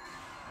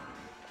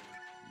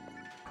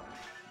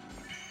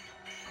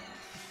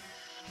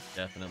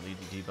 Definitely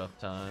debuff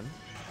time.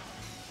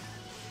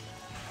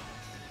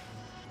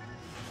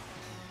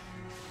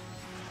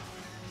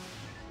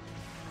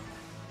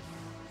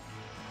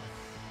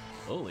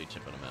 Slowly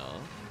chipping them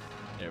out.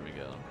 There we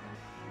go.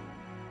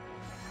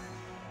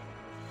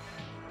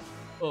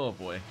 Oh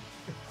boy.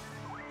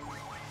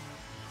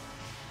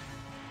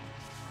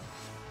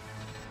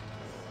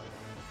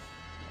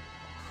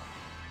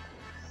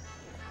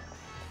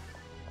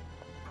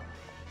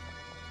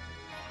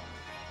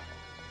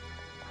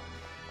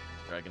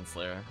 Dragon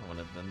Slayer, one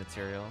of the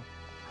material.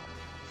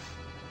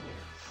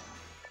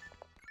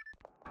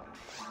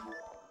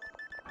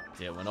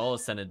 Yeah, when all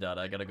is said and done,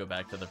 I gotta go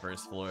back to the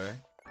first floor.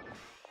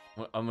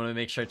 I'm gonna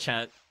make sure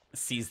chat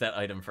sees that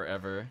item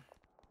forever.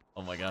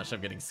 Oh my gosh,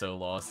 I'm getting so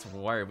lost.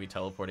 Why are we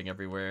teleporting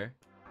everywhere?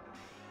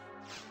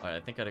 Alright, I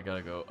think I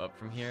gotta go up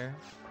from here.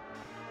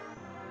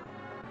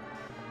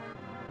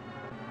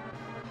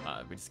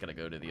 We just gotta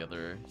go to the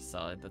other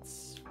side.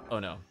 That's... Oh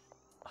no.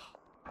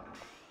 Oh.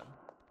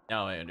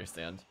 Now I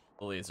understand.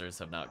 The lasers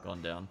have not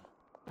gone down.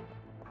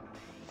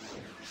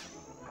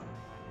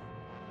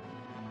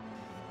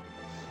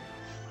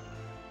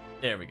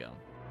 There we go.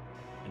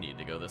 I need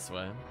to go this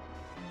way.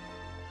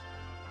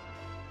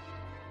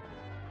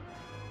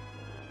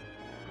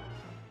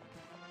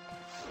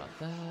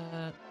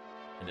 That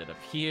ended up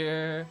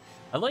here.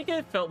 I like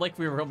it felt like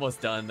we were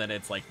almost done, then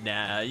it's like,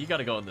 nah, you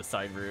gotta go in the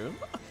side room.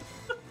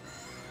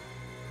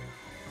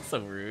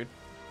 So rude.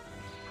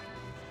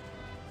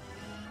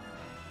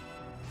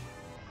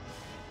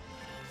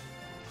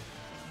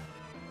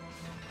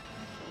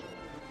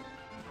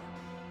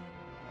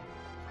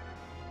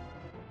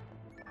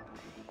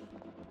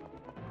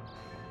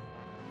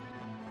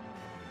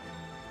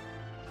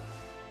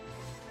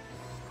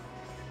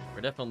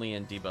 We're definitely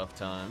in debuff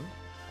time.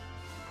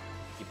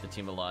 Keep the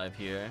team alive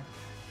here.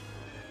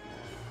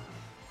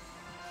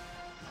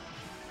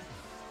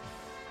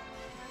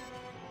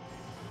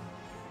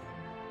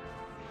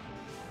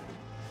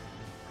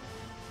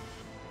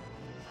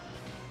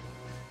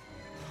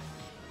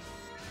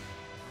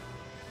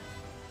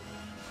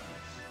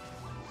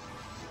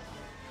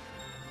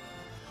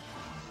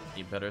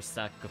 You better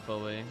stack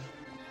Kafoe.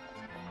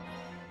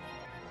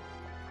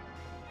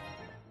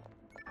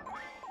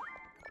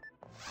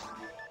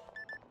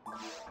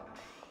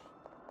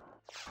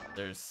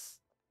 There's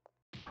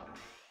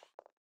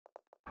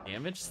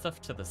damage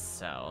stuff to the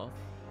south.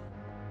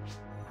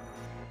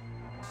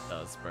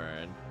 Does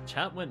burn.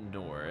 Chat went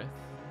north.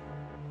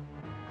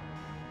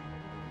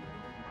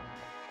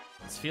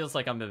 This feels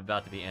like I'm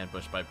about to be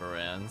ambushed by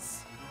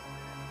Barans.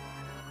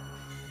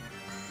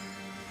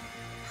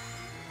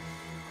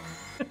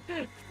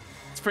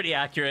 It's pretty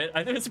accurate.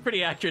 I think it's a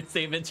pretty accurate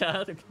statement,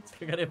 chat.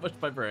 I got ambushed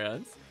by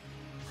Barans.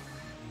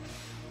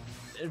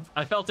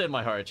 I felt it in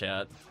my heart,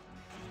 chat.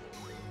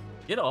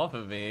 Get off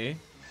of me.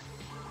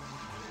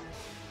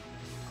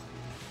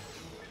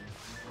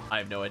 I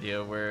have no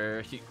idea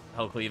where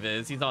Hellcleave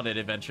is. He's on an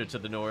adventure to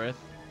the north.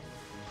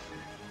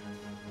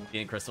 Me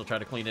and Crystal try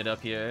to clean it up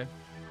here.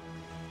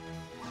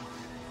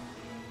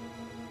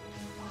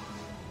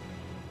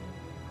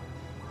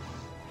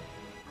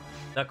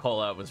 That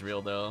call out was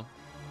real though.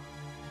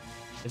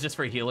 It's just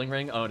for healing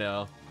ring? Oh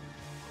no.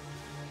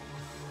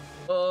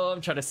 Oh, I'm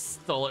trying to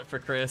stall it for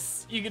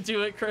Chris. You can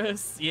do it,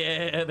 Chris.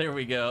 Yeah, there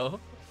we go.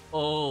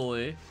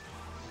 Holy.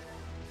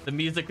 The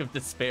music of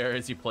despair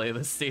as you play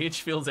this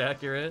stage feels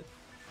accurate.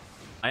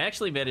 I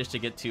actually managed to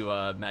get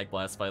to Mag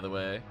Blast, by the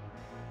way.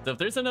 So if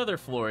there's another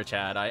floor,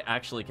 chat, I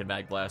actually can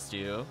Mag Blast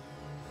you.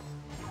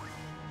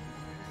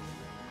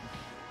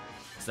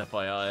 Just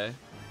FYI.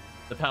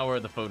 The power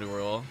of the Phone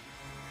Rule.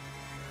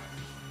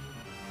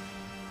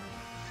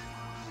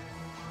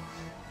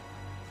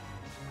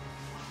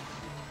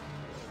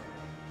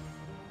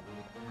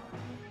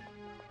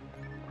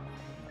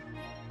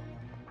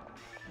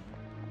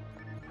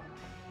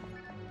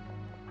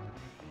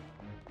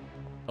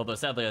 Although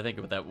sadly, I think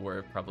with that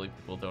war, probably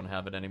people don't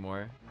have it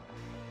anymore.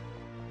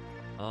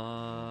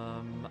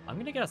 I'm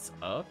gonna guess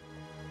up.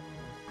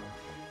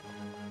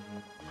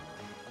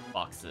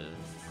 Boxes.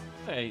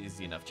 Okay,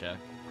 easy enough check.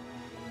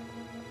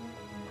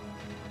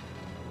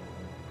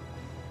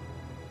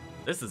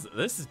 This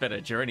has been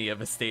a journey of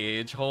a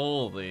stage.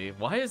 Holy,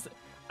 why is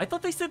I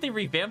thought they said they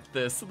revamped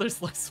this, so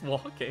there's less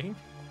walking.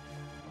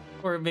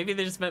 Or maybe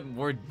they just meant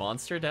more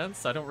monster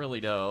deaths? I don't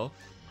really know.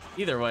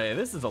 Either way,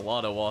 this is a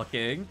lot of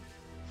walking.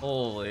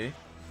 Holy.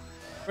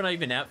 We're not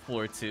even at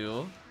floor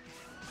 2.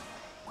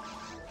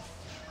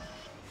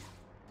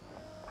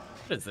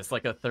 What is this,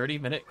 like a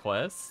 30-minute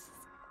quest?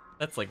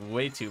 That's like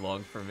way too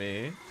long for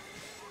me.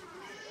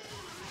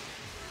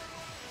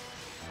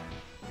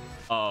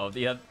 Oh,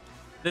 yeah,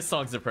 this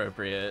song's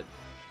appropriate.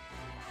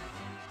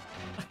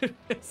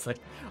 It's like,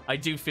 I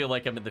do feel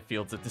like I'm in the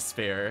Fields of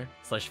Despair,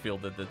 /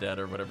 Field of the Dead,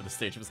 or whatever the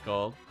stage was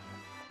called.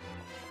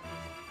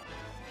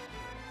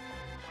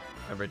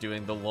 Remember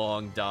doing the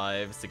long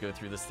dives to go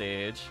through the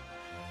stage.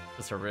 It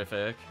was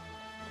horrific.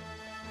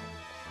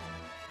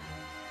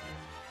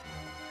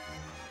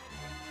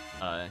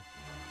 I'm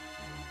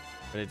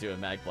gonna do a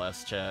Mag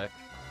Blast check.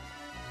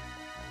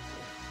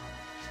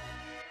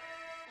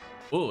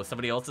 Ooh,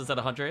 somebody else is at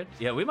 100?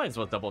 Yeah, we might as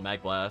well double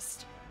Mag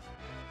Blast.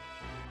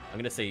 I'm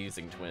gonna say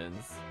using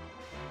twins.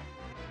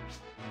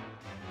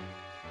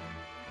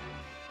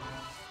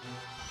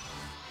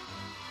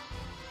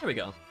 Here we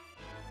go.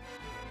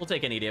 We'll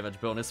take any damage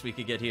bonus we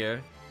could get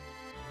here.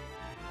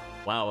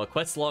 Wow, a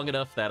quest long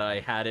enough that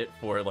I had it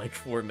for like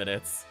 4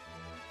 minutes.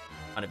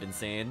 Kind of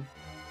insane.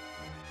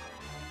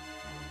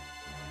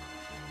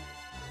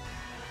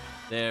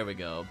 There we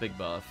go, big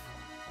buff.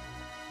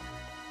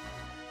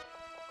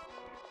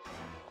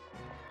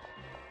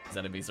 These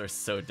enemies are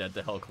so dead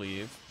to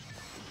Hellcleave.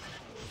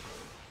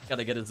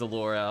 Gotta get his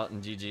Allure out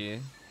and GG.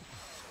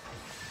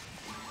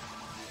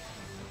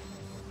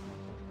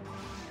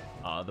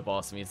 The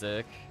boss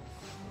music.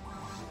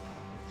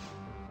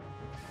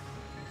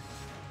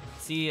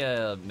 See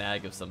a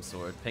mag of some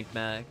sort, pink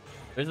mag.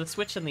 There's a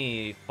switch on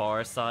the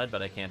far side,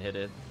 but I can't hit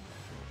it.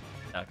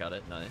 I got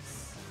it,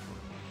 nice.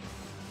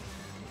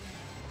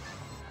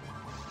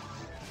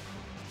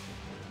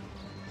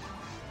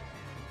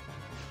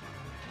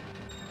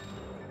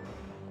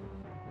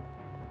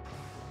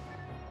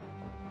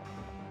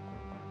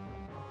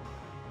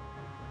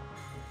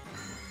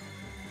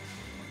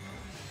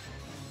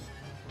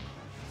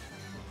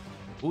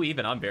 Ooh,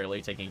 even I'm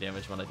barely taking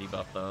damage when I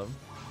debuff them.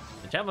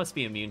 The chat must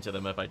be immune to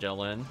them if I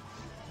gel in.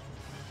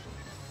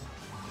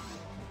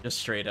 Just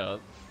straight up.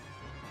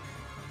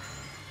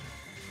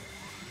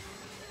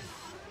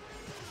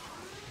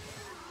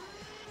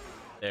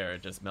 They're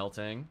just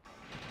melting.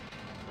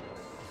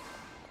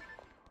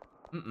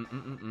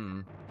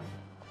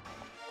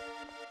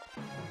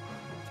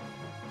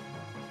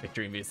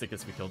 Victory music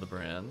as we kill the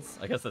brands.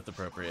 I guess that's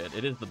appropriate.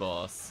 It is the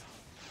boss.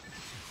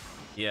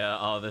 Yeah,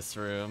 oh, this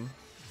room.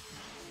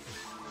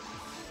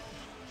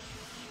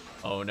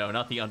 Oh no,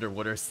 not the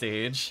underwater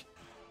stage.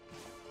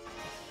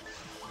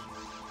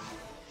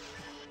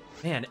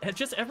 Man,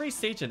 just every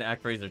stage in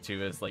ActRaiser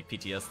 2 is like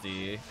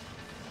PTSD.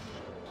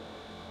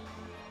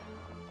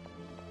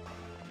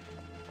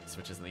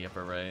 Switches in the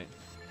upper right.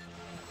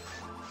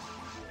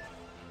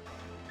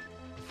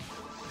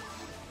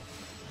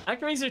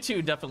 ActRaiser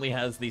 2 definitely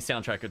has the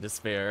soundtrack of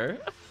despair.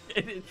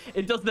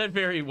 It does that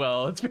very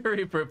well. It's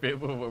very appropriate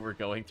with what we're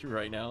going through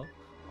right now.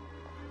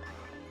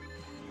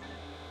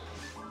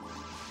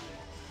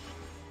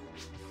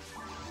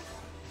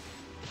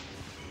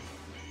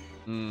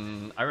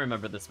 I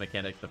remember this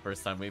mechanic the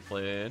first time we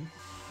played.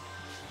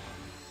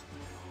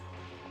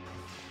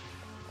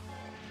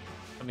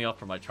 Put me off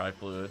for my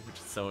tri-fluid, which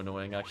is so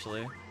annoying,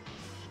 actually.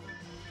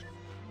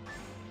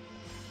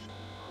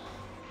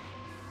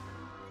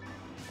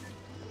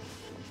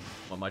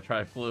 Want my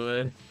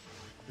tri-fluid?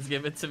 Just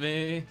give it to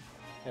me.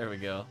 There we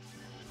go.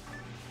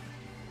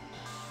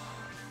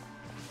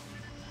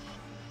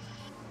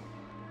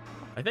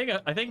 I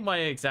think my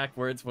exact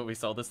words when we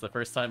saw this the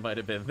first time might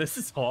have been, "This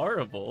is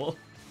horrible."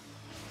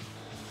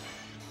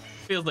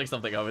 Feels like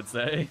something I would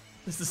say.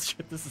 This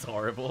is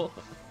horrible.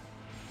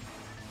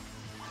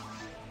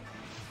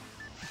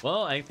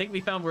 Well, I think we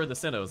found where the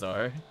Sinnohs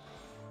are.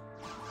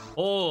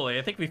 Holy,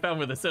 I think we found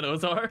where the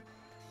Sinnohs are.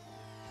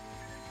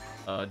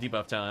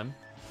 Debuff time.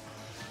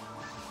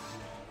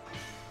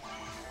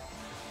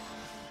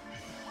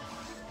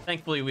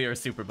 Thankfully, we are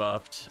super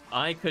buffed.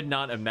 I could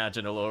not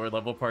imagine a lower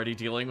level party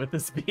dealing with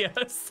this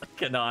BS. I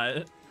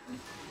cannot.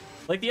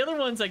 Like, the other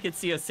ones I could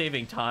see us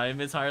saving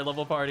time as higher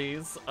level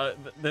parties.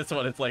 This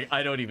one, it's like,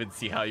 I don't even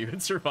see how you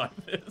would survive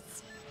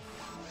this.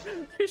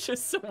 There's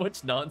just so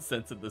much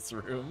nonsense in this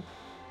room.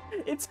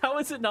 It's, how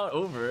is it not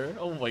over?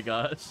 Oh my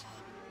gosh.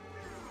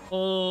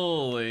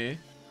 Holy.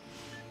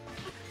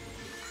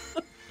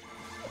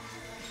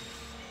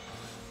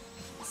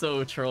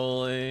 So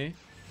trolly.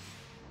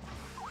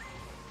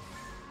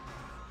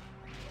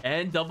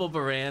 And double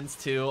Barans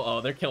too.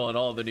 Oh, they're killing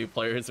all the new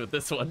players with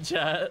this one,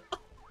 chat.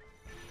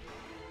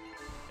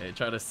 Okay,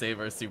 try to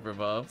save our super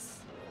buffs.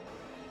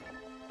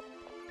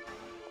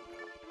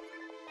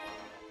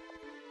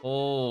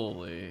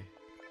 Holy.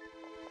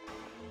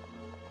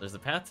 There's a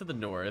path to the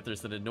north.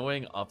 There's an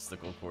annoying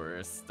obstacle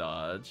course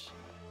dodge.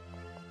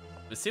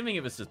 I'm assuming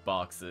it was just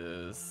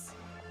boxes.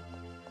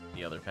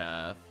 The other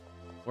path.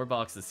 More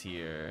boxes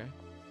here.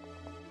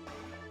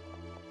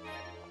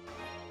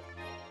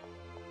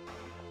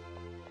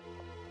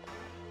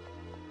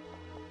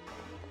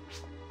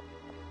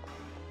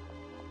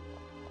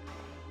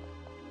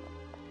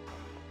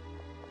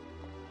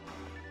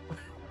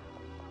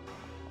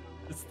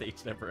 The stage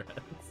never ends.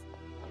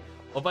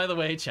 Oh, by the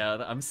way, Chad,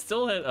 I'm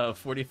still at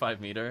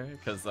 45 meter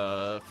because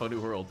Photo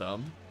World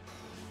dumb.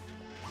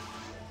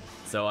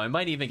 So I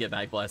might even get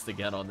Mag Blast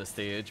again on this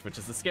stage, which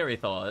is a scary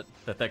thought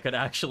that that could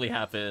actually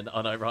happen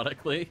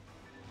unironically.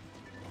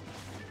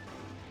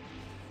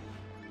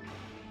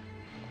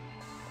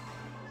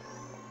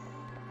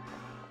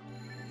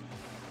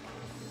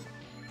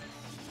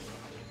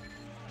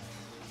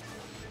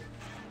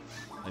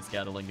 Nice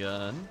Gatling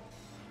gun.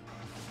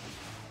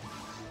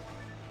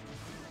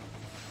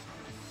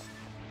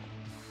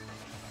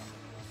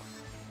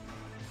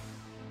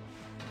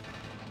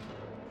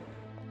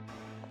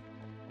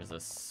 There's a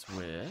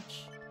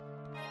switch.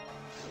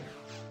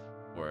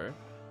 Or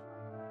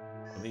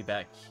put me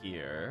back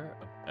here.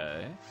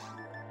 Okay.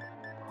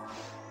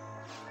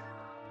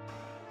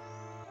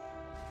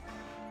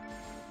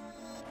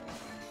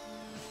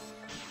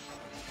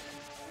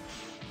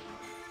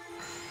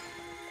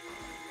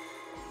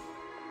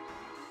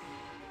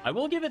 I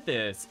will give it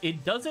this.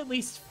 It does at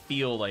least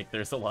feel like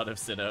there's a lot of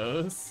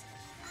Sinnohs.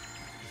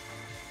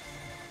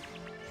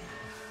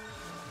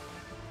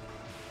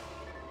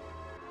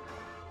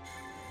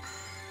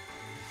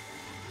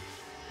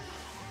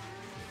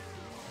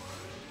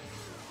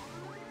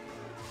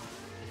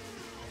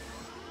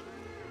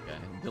 Okay,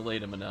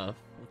 delayed him enough.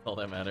 That's all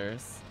that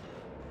matters.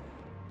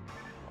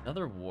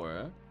 Another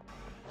war.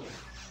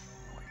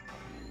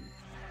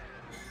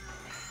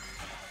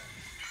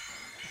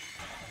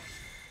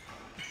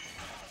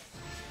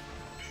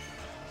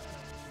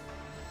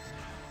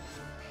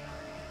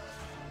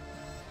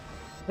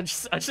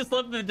 I just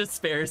love the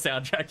despair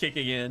soundtrack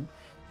kicking in.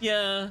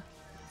 Yeah,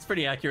 it's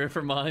pretty accurate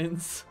for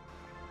mines.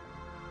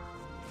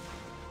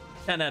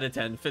 10 out of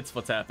 10 fits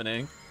what's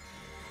happening.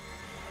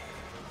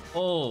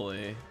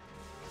 Holy.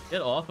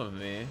 Get off of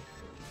me.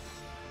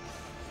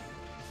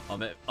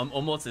 I'm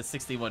almost at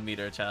 61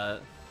 meter,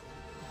 chat.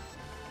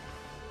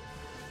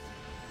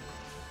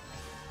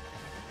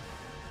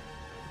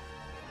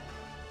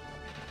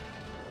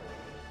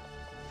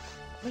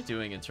 What am I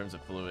doing in terms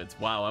of fluids?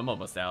 Wow, I'm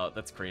almost out.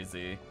 That's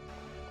crazy.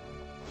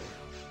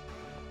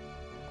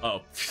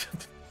 Oh.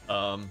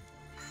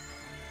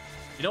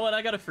 You know what?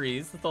 I got a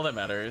freeze. That's all that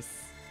matters.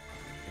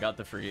 I got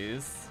the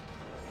freeze.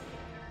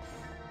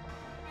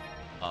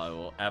 I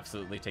will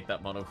absolutely take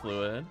that mono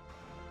fluid.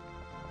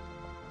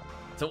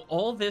 So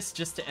all this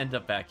just to end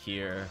up back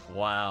here.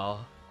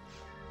 Wow.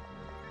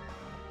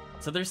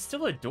 So there's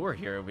still a door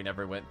here we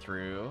never went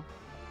through.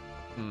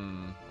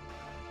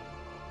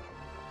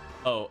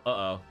 Oh,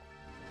 uh-oh.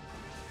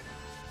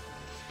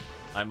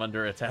 I'm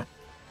under attack.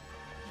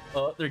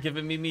 Oh, they're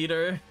giving me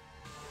meter.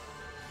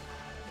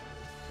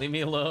 Leave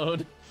me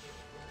alone.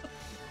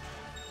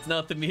 It's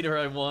not the meter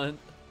I want.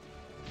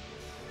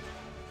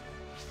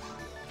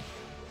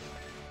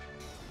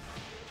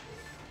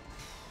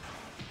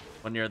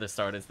 One near the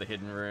start is the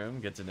hidden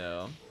room. Good to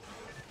know.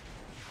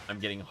 I'm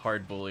getting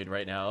hard bullied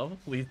right now.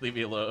 Please leave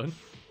me alone.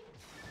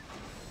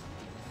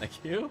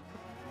 Thank you.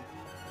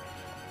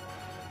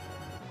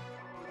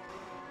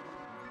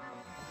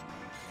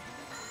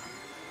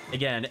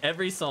 Again,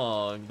 every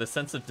song, the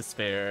sense of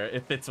despair,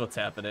 it fits what's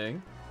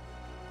happening.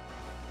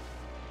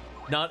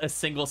 Not a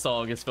single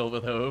song is filled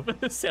with hope in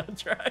the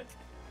soundtrack.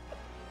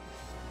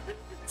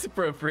 It's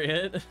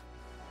appropriate.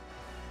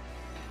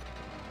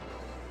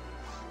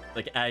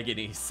 Like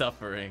agony,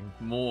 suffering,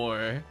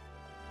 more.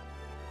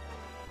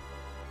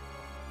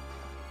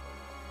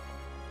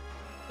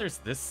 There's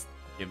this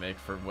gimmick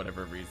for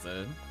whatever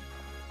reason.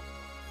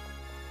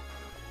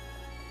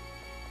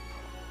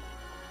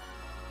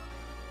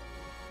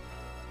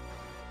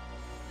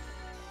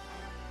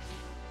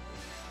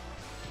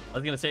 I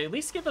was gonna say, at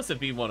least give us a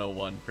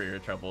V101 for your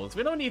troubles.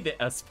 We don't need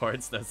the S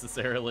parts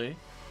necessarily.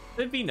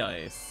 It'd be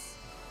nice.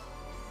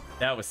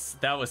 That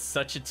was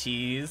such a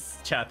tease.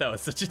 Chat, that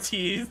was such a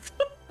tease.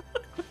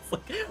 It's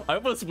like, I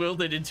almost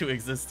willed it into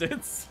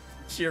existence.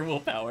 Sheer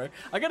willpower.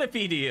 I got a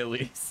PD at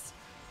least.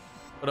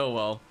 But oh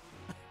well.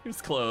 He was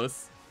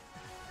close.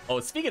 Oh,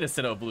 speaking of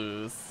Sinnoh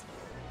Blues.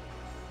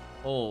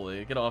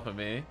 Holy, get off of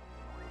me.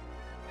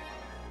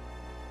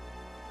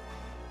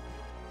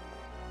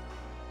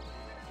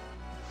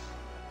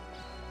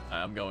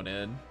 I'm going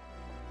in.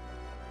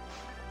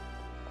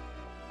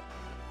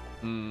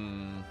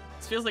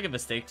 This feels like a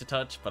mistake to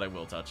touch, but I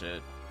will touch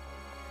it.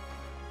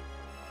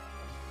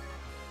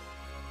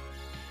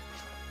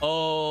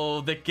 Oh,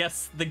 the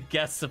guess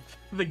of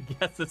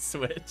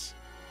switch.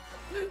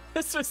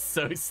 This was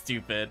so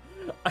stupid.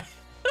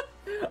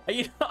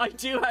 I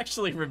do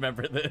actually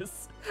remember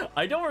this.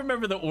 I don't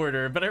remember the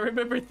order, but I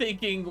remember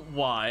thinking,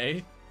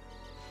 why?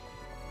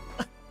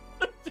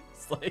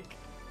 It's like,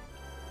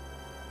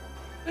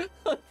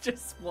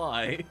 just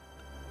why?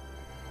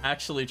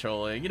 Actually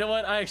trolling. You know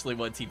what? I actually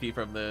want TP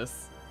from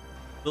this.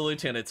 The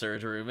Lieutenant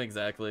Surge room,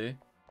 exactly.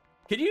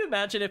 Could you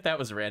imagine if that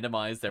was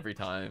randomized every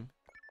time?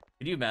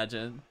 Could you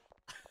imagine?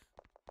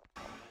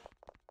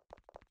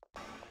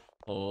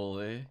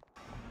 Holy.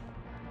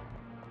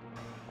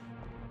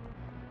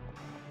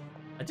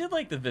 I did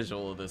like the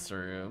visual of this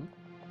room.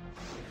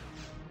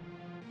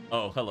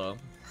 Oh, hello.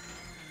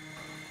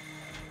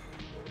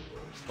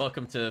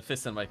 Welcome to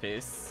Fist in My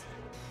Face.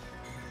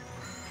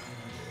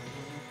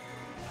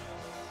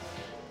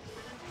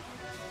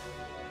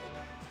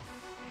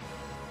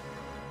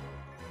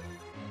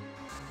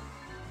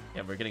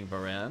 Yeah, we're getting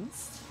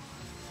Barans.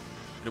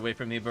 Get away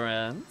from me,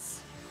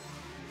 Barans.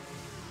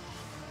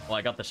 Well,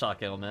 I got the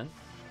shock ailment.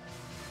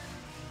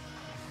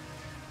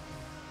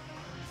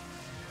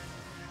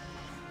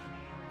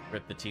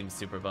 Rip the team's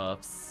super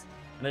buffs.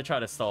 I'm gonna try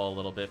to stall a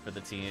little bit for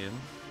the team.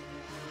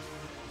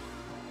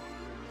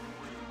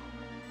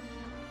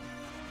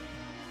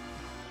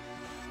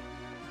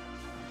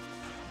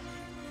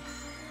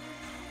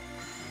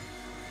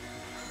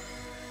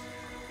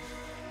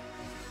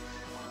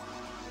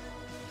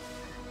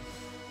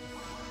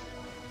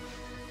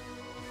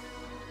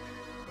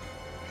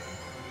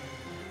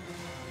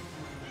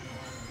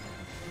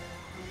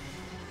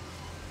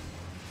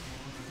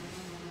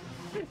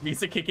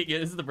 Music kicking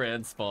in as the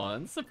brand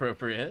spawns.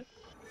 Appropriate.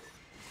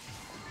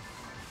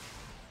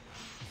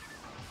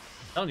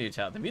 Telling you,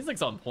 chat, the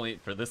music's on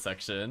point for this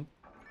section.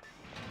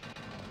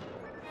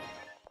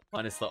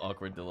 Minus the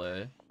awkward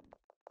delay.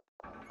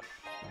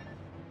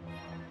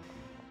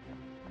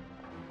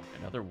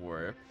 Another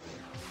warp.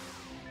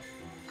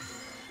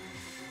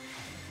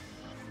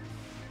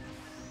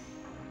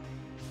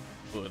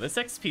 Ooh, this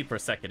XP per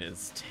second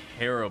is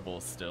terrible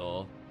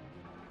still.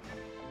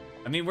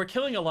 I mean, we're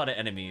killing a lot of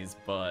enemies,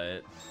 but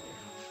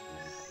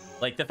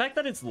like the fact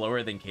that it's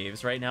lower than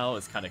caves right now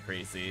is kind of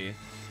crazy.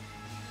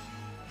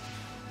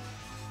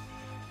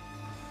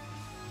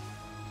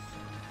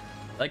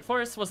 Like,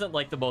 Forest wasn't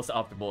like the most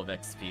optimal of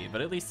XP,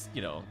 but at least,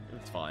 you know,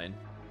 it's fine.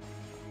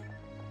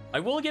 I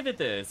will give it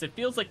this. It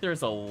feels like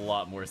there's a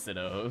lot more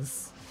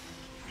Sinnohs.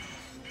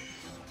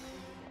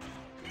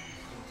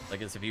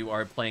 Like, as if you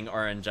are playing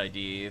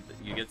RNGID,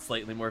 you get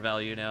slightly more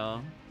value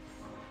now.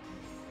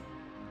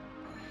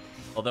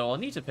 Although I'll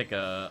need to pick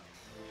a...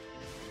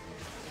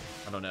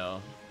 I don't know.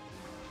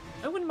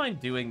 I wouldn't mind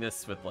doing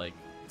this with, like,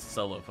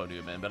 solo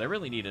Fonuman, but I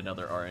really need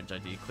another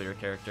RNGID clear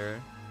character.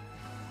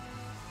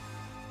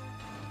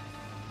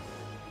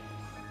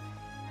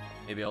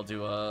 Maybe I'll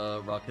do a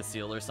Rock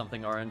Seal or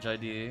something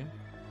RNGID.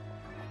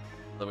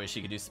 That way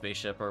she could do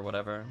Spaceship or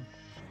whatever.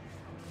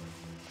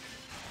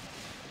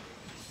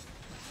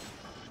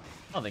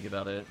 I'll think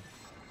about it.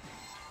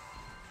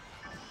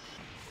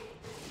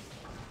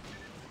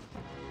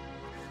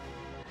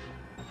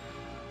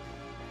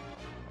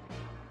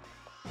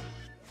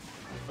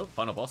 Oh,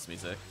 final boss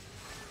music.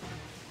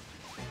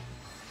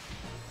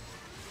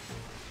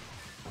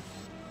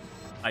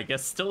 I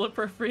guess still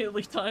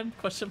appropriately timed,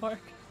 question mark?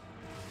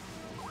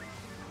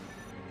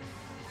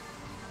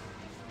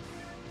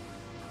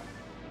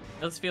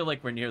 Does feel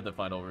like we're near the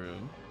final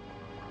room.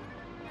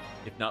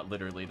 If not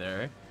literally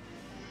there.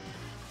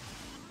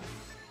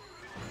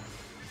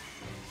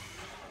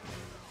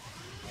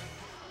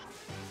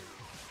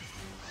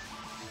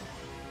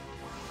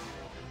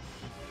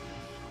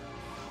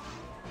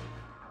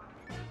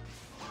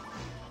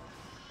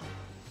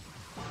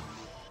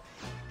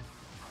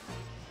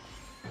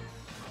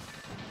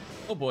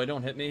 Oh boy,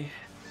 don't hit me.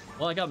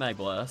 Well, I got Mag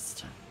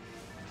Blast.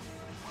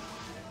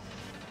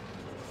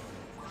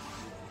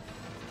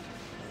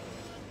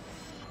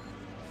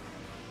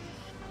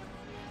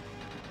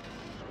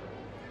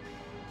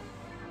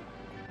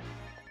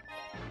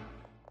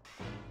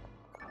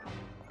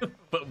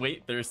 But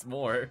wait, there's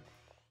more.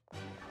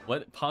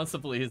 What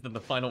possibly is in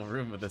the final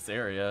room of this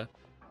area?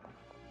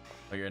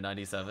 Oh, you're a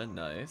 97?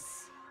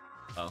 Nice.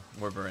 Oh,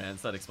 more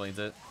Barans, that explains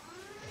it.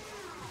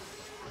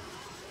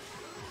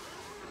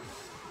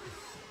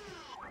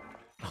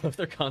 All of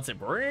their constant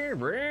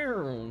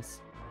browns.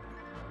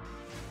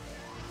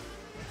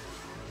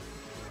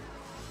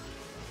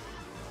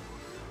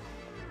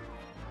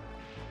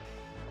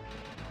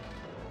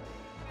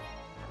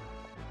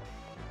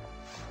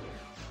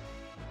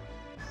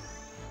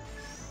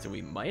 So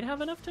we might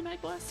have enough to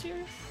Mag Blast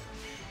here?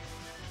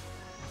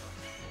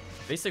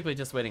 Basically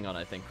just waiting on,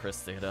 I think,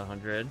 Chris to hit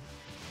 100.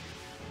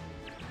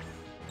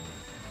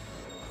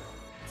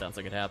 Sounds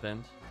like it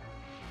happened.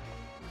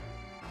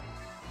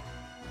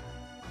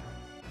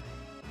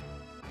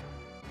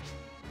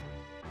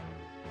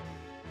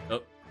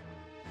 Oh.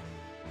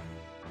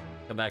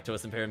 Come back to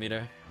us in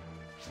Parameter.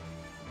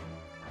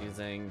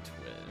 Using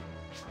Twin.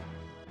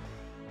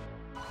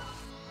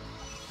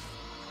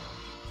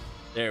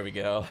 There we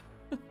go.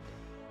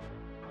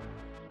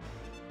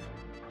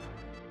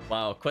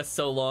 Wow, quest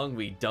so long,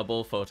 we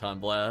double Photon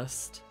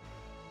Blast.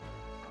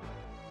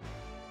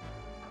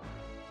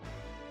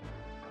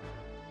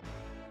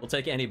 We'll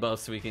take any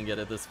buffs we can get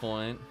at this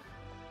point.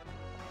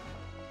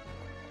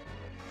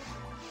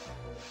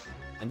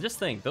 And just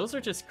think, those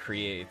are just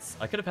creates.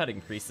 I could have had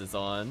increases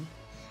on.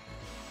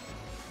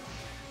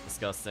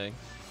 Disgusting.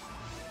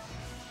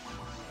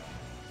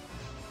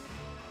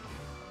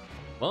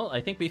 Well, I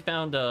think we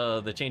found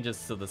the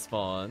changes to the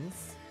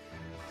spawns.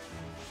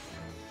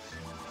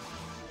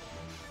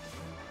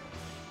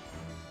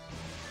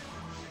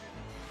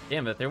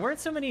 Damn it, there weren't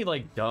so many,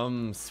 like,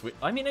 dumb switch...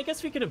 I mean, I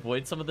guess we could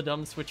avoid some of the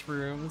dumb switch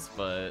rooms,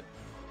 but...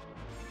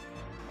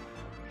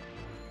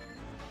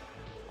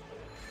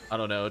 I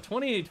don't know,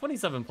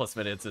 27 plus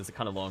minutes is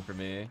kind of long for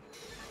me.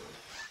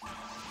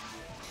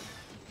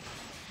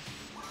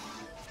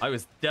 I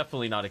was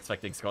definitely not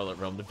expecting Scarlet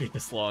Realm to be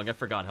this long. I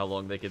forgot how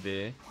long they could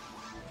be.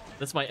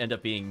 This might end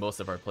up being most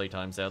of our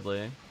playtime,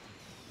 sadly.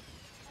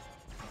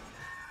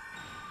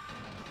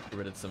 Get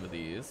rid of some of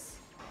these.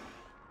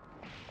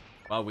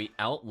 Wow, we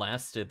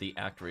outlasted the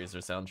ActRaiser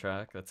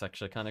soundtrack. That's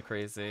actually kind of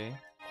crazy.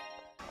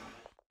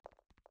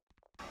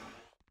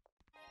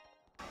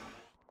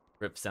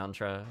 RIP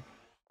soundtrack.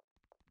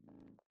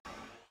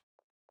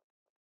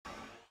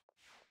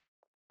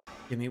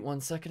 Give me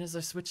 1 second as I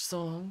switch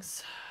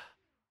songs.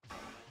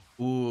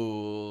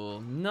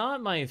 Ooh,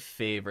 not my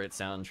favorite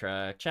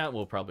soundtrack. Chat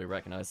will probably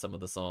recognize some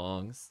of the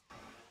songs.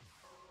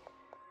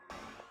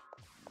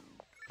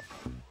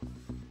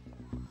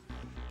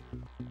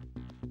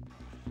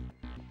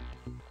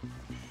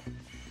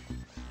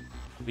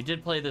 We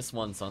did play this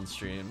once on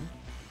stream.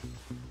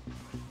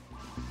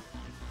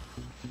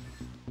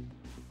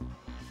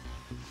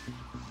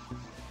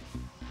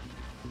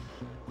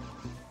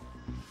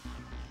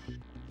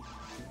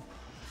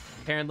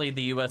 Apparently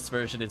the US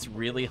version is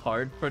really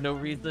hard for no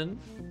reason,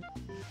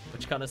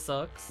 which kind of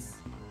sucks.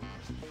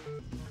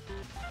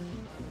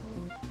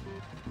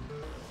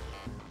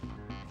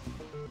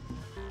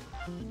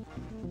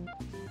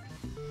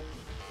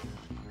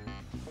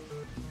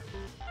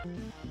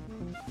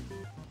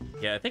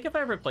 Yeah, I think if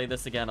I ever play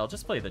this again, I'll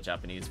just play the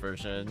Japanese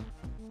version.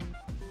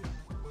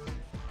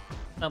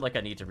 Not like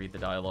I need to read the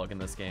dialogue in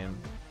this game.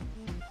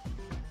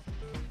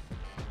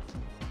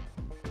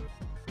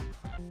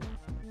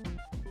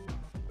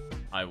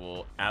 I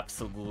will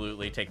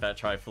absolutely take that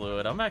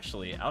Tri-Fluid. I'm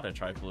actually out of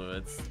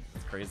Tri-Fluids.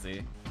 It's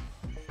crazy.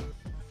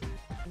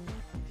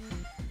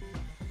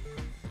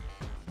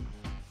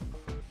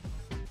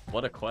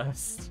 What a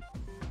quest.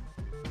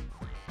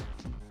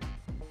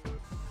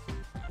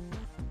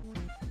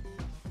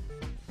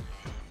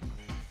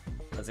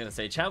 I was gonna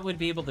say, chat would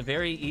be able to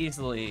very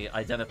easily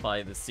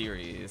identify the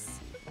series,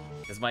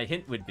 because my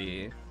hint would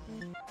be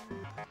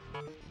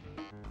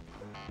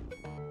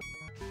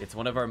it's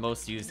one of our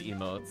most used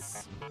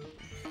emotes.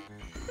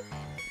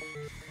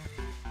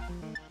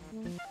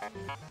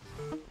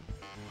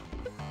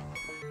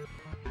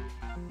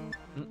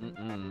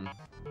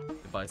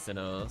 Goodbye,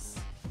 Sinnohs.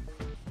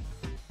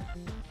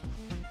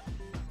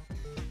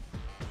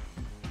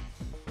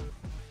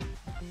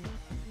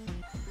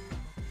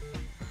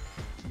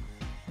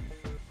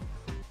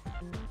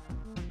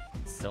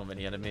 So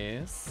many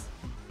enemies.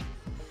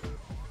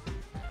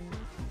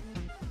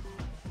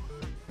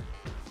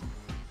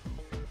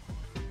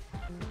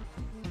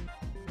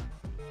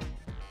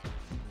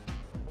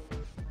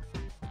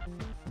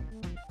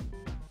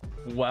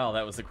 Wow,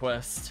 that was a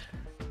quest.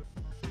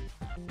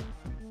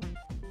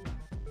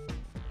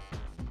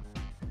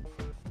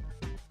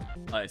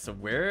 Alright, so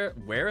where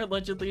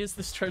allegedly is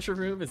this treasure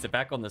room? Is it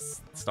back on the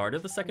start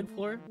of the second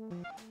floor?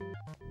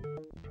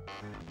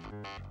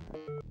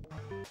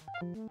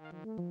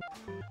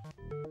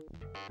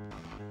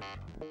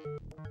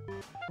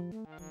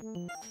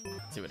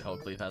 Let's see what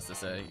Hellcleave has to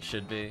say.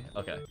 Should be.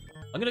 Okay.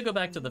 I'm gonna go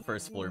back to the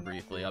first floor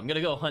briefly. I'm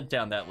gonna go hunt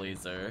down that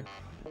laser.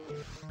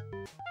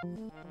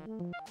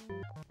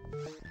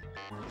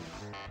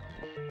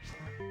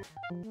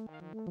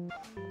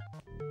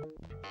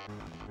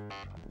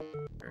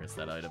 Where's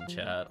that item,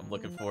 chat? I'm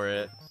looking for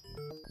it.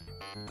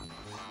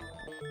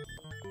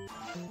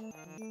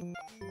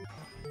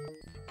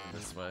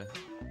 This way.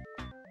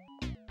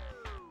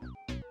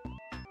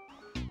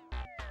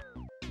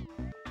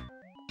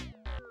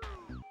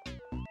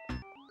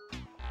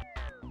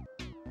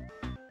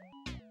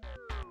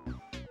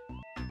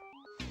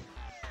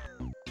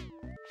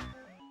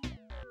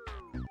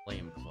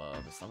 Flame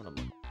Club is not what I'm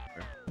looking for.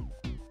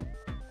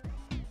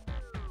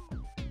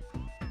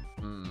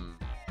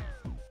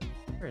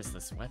 Where is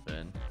this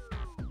weapon?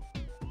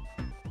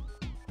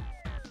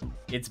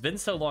 It's been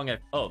so long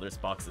oh, there's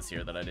boxes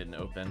here that I didn't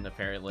open,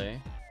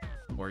 apparently.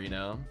 Or, you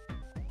know.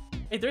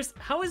 Hey,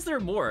 how is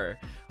there more?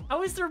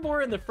 How is there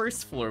more in the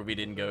first floor we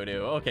didn't go to?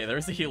 Okay,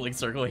 there's a healing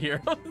circle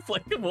here. It's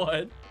like, come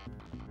on.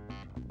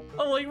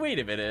 I'm like, wait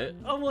a minute.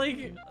 I'm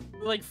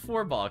like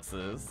 4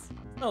 boxes.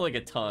 It's not like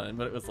a ton,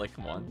 but it was like,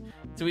 come on.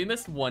 So we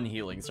missed 1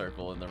 healing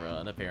circle in the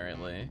run,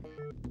 apparently.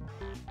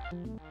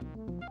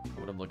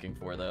 What I'm looking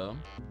for, though.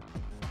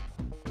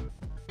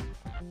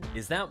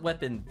 Is that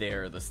weapon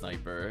there, the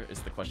sniper, is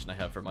the question I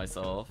have for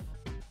myself.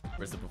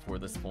 Or is it before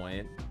this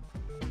point?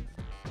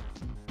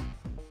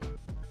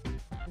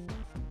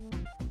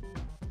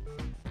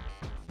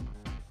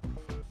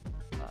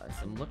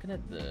 So I'm looking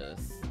at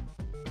this.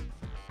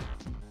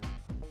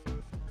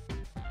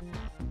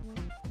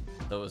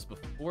 So it was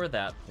before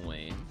that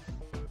point.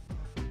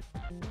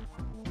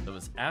 So it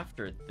was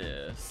after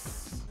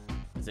this.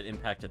 Has it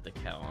impacted the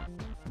count?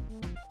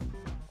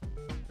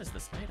 What is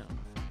this item?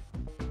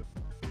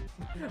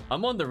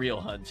 I'm on the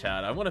real hunt,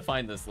 chat. I want to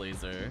find this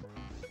laser.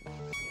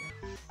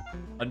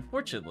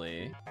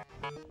 Unfortunately,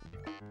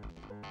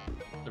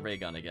 the ray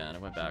gun again. I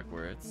went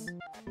backwards.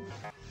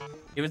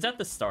 It was at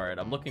the start.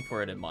 I'm looking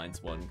for it in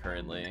Mines 1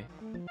 currently.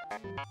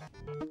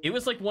 It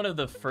was like one of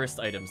the first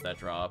items that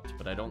dropped,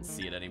 but I don't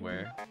see it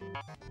anywhere.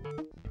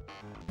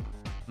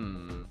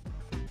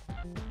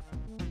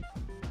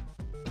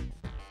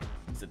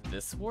 Is it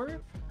this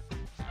warp?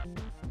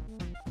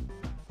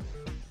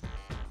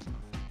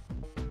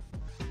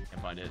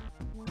 Find it.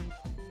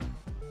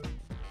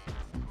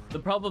 The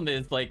problem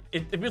is, like,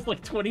 it was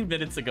like 20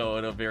 minutes ago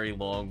on a very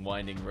long,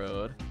 winding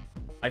road.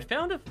 I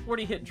found a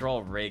 40-hit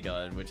draw ray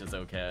gun, which is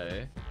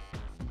okay.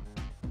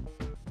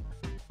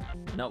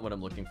 Not what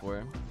I'm looking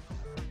for.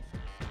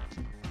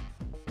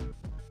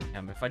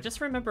 If I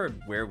just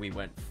remembered where we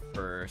went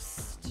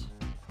first.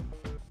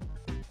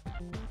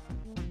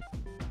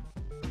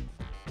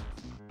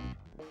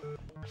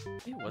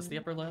 Maybe it was the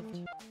upper left.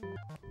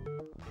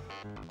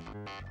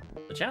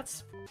 The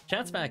chat's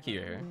back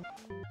here.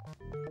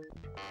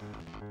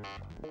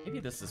 Maybe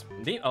this is...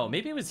 oh,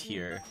 maybe it was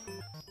here.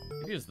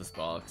 Maybe it was this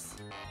box.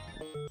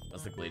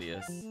 That's the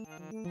Gladius.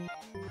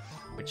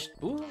 Which...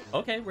 ooh,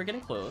 okay, we're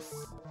getting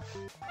close.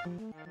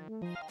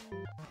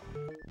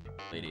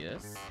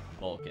 Gladius.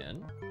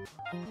 Vulcan.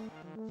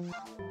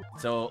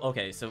 So,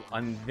 okay, so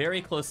I'm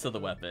very close to the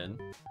weapon.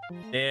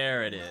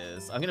 There it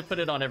is. I'm gonna put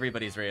it on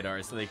everybody's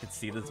radar so they can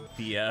see this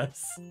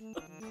BS.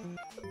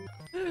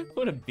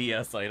 What a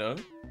BS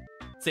item.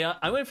 See,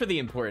 I went for the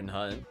important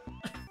hunt.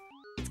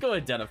 Let's go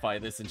identify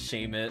this and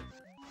shame it.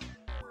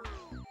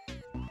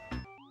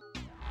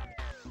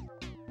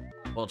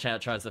 While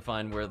chat tries to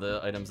find where the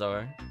items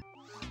are.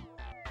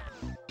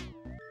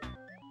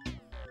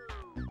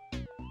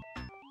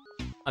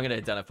 I'm gonna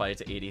identify it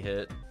to 80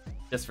 hit,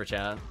 just for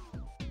chat.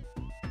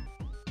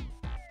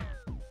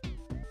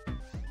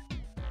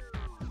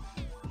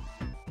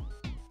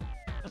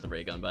 Got the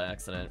ray gun by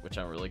accident, which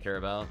I don't really care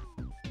about.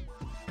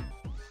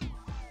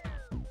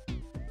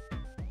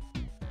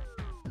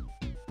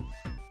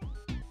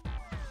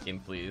 Game,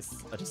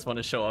 please. I just want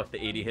to show off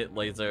the 80 hit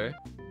laser.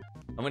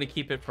 I'm gonna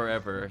keep it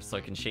forever so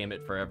I can shame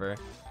it forever.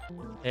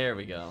 There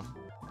we go.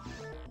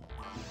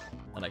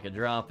 And I can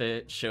drop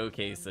it,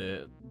 showcase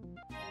it,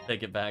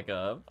 pick it back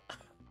up.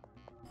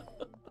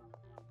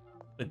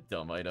 A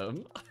dumb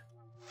item.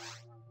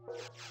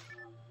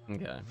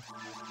 Okay.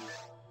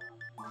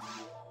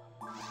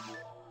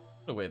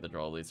 Put away the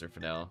draw laser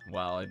for now.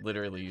 Wow, I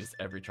literally used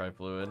every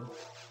tri-fluid.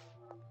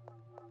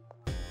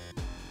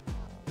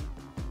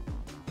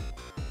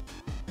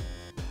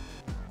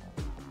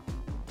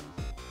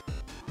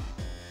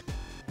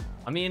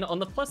 I mean, on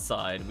the plus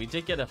side, we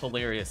did get a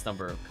hilarious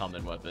number of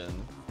common weapons,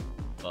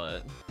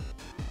 but...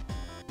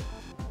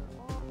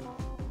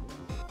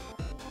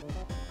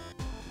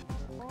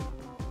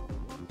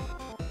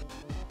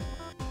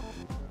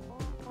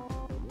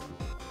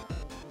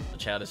 the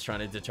chat is trying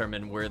to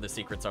determine where the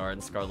secrets are in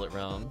Scarlet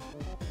Realm.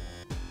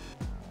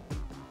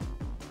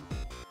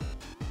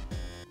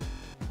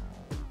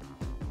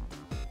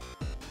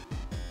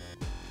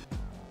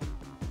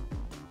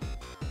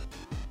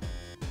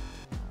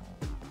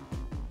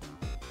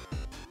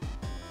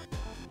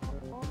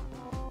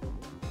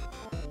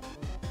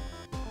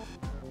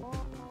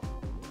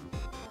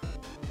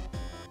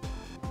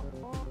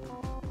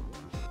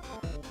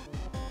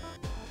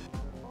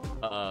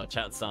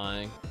 Chat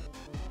sighing.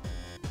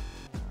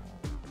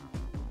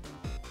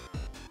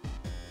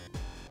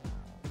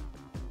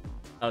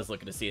 I was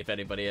looking to see if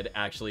anybody had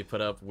actually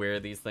put up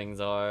where these things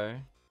are.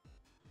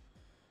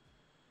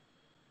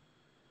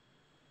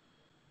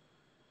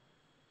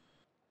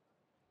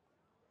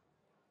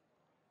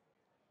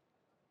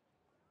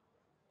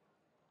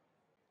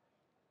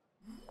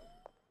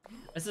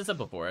 As I said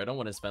before, I don't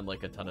want to spend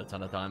like a ton of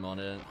time on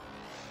it.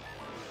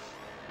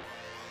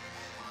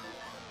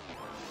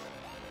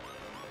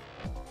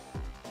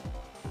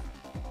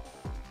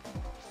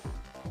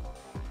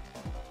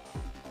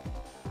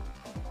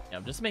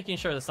 I'm just making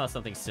sure that's not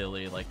something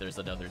silly, like there's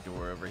another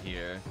door over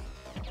here.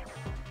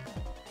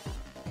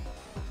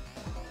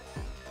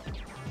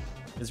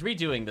 Because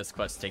redoing this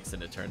quest takes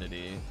an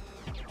eternity.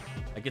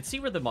 I could see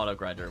where the mono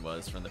grinder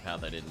was from the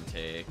path I didn't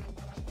take.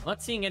 I'm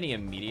not seeing any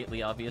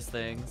immediately obvious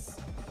things.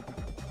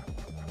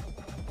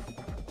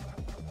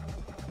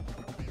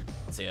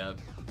 So yeah.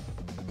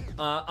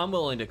 I'm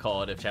willing to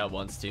call it if chat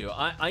wants to.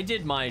 I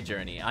did my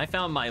journey. I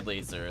found my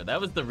laser.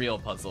 That was the real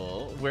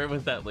puzzle. Where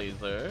was that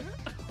laser?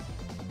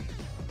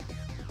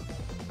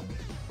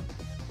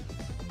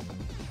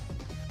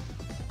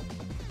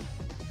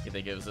 I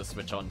think it was a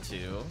switch on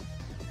too.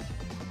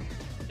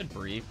 I could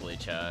briefly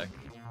check.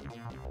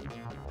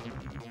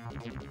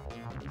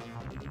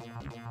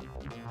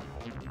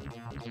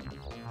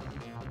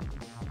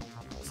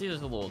 See,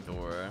 there's a little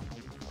door.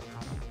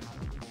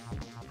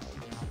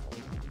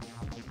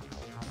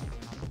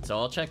 So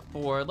I'll check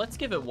for, let's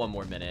give it one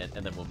more minute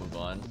and then we'll move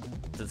on,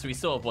 since we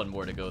still have one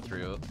more to go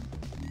through.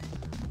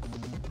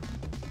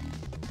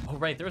 Oh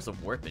right, there's a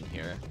warp in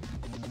here.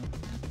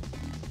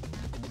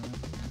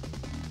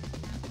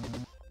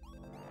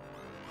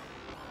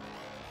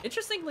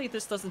 Interestingly,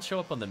 this doesn't show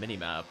up on the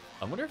minimap.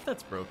 I wonder if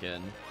that's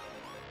broken.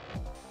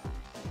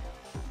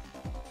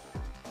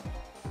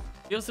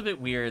 Feels a bit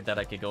weird that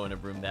I could go in a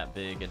room that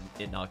big and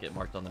it not get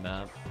marked on the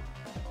map.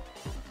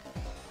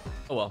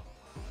 Oh well.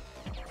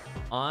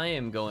 I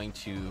am going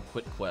to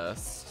quit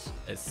quest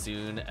as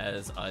soon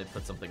as I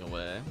put something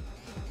away.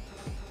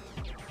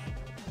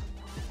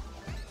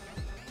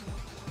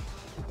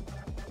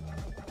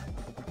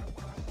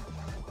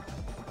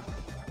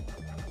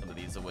 Some of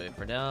these away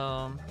for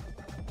now.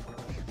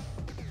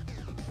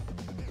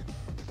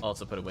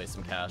 Also put away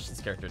some cash.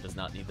 This character does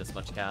not need this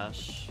much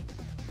cash.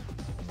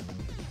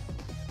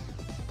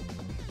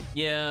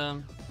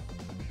 Yeah.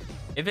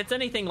 If it's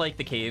anything like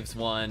the caves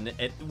one,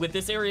 with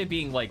this area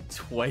being like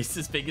twice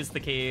as big as the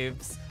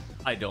caves,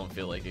 I don't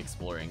feel like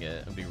exploring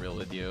it, I'll be real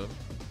with you.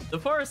 The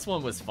forest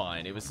one was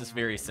fine. It was just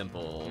very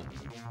simple.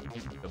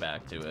 Go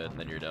back to it and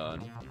then you're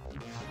done.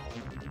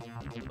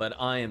 But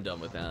I am done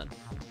with that.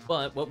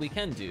 But what we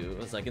can do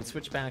is I can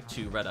switch back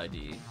to Red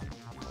ID.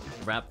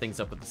 Wrap things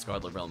up with the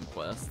Scarlet Realm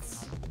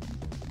quests.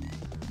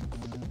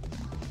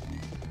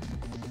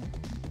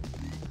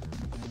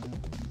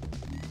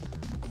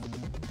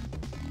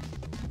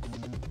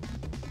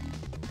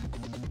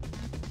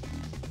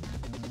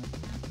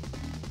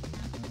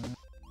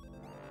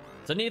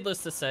 So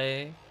needless to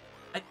say,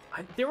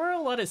 there were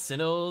a lot of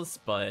Sinnohs,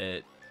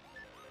 but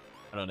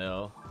I don't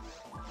know.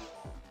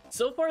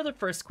 So far, the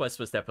first quest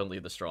was definitely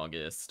the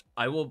strongest.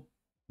 I will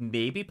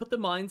maybe put the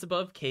mines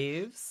above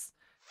caves.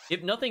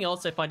 If nothing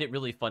else, I find it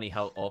really funny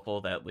how awful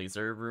that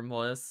laser room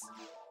was.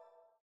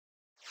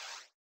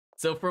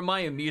 So from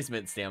my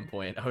amusement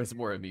standpoint, I was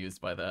more amused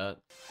by that.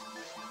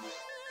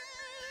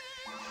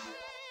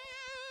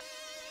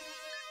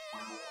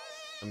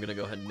 I'm gonna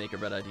go ahead and make a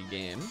Red ID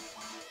game.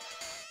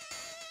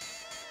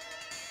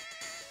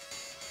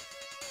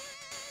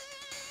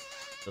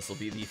 This will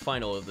be the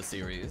final of the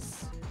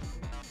series.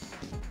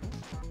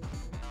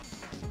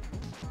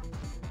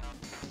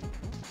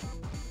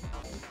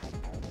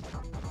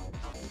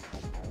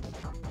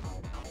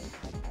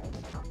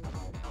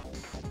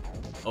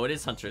 Oh, it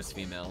is Huntress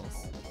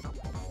females.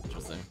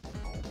 Interesting.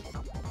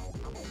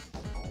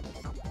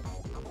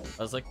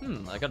 I was like,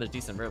 I got a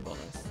decent rare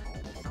bonus.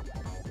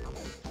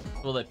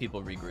 We'll let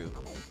people regroup.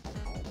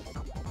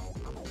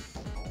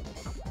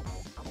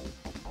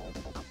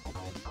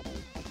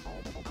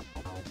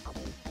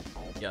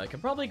 Yeah, I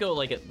could probably go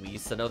like at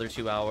least another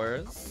 2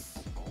 hours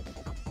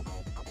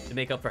to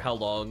make up for how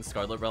long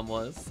Scarlet Realm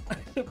was,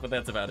 but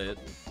that's about it.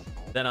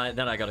 Then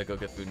I gotta go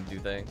get food and do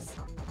things.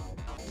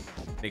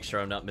 Make sure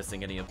I'm not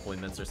missing any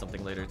appointments or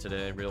something later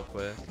today, real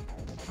quick.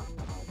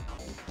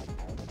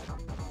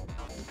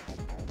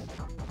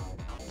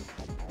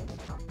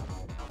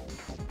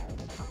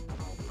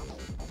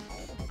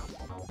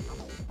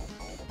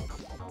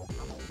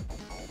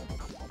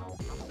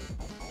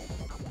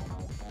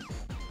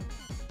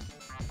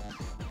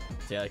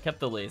 Yeah, I kept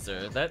the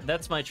laser.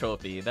 That's my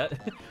trophy.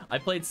 I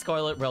played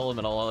Scarlet Realm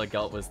and all I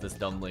got was this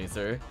dumb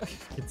laser.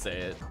 I can say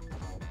it.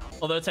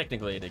 Although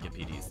technically I did get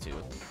PDs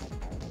too.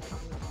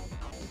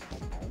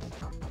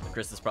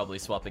 Chris is probably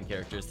swapping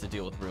characters to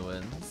deal with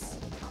ruins.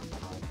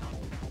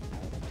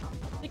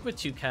 I think with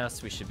 2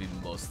 casts we should be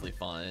mostly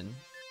fine.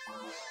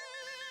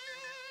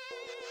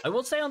 I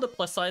will say on the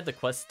plus side, the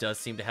quest does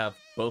seem to have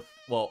both,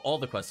 well, all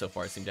the quests so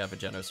far seem to have a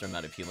generous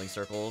amount of healing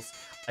circles.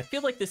 I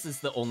feel like this is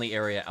the only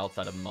area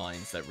outside of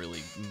mines that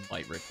really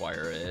might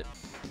require it.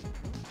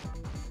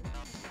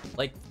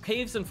 Like,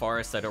 caves and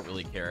forests, I don't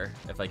really care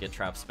if I get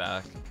traps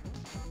back.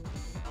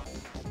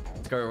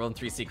 Scarlet Realm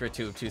 3 secret,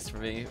 2 obtuse for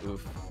me.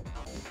 Oof.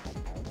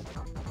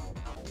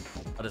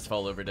 I'll just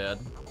fall over dead.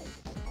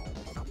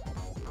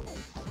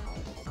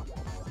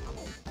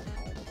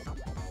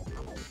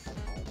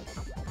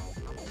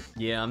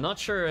 Yeah, I'm not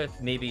sure if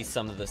maybe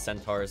some of the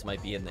centaurs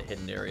might be in the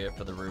hidden area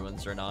for the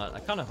ruins or not. I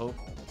kind of hope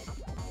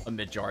a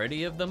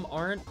majority of them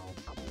aren't.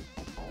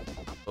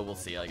 But we'll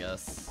see, I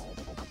guess.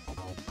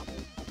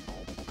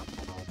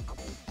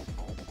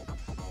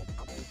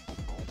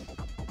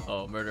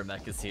 Oh, Murder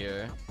Mech is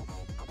here.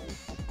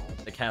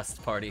 The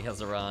cast party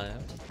has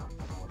arrived.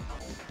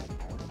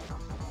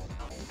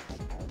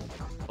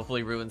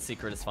 Hopefully Ruin's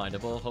secret is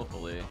findable,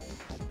 hopefully.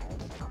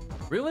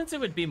 Ruins, it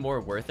would be more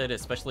worth it,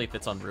 especially if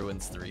it's on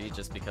Ruins 3,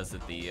 just because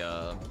of the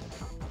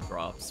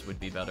drops would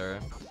be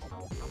better.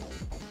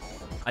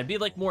 I'd be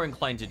like more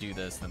inclined to do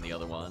this than the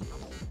other one.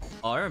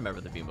 Oh, I remember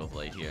the Beam of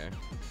Light here.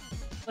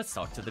 Let's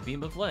talk to the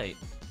Beam of Light.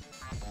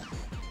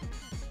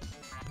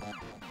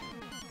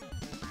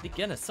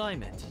 Begin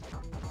assignment.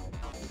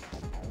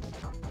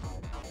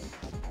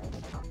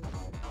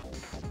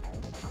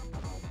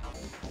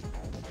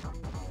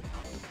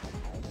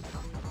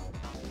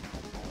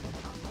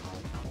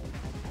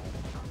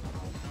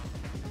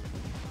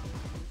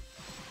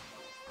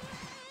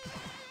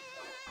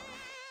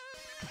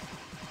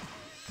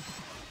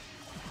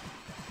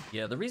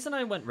 Yeah, the reason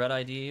I went red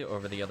ID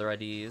over the other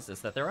IDs is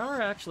that there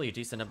are actually a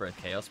decent number of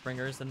Chaos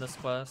Bringers in this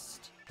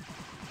quest.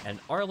 And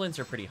Arlens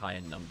are pretty high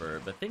in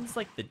number, but things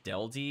like the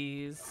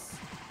Deldies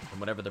and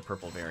whatever the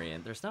purple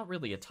variant, there's not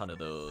really a ton of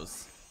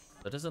those.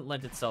 That doesn't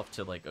lend itself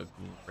to like a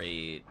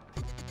great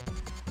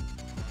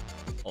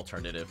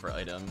alternative for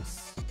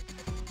items.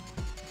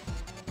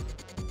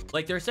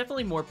 Like, there's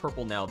definitely more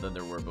purple now than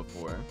there were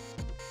before.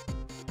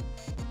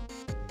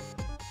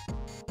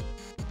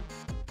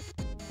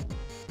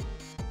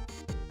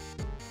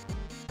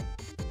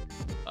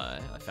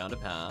 I found a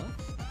path.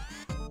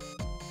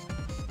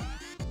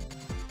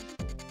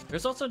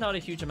 There's also not a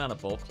huge amount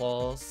of bulk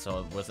claws, so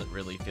I wasn't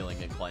really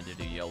feeling inclined to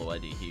do yellow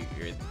ID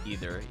here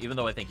either, even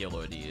though I think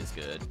yellow ID is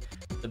good.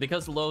 But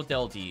because low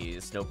Del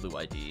Ds, no blue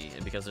ID,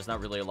 and because there's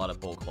not really a lot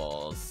of bulk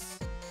claws,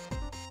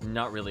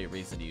 not really a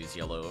reason to use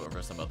yellow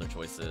over some other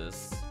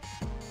choices.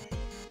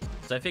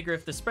 So I figure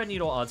if the spread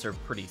needle odds are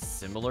pretty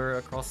similar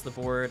across the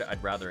board,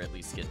 I'd rather at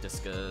least get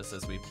Discas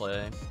as we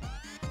play.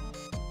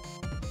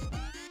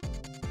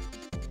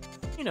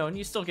 You know, and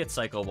you still get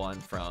Cycle 1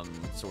 from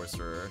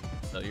Sorcerer,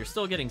 so you're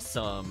still getting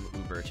some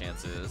Uber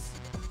chances.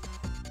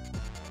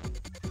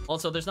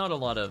 Also, there's not a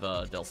lot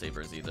of Del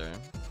Sabers either.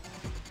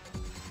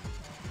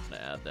 I'm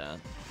gonna add that.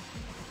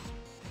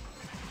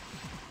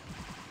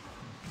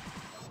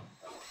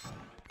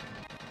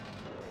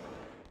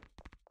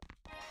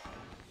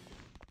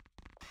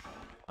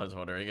 I was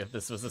wondering if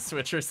this was a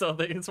switch or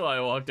something, that's why I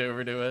walked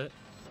over to it.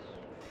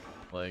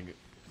 Like,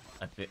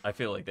 I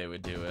feel like they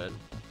would do it.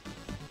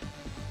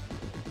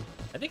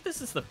 I think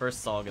this is the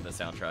first song in the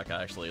soundtrack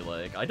I actually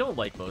like. I don't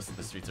like most of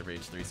the Streets of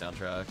Rage 3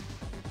 soundtrack.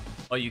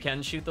 Oh, you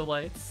can shoot the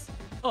lights?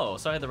 Oh,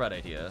 so I had the right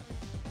idea.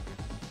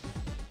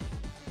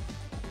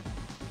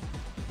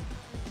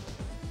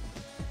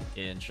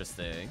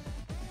 Interesting.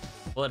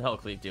 We'll let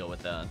Hellcleave deal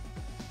with that.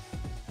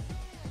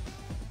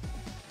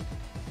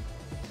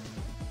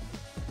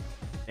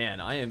 Man,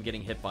 I am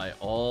getting hit by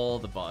all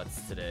the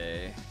bots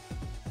today.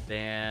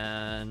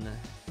 Then...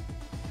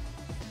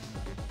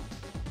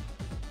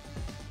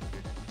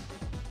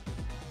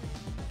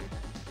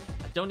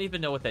 don't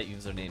even know what that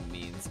username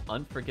means.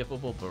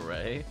 Unforgivable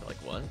Beret? Like,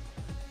 what?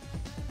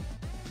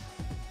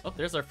 Oh,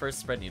 there's our first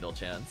spread needle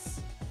chance.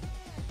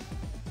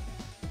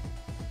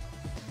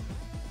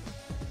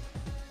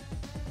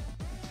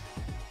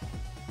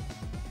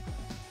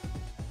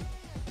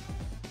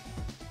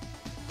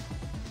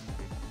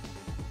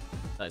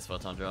 Nice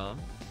photon draw.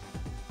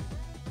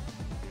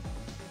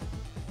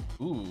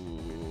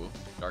 Ooh,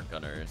 Dark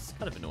Gunners.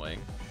 Kind of annoying.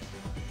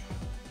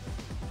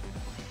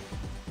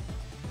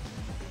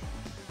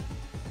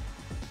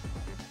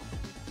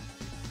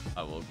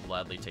 I will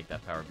gladly take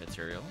that power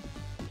material.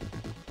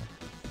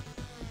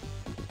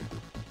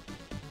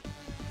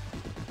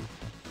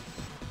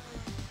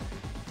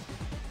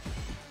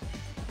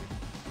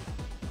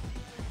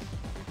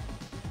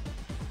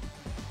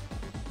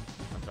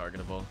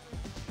 Untargetable.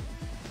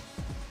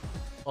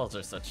 Balls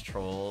are such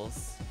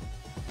trolls.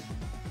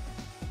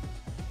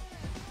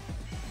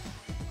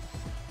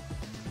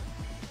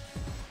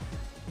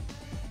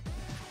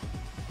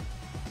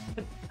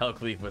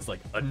 Hellcleave was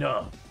like,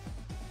 enough!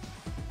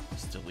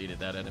 Just deleted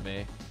that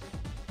enemy.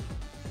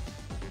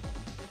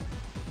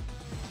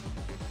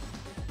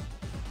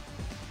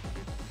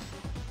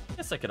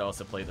 Guess I could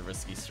also play the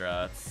risky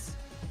strats.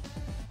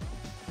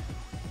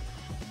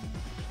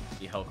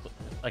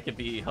 I could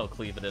be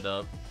Hellcleaving it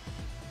up.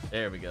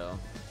 There we go.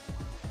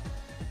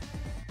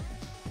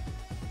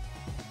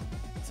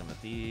 Some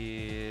of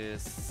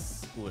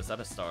these. Ooh, is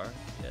that a star?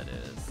 Yeah, it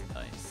is.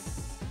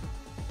 Nice.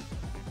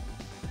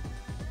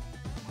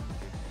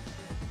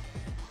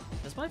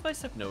 Does my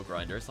Vice have no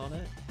grinders on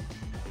it?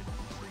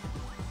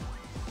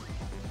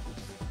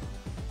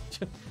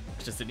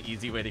 Just an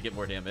easy way to get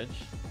more damage.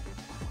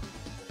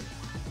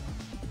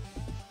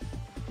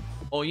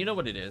 Oh, you know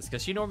what it is,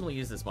 because she normally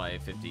uses my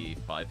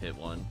 55 hit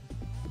one.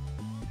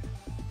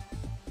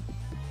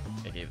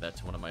 I gave that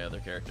to one of my other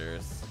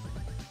characters.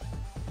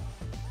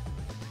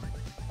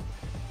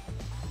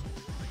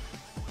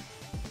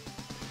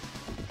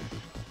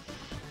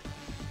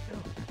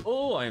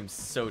 Oh, I am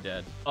so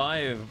dead.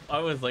 I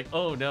was like,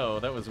 oh no,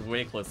 that was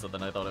way closer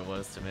than I thought it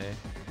was to me.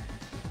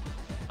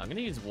 I'm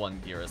gonna use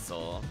one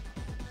Girasol.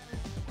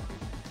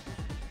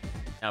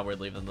 Now we're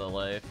leaving the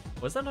life.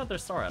 Was that another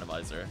star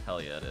atomizer?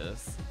 Hell yeah, it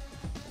is.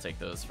 I'll take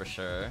those for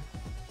sure.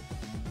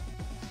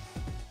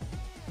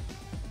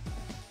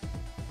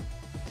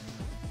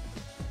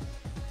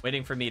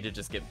 Waiting for me to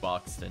just get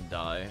boxed and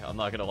die. I'm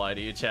not gonna lie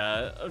to you,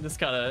 chat. I'm just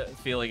kind of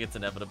feeling it's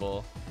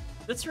inevitable.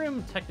 This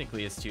room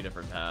technically is 2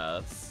 different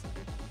paths.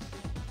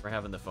 We're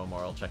having the Fomar,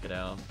 I'll check it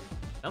out.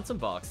 Found some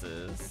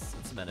boxes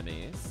and some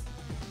enemies.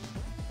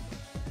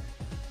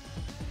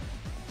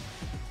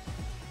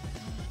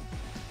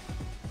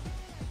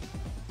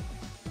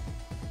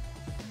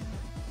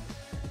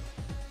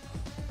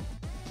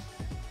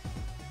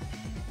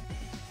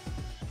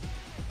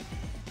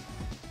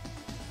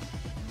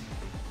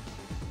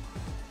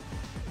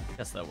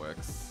 Guess that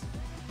works.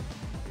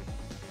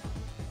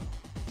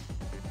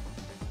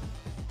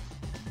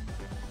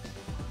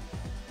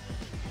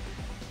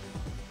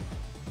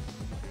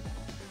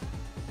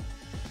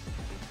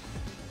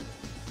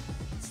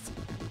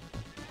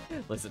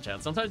 Listen,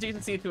 chat, sometimes you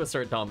can see through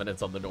assert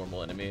dominance on the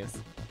normal enemies.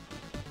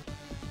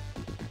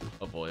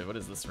 Oh boy, what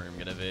is this room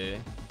gonna be?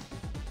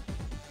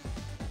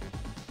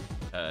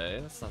 Okay,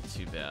 that's not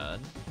too bad.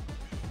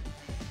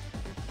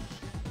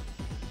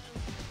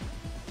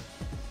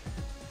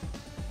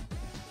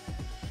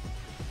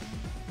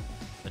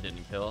 I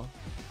didn't kill.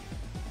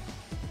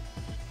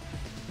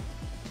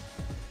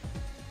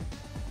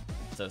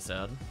 So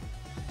sad.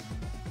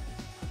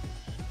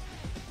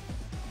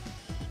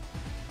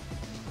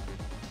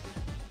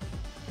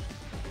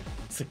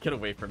 So get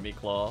away from me,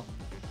 Claw.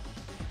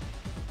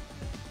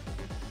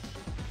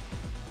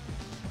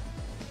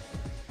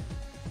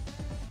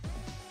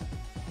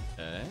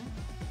 Okay.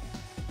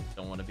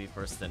 Don't want to be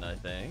first in, I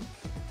think.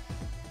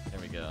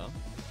 There we go.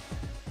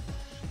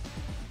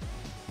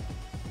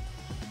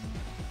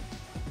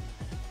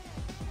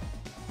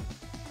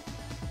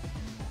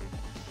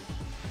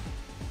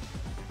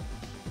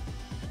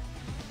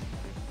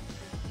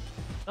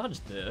 Dodge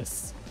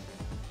this.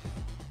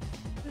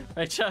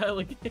 Right, child,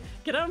 like,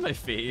 get out of my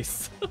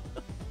face.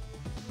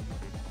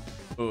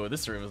 Ooh,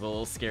 this room is a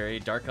little scary.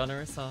 Dark on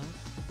her side.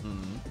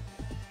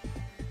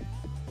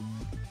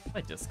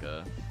 Hi,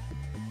 Disca.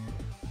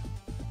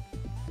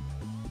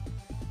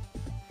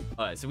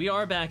 Alright, so we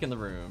are back in the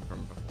room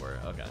from before.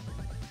 Okay.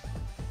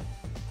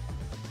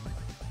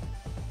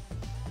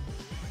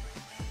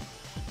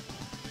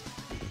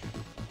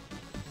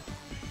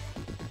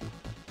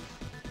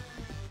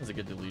 That was a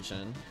good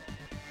deletion.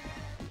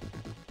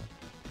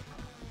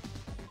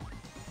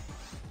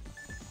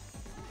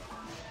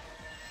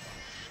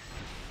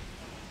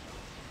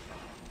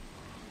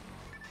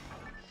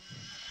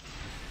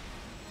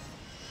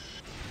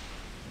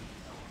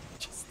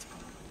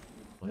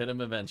 We'll hit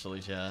him eventually,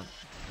 chat.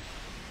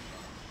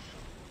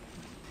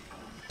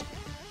 I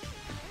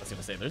was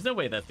gonna say, there's no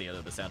way that's the end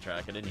of the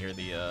soundtrack. I didn't hear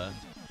the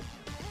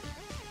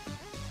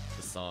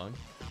song.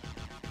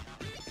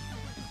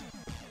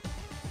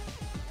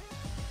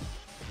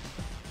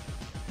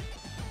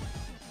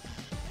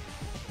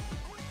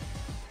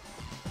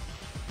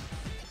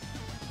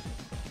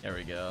 There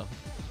we go.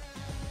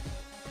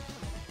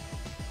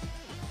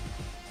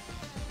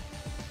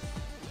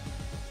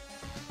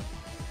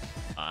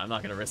 I'm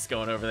not gonna risk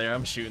going over there.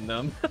 I'm shooting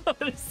them.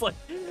 It's like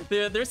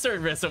there's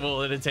certain risks I'm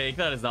willing to take.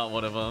 That is not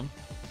one of them.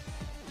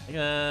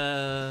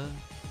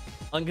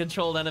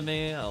 Uncontrolled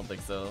enemy? I don't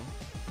think so.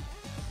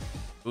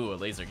 Ooh, a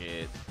laser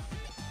gate.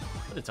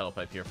 Put a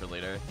telepipe here for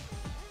later.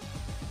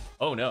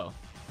 Oh no.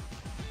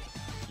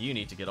 You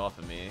need to get off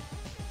of me.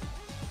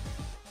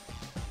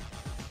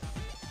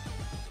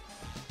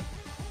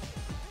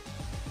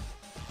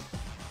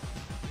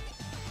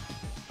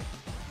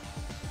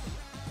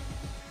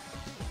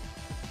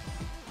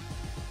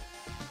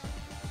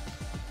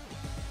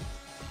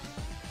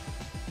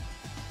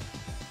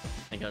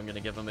 I'm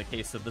gonna give him a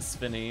case of the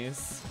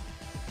spinnies.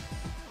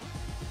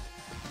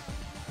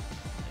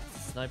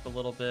 Snipe a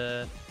little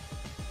bit.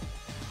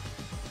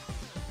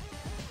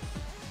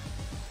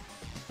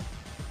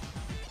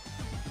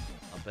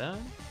 bad.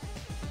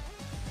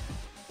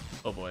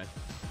 Oh boy.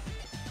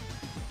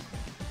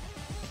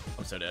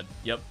 I'm so dead.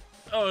 Yep.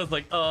 Oh, it was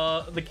like,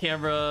 the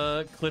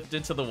camera clipped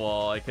into the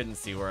wall. I couldn't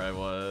see where I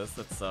was.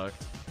 That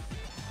sucked.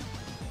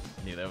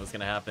 I knew that was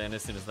gonna happen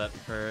as soon as that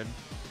occurred.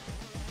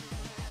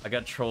 I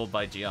got trolled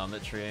by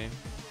geometry.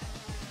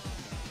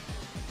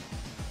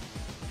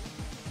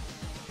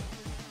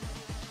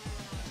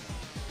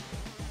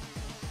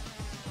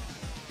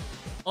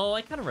 Oh,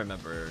 I kind of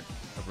remember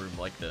a room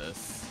like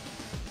this.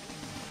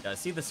 Yeah, I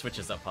see the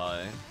switches up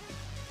high.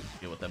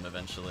 Deal with them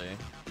eventually.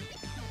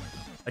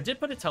 I did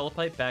put a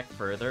telepipe back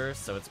further,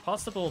 so it's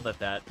possible that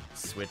that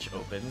switch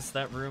opens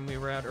that room we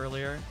were at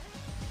earlier.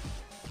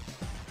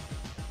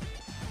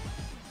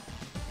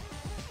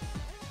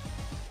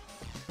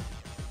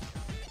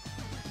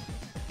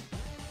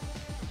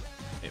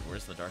 Wait,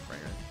 where's the Dark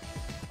Bringer?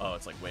 Oh,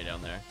 it's like way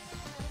down there.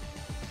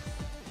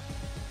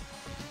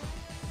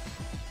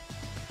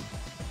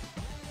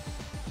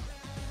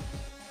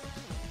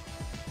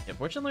 Yeah,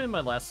 fortunately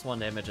my last one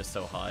damage is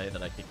so high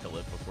that I can kill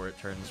it before it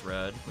turns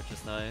red, which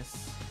is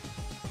nice.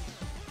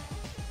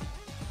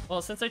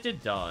 Well, since I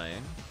did die,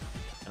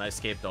 and I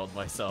escaped all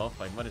myself,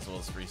 I might as well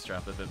just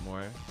restrap a bit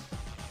more.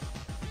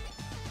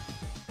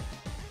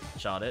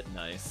 Shot it,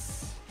 nice.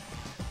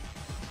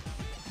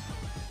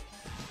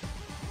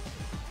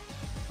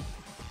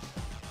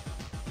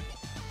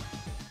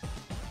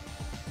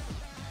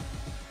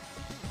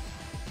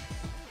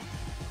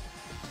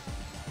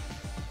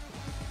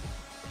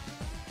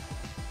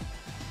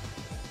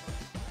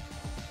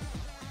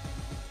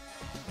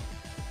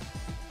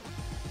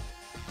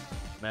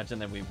 Imagine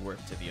that we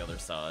work to the other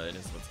side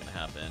is what's gonna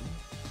happen.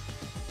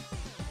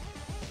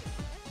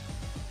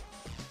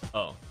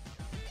 Oh.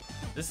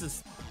 This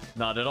is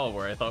not at all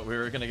where I thought we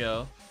were gonna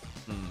go.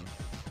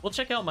 We'll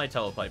check out my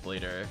telepipe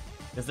later,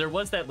 because there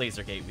was that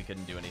laser gate we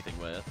couldn't do anything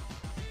with.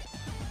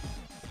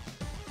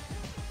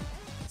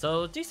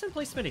 So, decent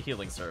placement of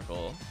Healing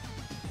Circle.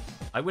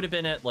 I would have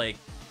been at like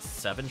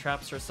 7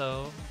 traps or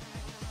so,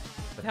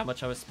 with how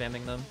much I was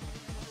spamming them.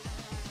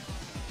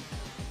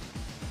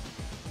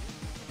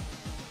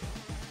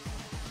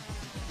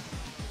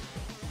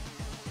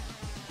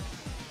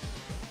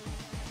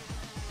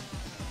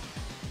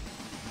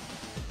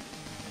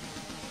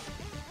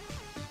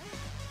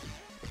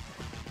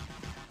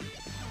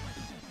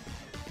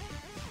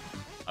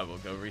 I will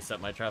go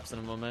reset my traps in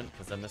a moment,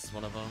 because I missed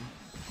one of them.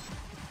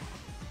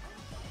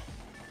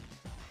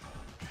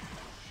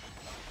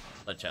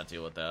 Let chat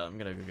deal with that. I'm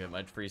gonna go get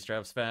my freeze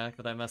traps back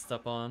that I messed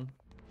up on.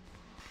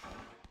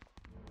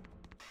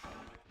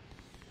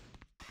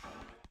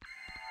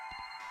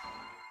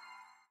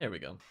 There we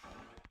go.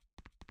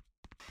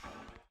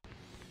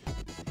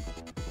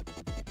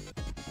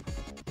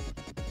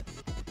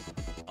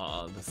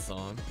 Aw, this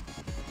song.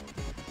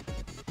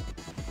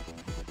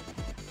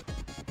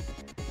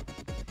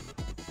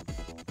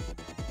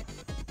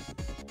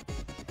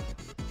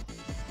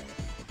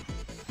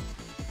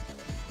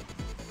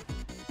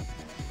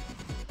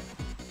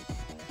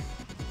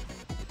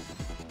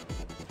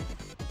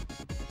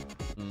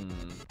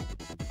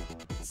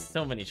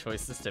 So many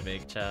choices to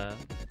make, chat.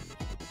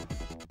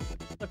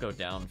 I'll go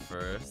down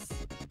first.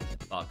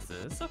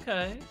 Boxes,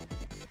 okay.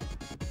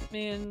 I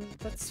mean,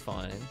 that's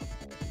fine.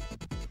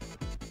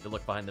 To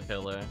look behind the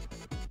pillar.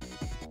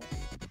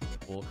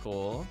 Cool,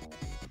 cool.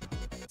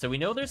 So we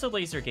know there's a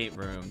laser gate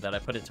room that I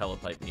put a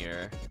telepipe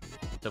near.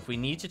 So if we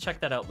need to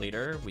check that out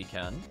later, we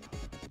can.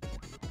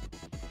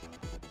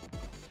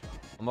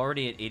 I'm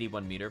already at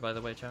 81 meter, by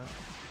the way, chat.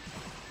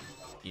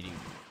 Eating.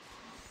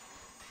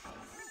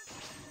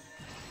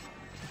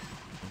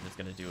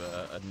 Gonna do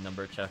a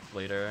number check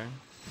later.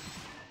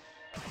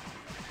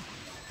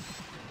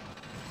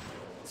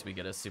 So we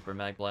get a super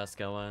mag blast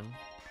going.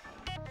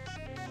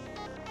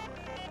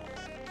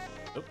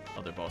 Oh,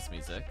 other boss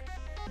music.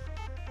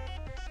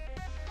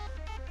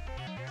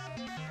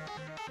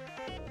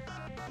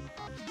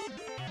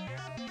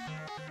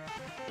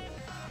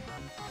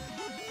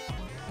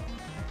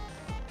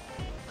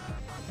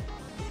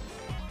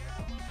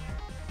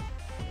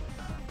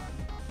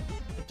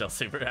 Del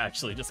Saber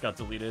actually just got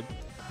deleted.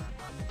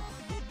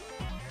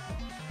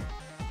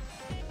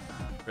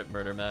 Rip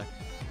Murder Mech.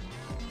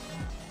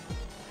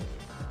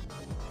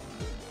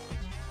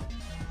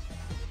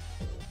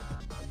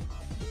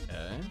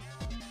 Okay.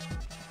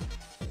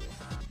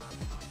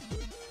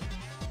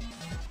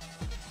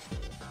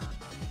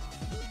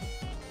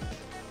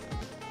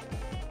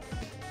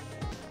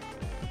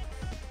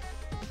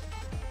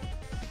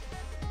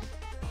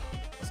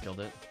 Just killed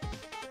it.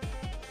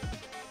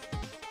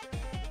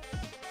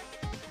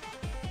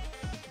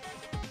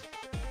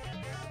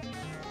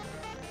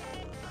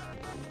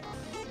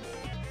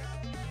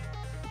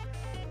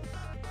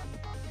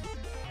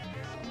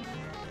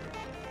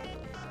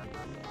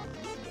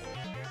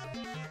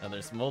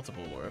 There's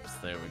multiple warps.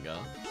 There we go.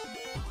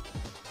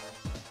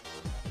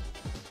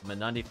 I'm at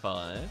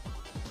 95.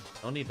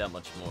 Don't need that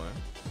much more.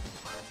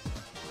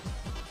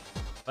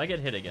 If I get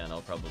hit again,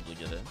 I'll probably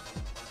get it.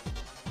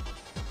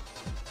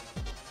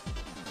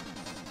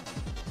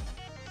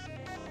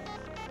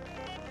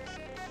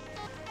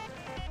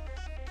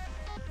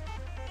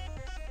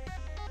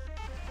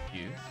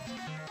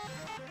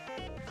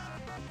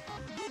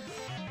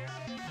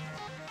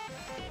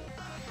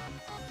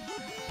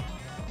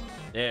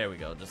 There we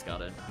go, just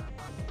got it.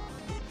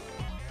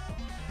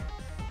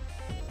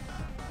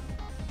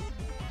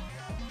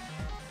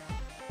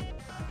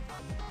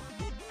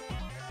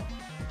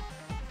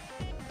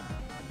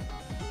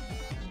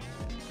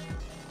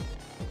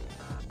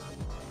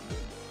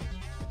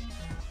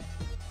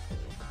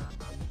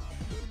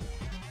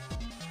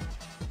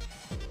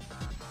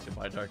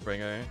 Goodbye,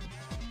 Darkbringer.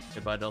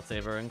 Goodbye,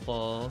 Delsaver and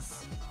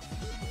Claws.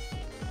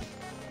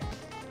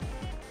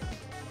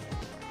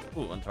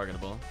 Ooh,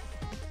 untargetable.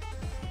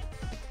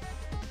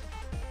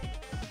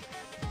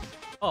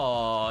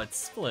 Oh, it's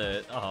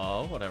split.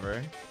 Oh,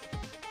 whatever.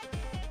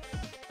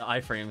 The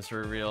iframes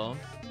were real.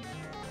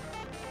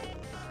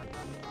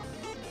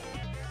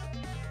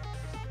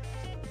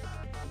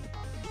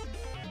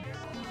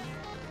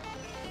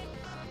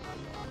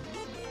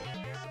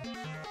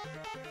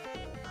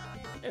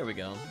 There we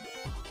go.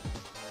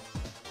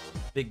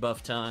 Big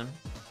buff time.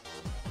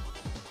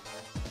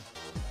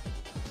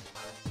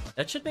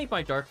 That should make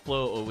my Dark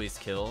Flow always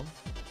kill.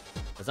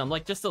 Because I'm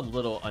like just a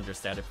little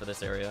understated for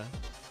this area.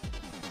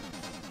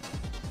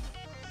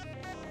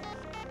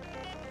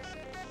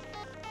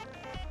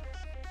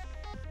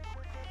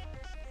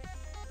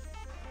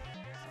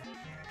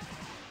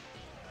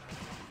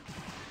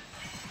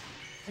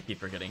 I keep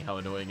forgetting how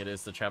annoying it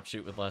is to trap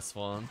shoot with less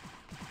Swan.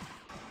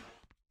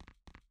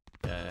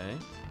 Okay.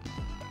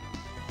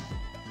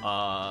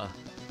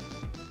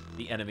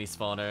 The enemy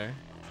spawner.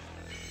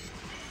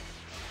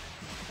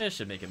 It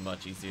should make it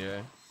much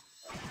easier.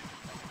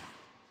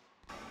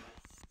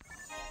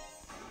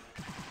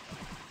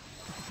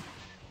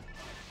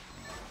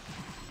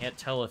 Can't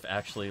tell if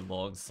actually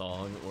long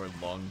song or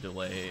long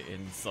delay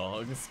in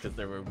songs because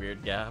there were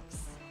weird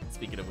gaps.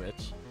 Speaking of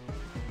which.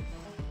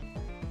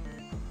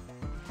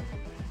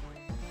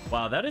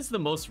 Wow, that is the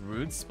most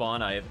rude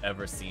spawn I have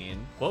ever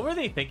seen. What were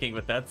they thinking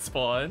with that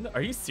spawn?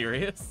 Are you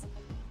serious?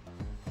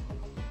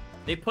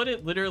 They put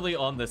it literally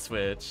on the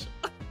Switch.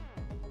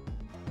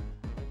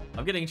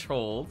 I'm getting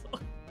trolled.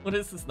 What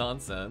is this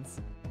nonsense?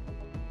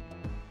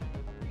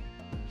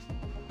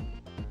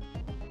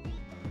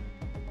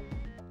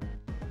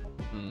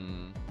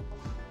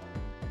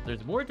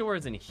 There's more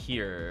doors in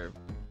here.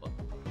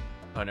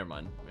 Oh, never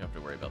mind. We don't have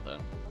to worry about that.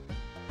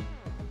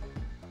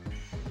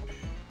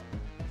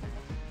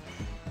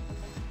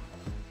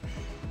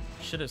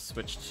 Should have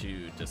switched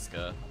to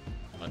Disca.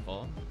 My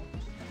fault.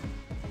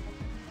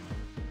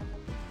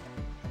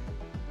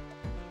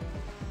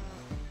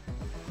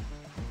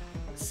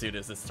 As soon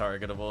as it's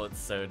targetable, it's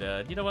so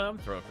dead. You know what? I'm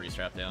gonna throw a freeze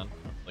trap down.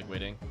 Like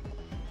waiting.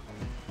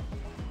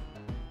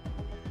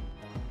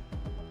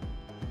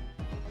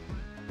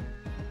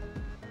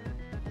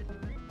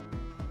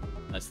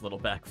 Nice little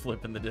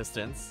backflip in the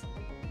distance.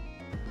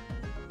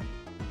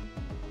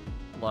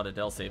 A lot of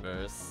Del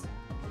Sabers.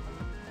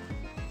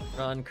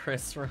 Run,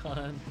 Chris,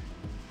 run.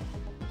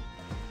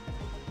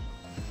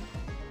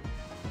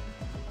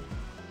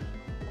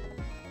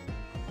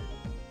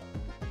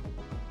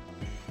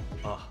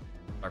 Oh,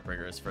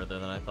 Heartbreaker is further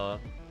than I thought.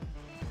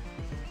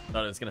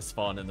 Thought it was gonna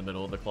spawn in the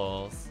middle of the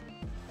claws.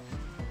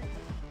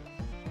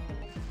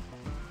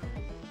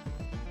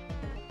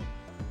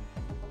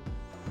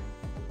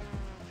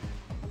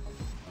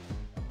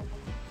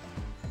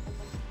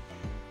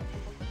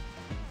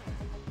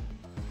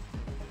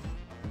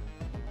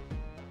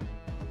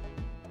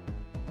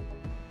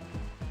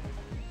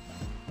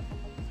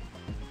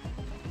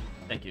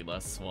 Thank you,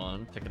 Les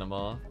Swan, picking them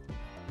off.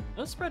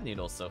 No spread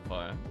needles so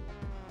far.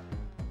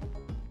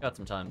 Got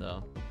some time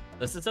though.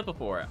 This is it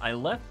before. I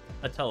left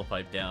a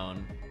telepipe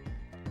down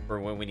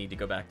for when we need to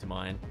go back to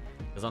mine.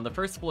 Because on the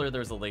first floor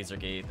there's a laser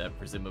gate that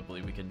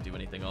presumably we couldn't do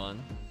anything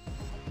on.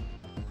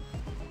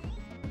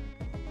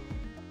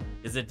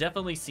 Because it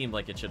definitely seemed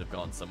like it should have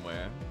gone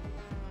somewhere.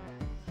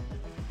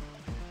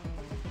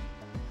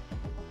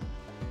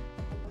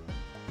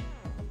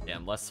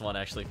 Damn, Les Swan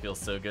actually feels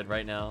so good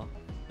right now.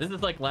 This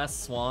is like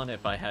last Swan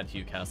if I had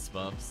Hugh cast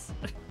buffs.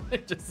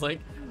 Just like,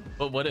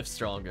 but what if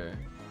stronger?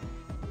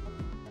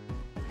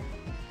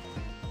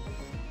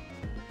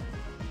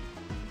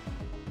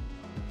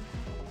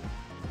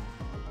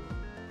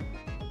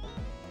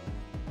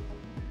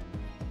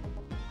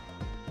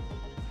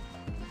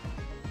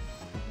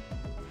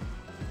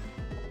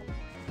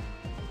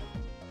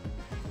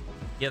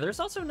 Yeah,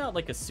 there's also not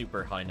like a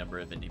super high number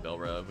of Indie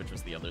Belra, which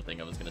was the other thing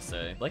I was gonna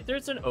say. Like,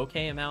 there's an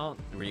okay amount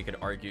where you could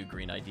argue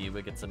Green ID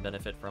would get some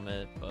benefit from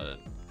it,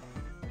 but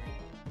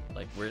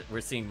like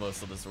we're seeing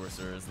most of the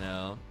sorcerers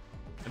now.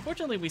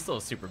 Unfortunately, we still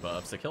have super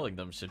buffs, so killing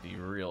them should be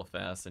real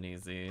fast and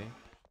easy.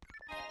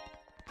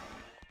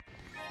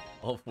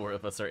 All four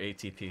of us are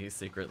ATP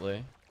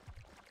secretly.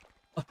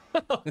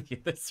 Oh, yeah,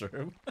 this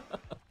room.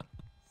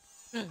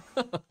 Oh,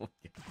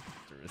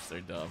 this room is so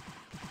dumb.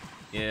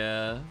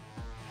 Yeah.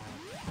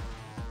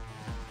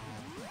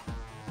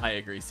 I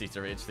agree,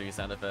 Caesar Rage 3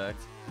 sound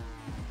effect.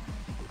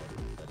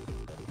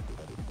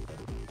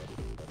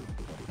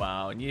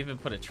 Wow, and you even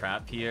put a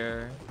trap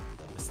here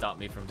to stop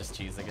me from just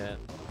cheesing it.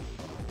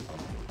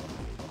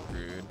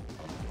 Rude.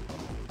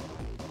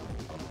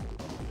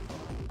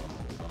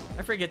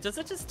 I forget, does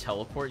it just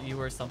teleport you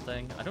or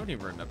something? I don't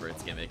even remember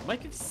its gimmick. It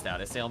might be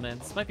status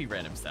ailments. Might be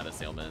random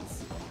status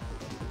ailments.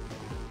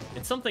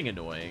 It's something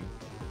annoying.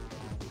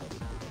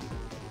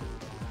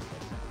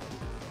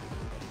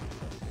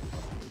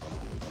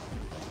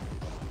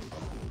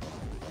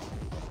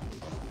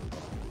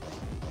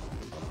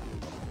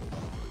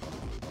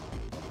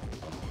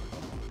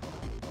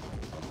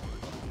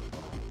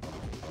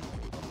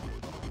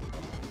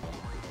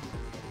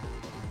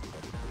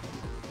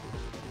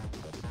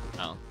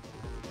 Oh,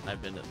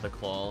 I've been the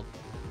claw.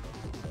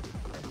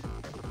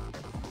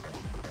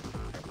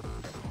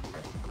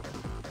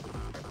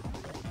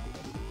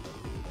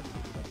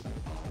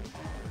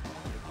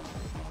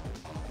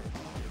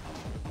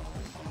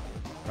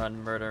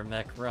 Run, murder,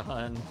 mech,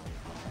 run.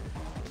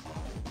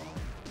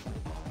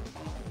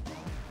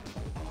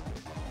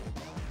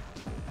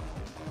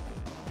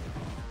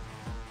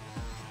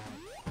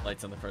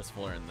 Lights on the first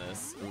floor in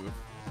this. Oof.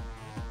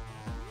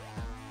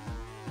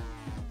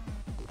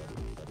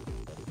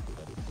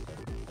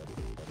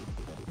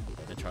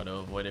 I try to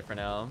avoid it for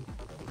now.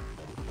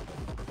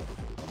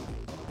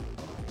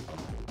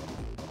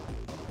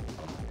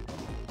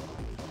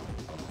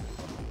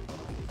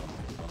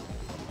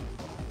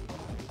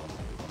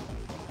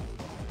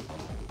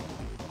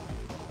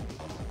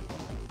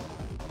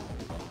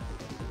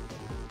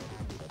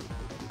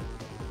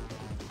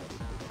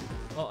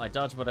 Well, I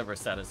dodged whatever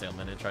status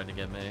ailment it tried to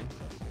get me.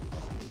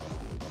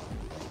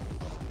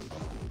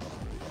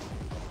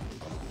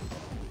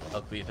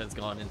 Hellcleave has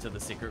gone into the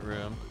secret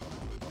room.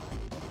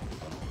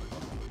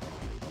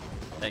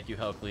 Thank you,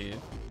 Hellcleave.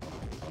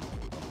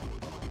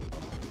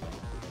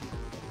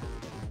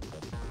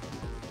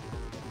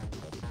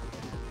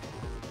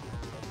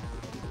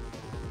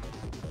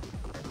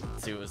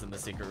 Let's see what was in the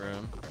secret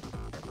room.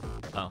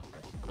 Oh,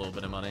 a little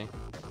bit of money.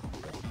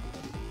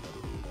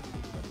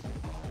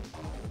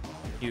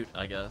 Cute,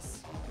 I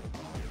guess.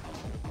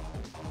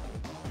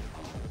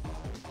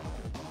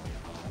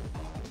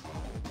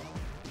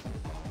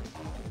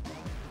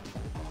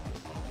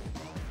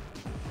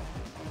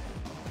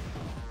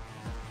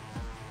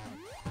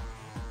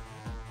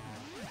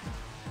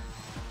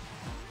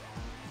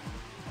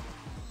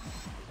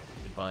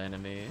 Goodbye,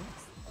 enemies.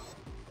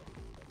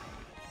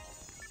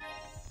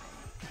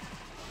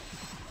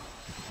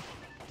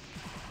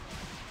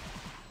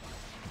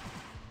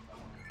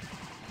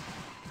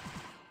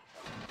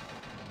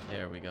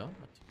 There we go.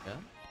 Not too bad.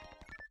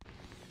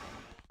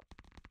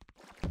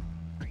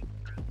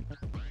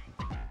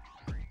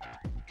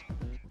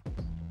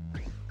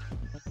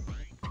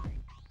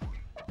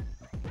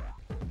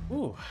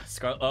 Ooh,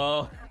 Scarlet.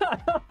 Oh,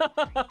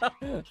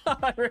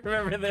 I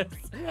remember this.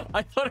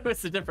 I thought it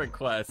was a different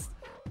quest.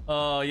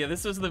 Oh yeah,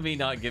 this was the me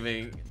not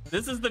giving.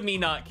 This is the me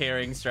not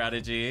caring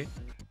strategy.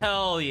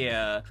 Hell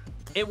yeah,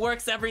 it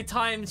works every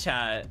time,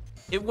 chat.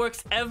 It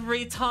works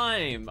every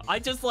time. I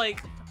just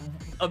like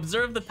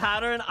observe the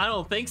pattern. I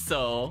don't think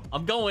so.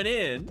 I'm going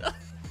in.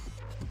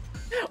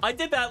 I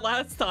did that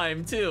last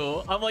time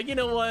too. I'm like, you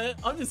know what?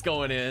 I'm just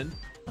going in.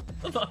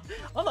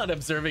 I'm not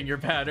observing your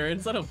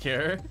patterns. I don't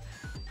care.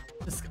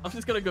 I'm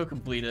just gonna go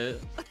complete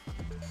it.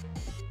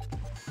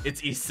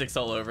 It's E6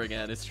 all over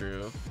again. It's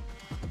true.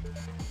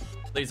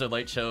 Laser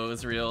light show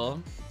is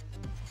real.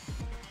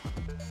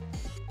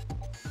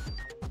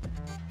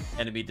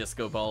 Enemy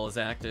disco ball is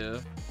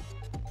active.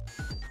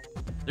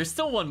 There's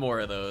still one more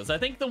of those. I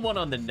think the one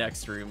on the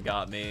next room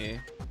got me.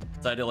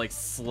 So I had to like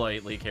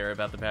slightly care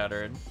about the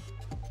pattern.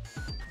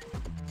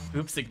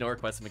 Oops, ignore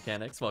quest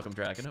mechanics. Welcome,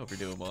 Dragon. Hope you're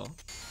doing well.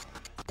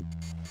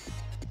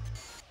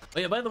 Oh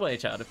yeah, by the way,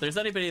 chat, if there's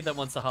anybody that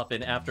wants to hop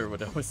in after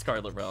with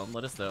Scarlet Realm,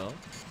 let us know.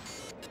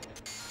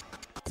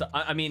 So,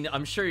 I mean,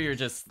 I'm sure you're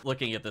just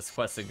looking at this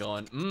quest and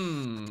going,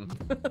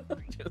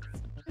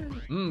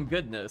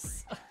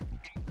 goodness.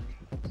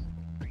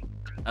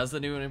 How's the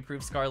new and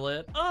improved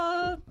Scarlet?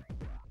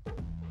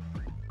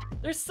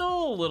 There's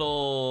still a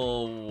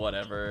little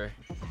whatever.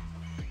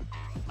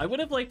 I would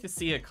have liked to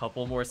see a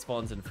couple more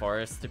spawns in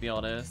Forest, to be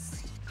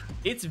honest.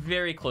 It's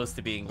very close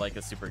to being like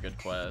a super good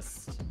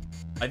quest.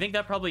 I think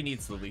that probably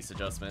needs the least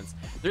adjustments.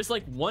 There's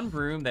like one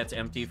room that's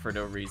empty for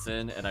no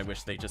reason, and I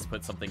wish they just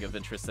put something of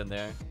interest in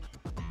there.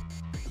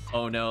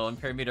 Oh no,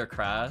 ertamperometer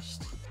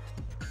crashed.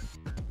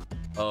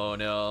 Oh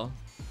no.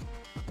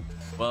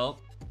 Well,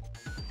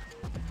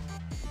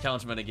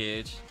 challenge meta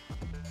gauge.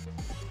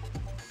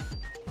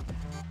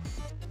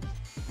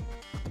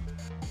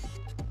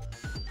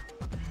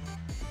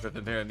 Rip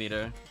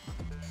ertamperometer.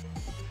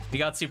 We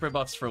got super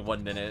buffs for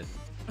 1 minute.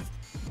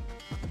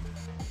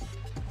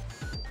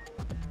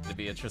 It'd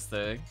be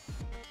interesting.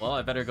 Well,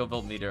 I better go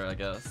build meter, I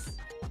guess.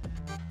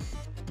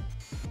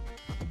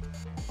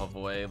 Oh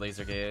boy,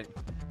 laser gate.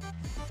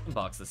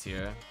 Box this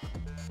here.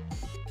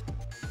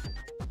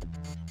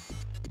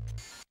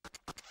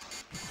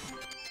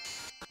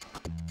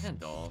 And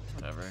doll,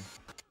 whatever.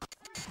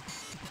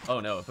 Oh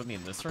no, it put me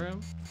in this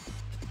room?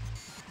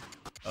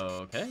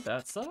 Okay,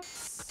 that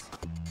sucks.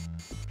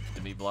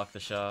 Did me block the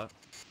shot?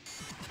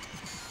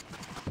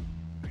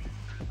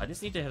 I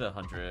just need to hit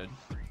 100.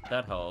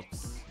 That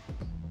helps.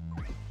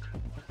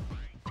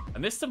 I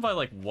missed him by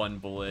like 1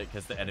 bullet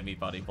because the enemy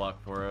body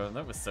blocked for him.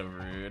 That was so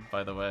rude,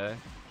 by the way.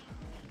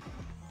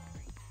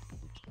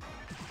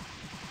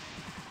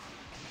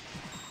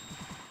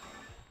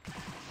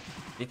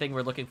 Anything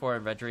we're looking for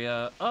in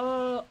Redria?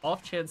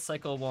 Off-chance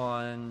Cycle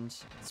Wand,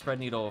 Spread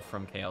Needle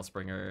from Chaos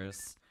Bringers,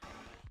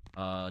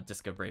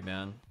 Disco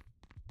Brayman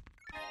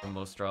from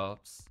most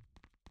drops.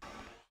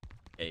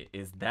 Okay,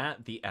 is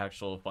that the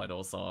actual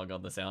final song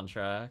on the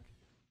soundtrack?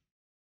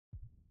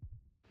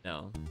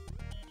 No.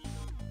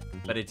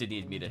 But it did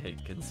need me to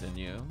hit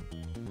continue.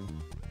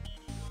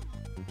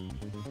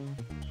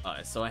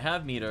 Alright, so I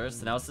have meters,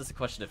 so now it's just a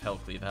question if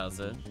Hellcleave has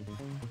it.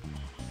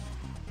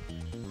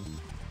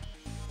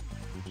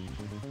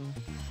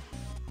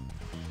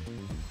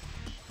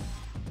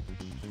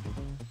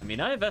 I mean,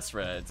 I have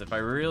S-Reds if I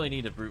really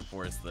need to brute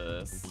force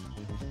this.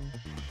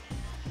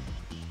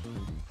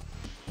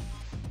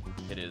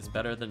 It is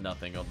better than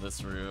nothing on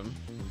this room.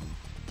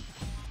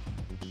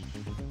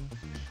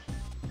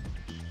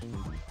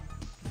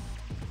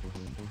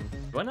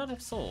 Do I not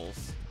have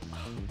souls?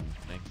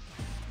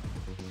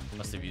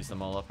 Must have used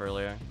them all up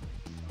earlier.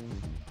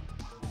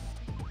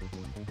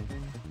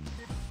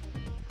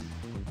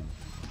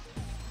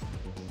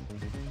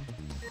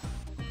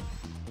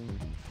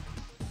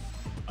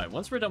 Alright,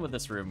 once we're done with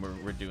this room,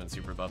 we're doing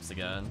super buffs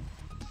again.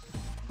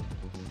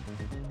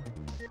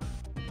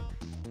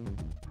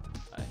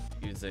 Alright,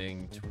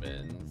 using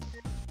twins.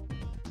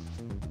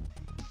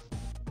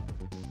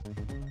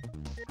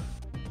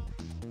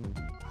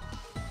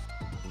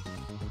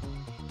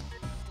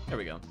 There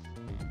we go.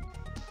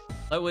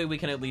 That way we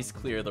can at least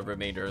clear the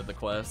remainder of the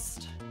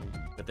quest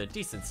with a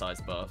decent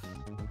sized buff.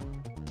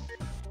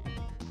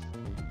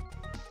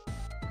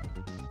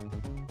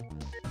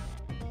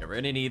 Yeah, we're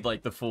gonna need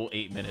like the full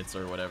 8 minutes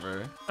or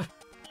whatever.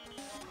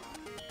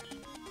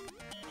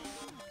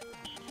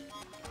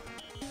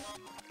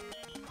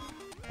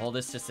 All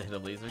this just to hit a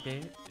laser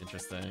gate?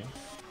 Interesting.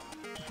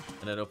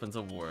 And it opens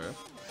a warp.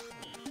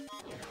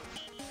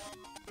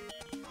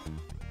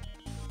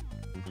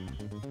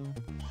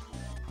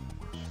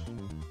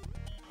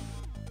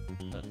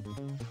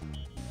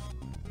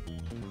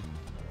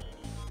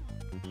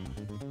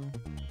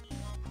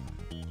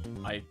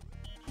 I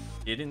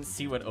didn't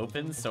see what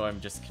opened, so I'm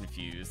just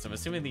confused. I'm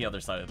assuming the other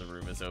side of the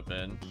room is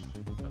open.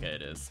 Okay,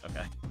 it is.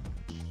 Okay.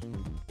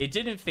 It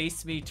didn't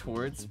face me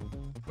towards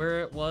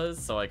where it was,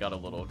 so I got a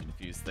little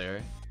confused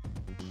there.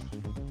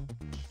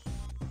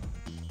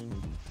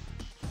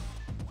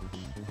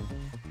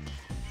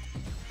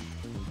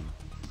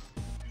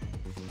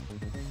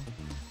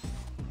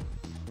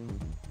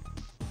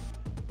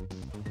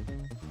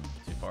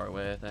 Too far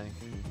away, I think.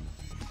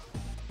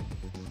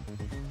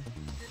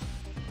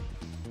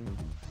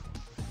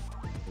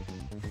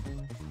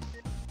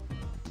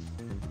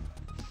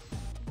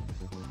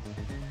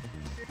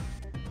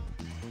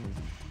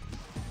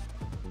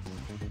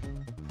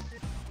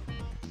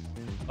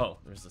 Oh,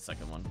 there's the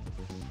second one.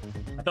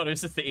 I thought it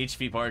was just the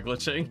HP bar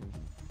glitching.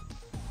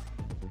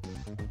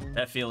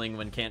 That feeling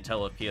when can't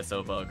tell a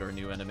PSO bug or a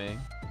new enemy.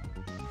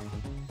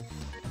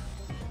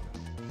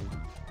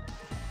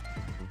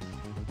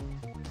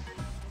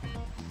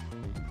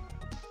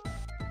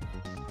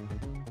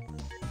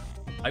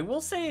 I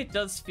will say it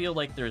does feel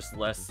like there's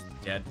less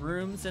dead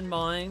rooms in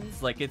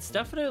mines. Like, it's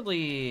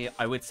definitely,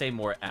 I would say,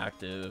 more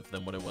active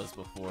than what it was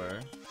before.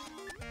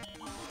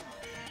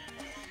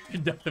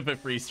 Death of a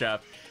freeze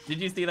trap. Did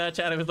you see that,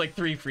 chat? It was like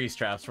 3 freeze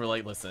traps. We're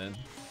like, listen,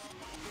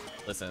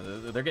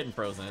 they're getting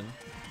frozen.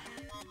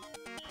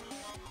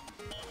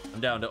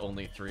 I'm down to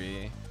only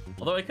 3.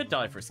 Although I could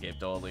die for Scape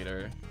Doll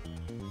later,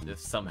 if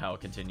somehow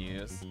it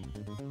continues.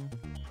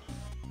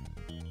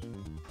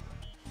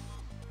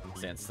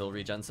 Stand still,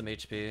 regen some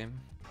HP.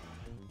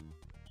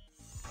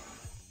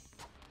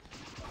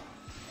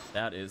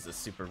 That is a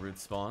super rude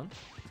spawn.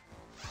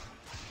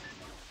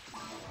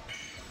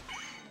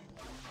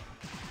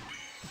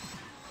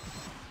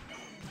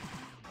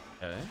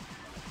 Okay.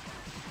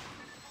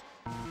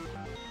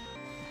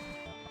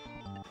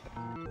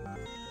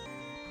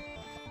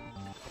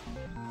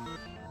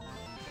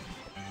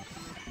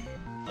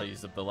 I'll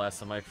use up the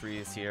last of my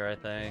freeze here, I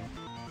think.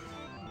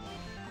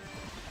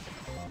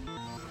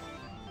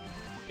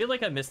 I feel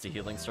like I missed a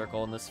healing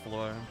circle on this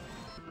floor.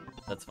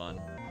 That's fun.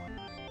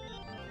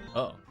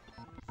 Oh.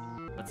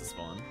 That's a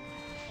spawn.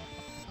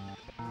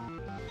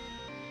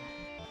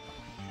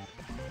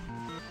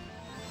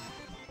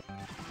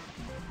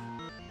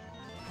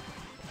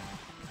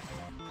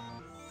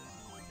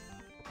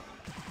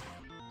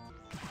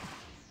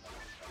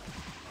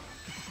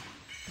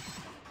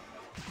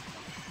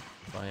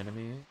 By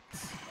enemies.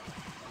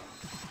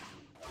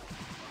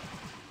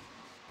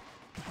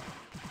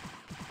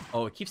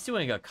 Oh, it keeps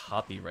doing a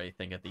copyright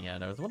thing at the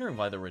end. I was wondering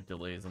why there were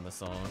delays in the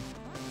song.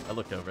 I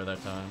looked over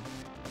that time.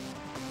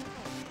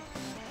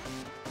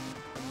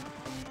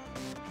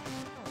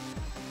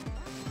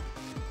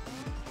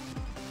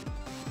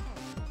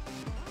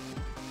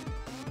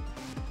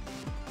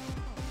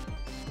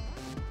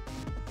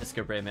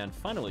 Disco Brayman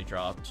finally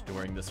dropped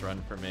during this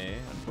run for me.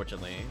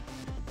 Unfortunately,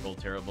 rolled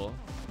terrible.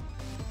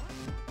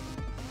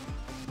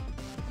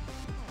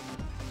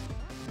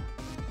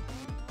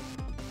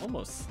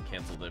 almost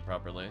canceled it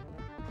properly.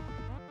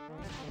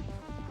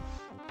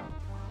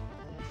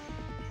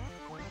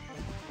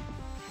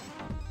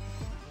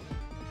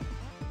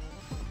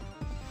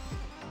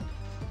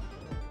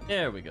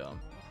 There we go.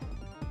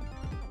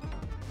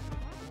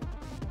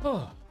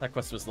 Oh, that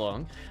quest was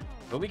long,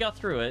 but we got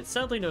through it.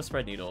 Sadly, no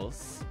spread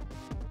needles.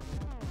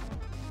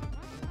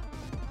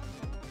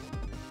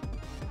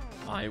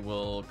 I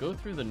will go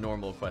through the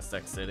normal quest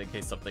exit in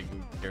case something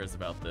cares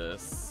about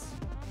this.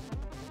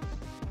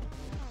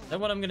 Then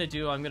what I'm gonna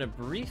do, I'm gonna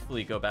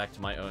briefly go back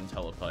to my own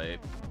telepipe.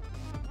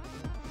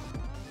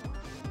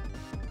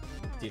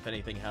 See if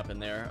anything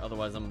happened there,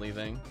 otherwise I'm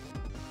leaving.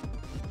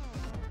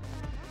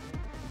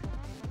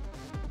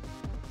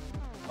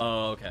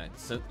 Oh, okay.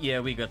 So, yeah,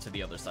 we got to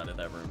the other side of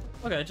that room.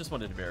 Okay, I just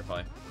wanted to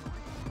verify.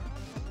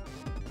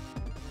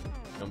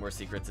 No more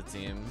secrets, it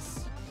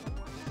seems.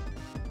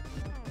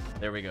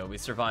 There we go. We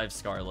survived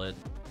Scarlet.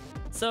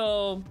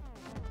 So,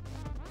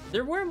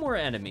 there were more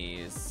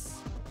enemies.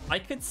 I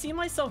could see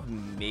myself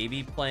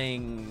maybe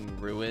playing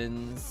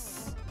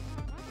Ruins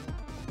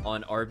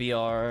on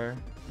RBR.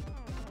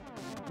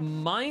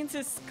 Mines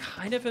is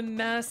kind of a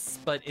mess,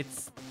 but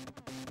it's...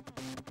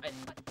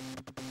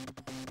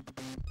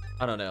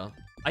 I don't know.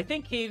 I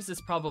think Caves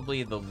is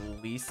probably the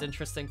least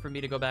interesting for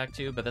me to go back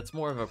to, but that's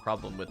more of a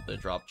problem with the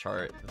drop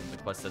chart than the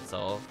quest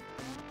itself.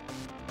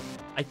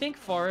 I think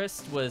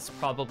Forest was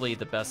probably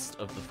the best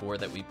of the four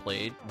that we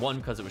played. One,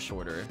 because it was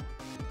shorter.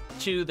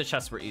 Two, the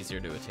chests were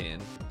easier to attain.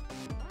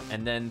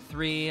 And then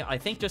three, I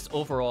think just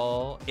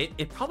overall,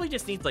 it probably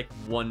just needs like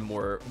one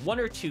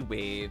or two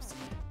waves.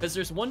 Because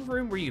there's one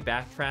room where you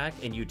backtrack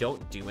and you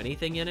don't do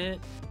anything in it.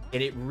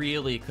 And it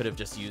really could have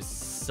just used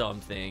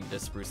something to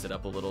spruce it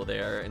up a little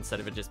there instead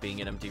of it just being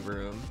an empty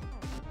room.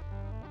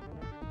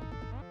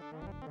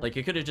 Like,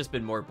 it could have just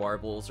been more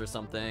barbels or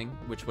something,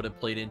 which would have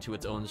played into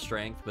its own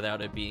strength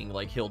without it being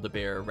like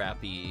Hildebear,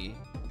 Rappy,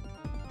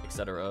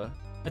 etc.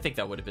 I think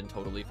that would have been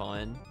totally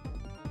fine.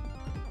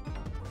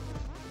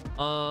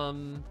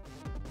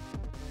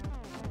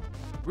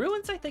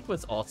 Ruins, I think,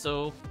 was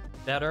also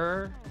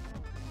better.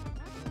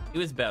 It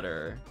was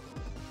better.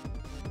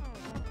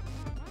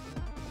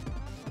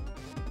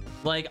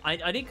 Like,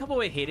 I didn't come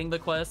away hating the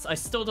quest. I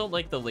still don't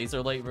like the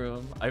laser light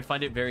room. I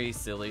find it very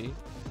silly.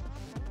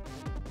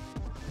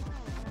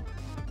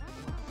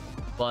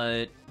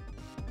 But,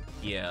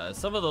 yeah,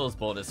 some of those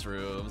bonus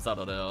rooms, I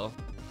don't know.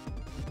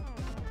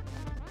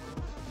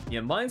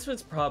 Yeah, mine's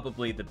was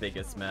probably the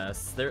biggest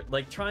mess. They're,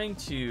 like, trying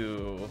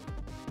to...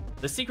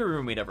 The secret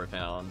room we never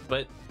found,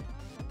 but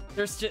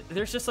there's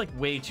just like,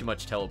 way too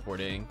much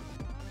teleporting.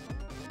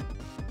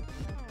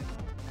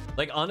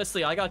 Like,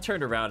 honestly, I got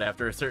turned around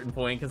after a certain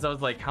point because I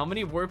was like, how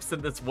many warps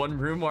in this one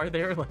room are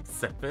there? Like,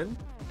 7?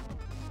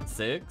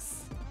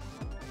 6?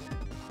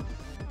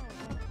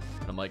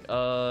 And I'm like,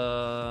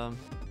 So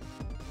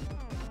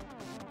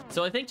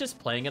I think just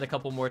playing it a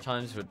couple more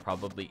times would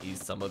probably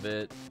ease some of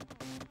it.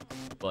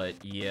 But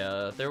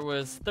yeah,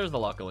 there's a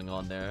lot going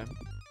on there.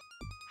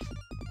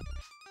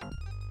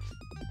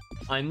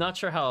 I'm not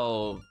sure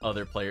how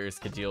other players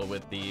could deal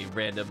with the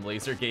random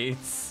laser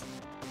gates.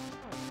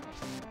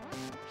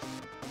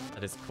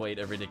 That is quite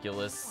a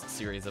ridiculous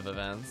series of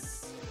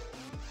events.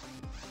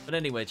 But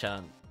anyway,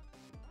 chat,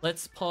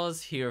 let's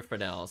pause here for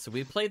now. So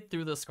we played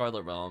through the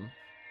Scarlet Realm.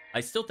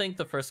 I still think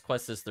the first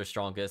quest is their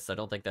strongest. I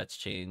don't think that's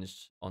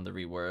changed on the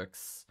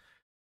reworks.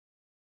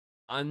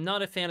 I'm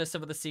not a fan of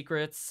some of the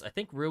secrets. I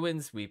think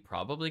Ruins, we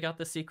probably got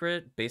the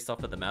secret based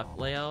off of the map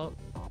layout.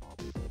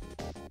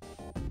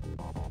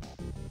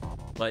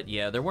 But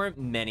yeah, there weren't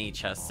many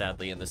chests,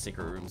 sadly, in the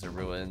secret rooms or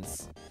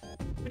Ruins.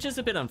 Which is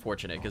a bit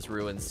unfortunate, because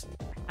Ruins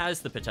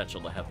has the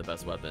potential to have the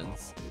best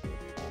weapons.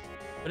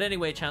 But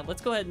anyway, chat,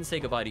 let's go ahead and say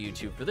goodbye to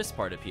YouTube for this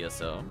part of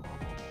PSO.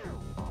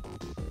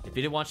 If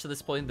you did watch to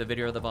this point in the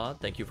video or the VOD,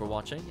 thank you for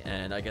watching,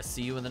 and I guess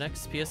see you in the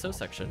next PSO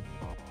section.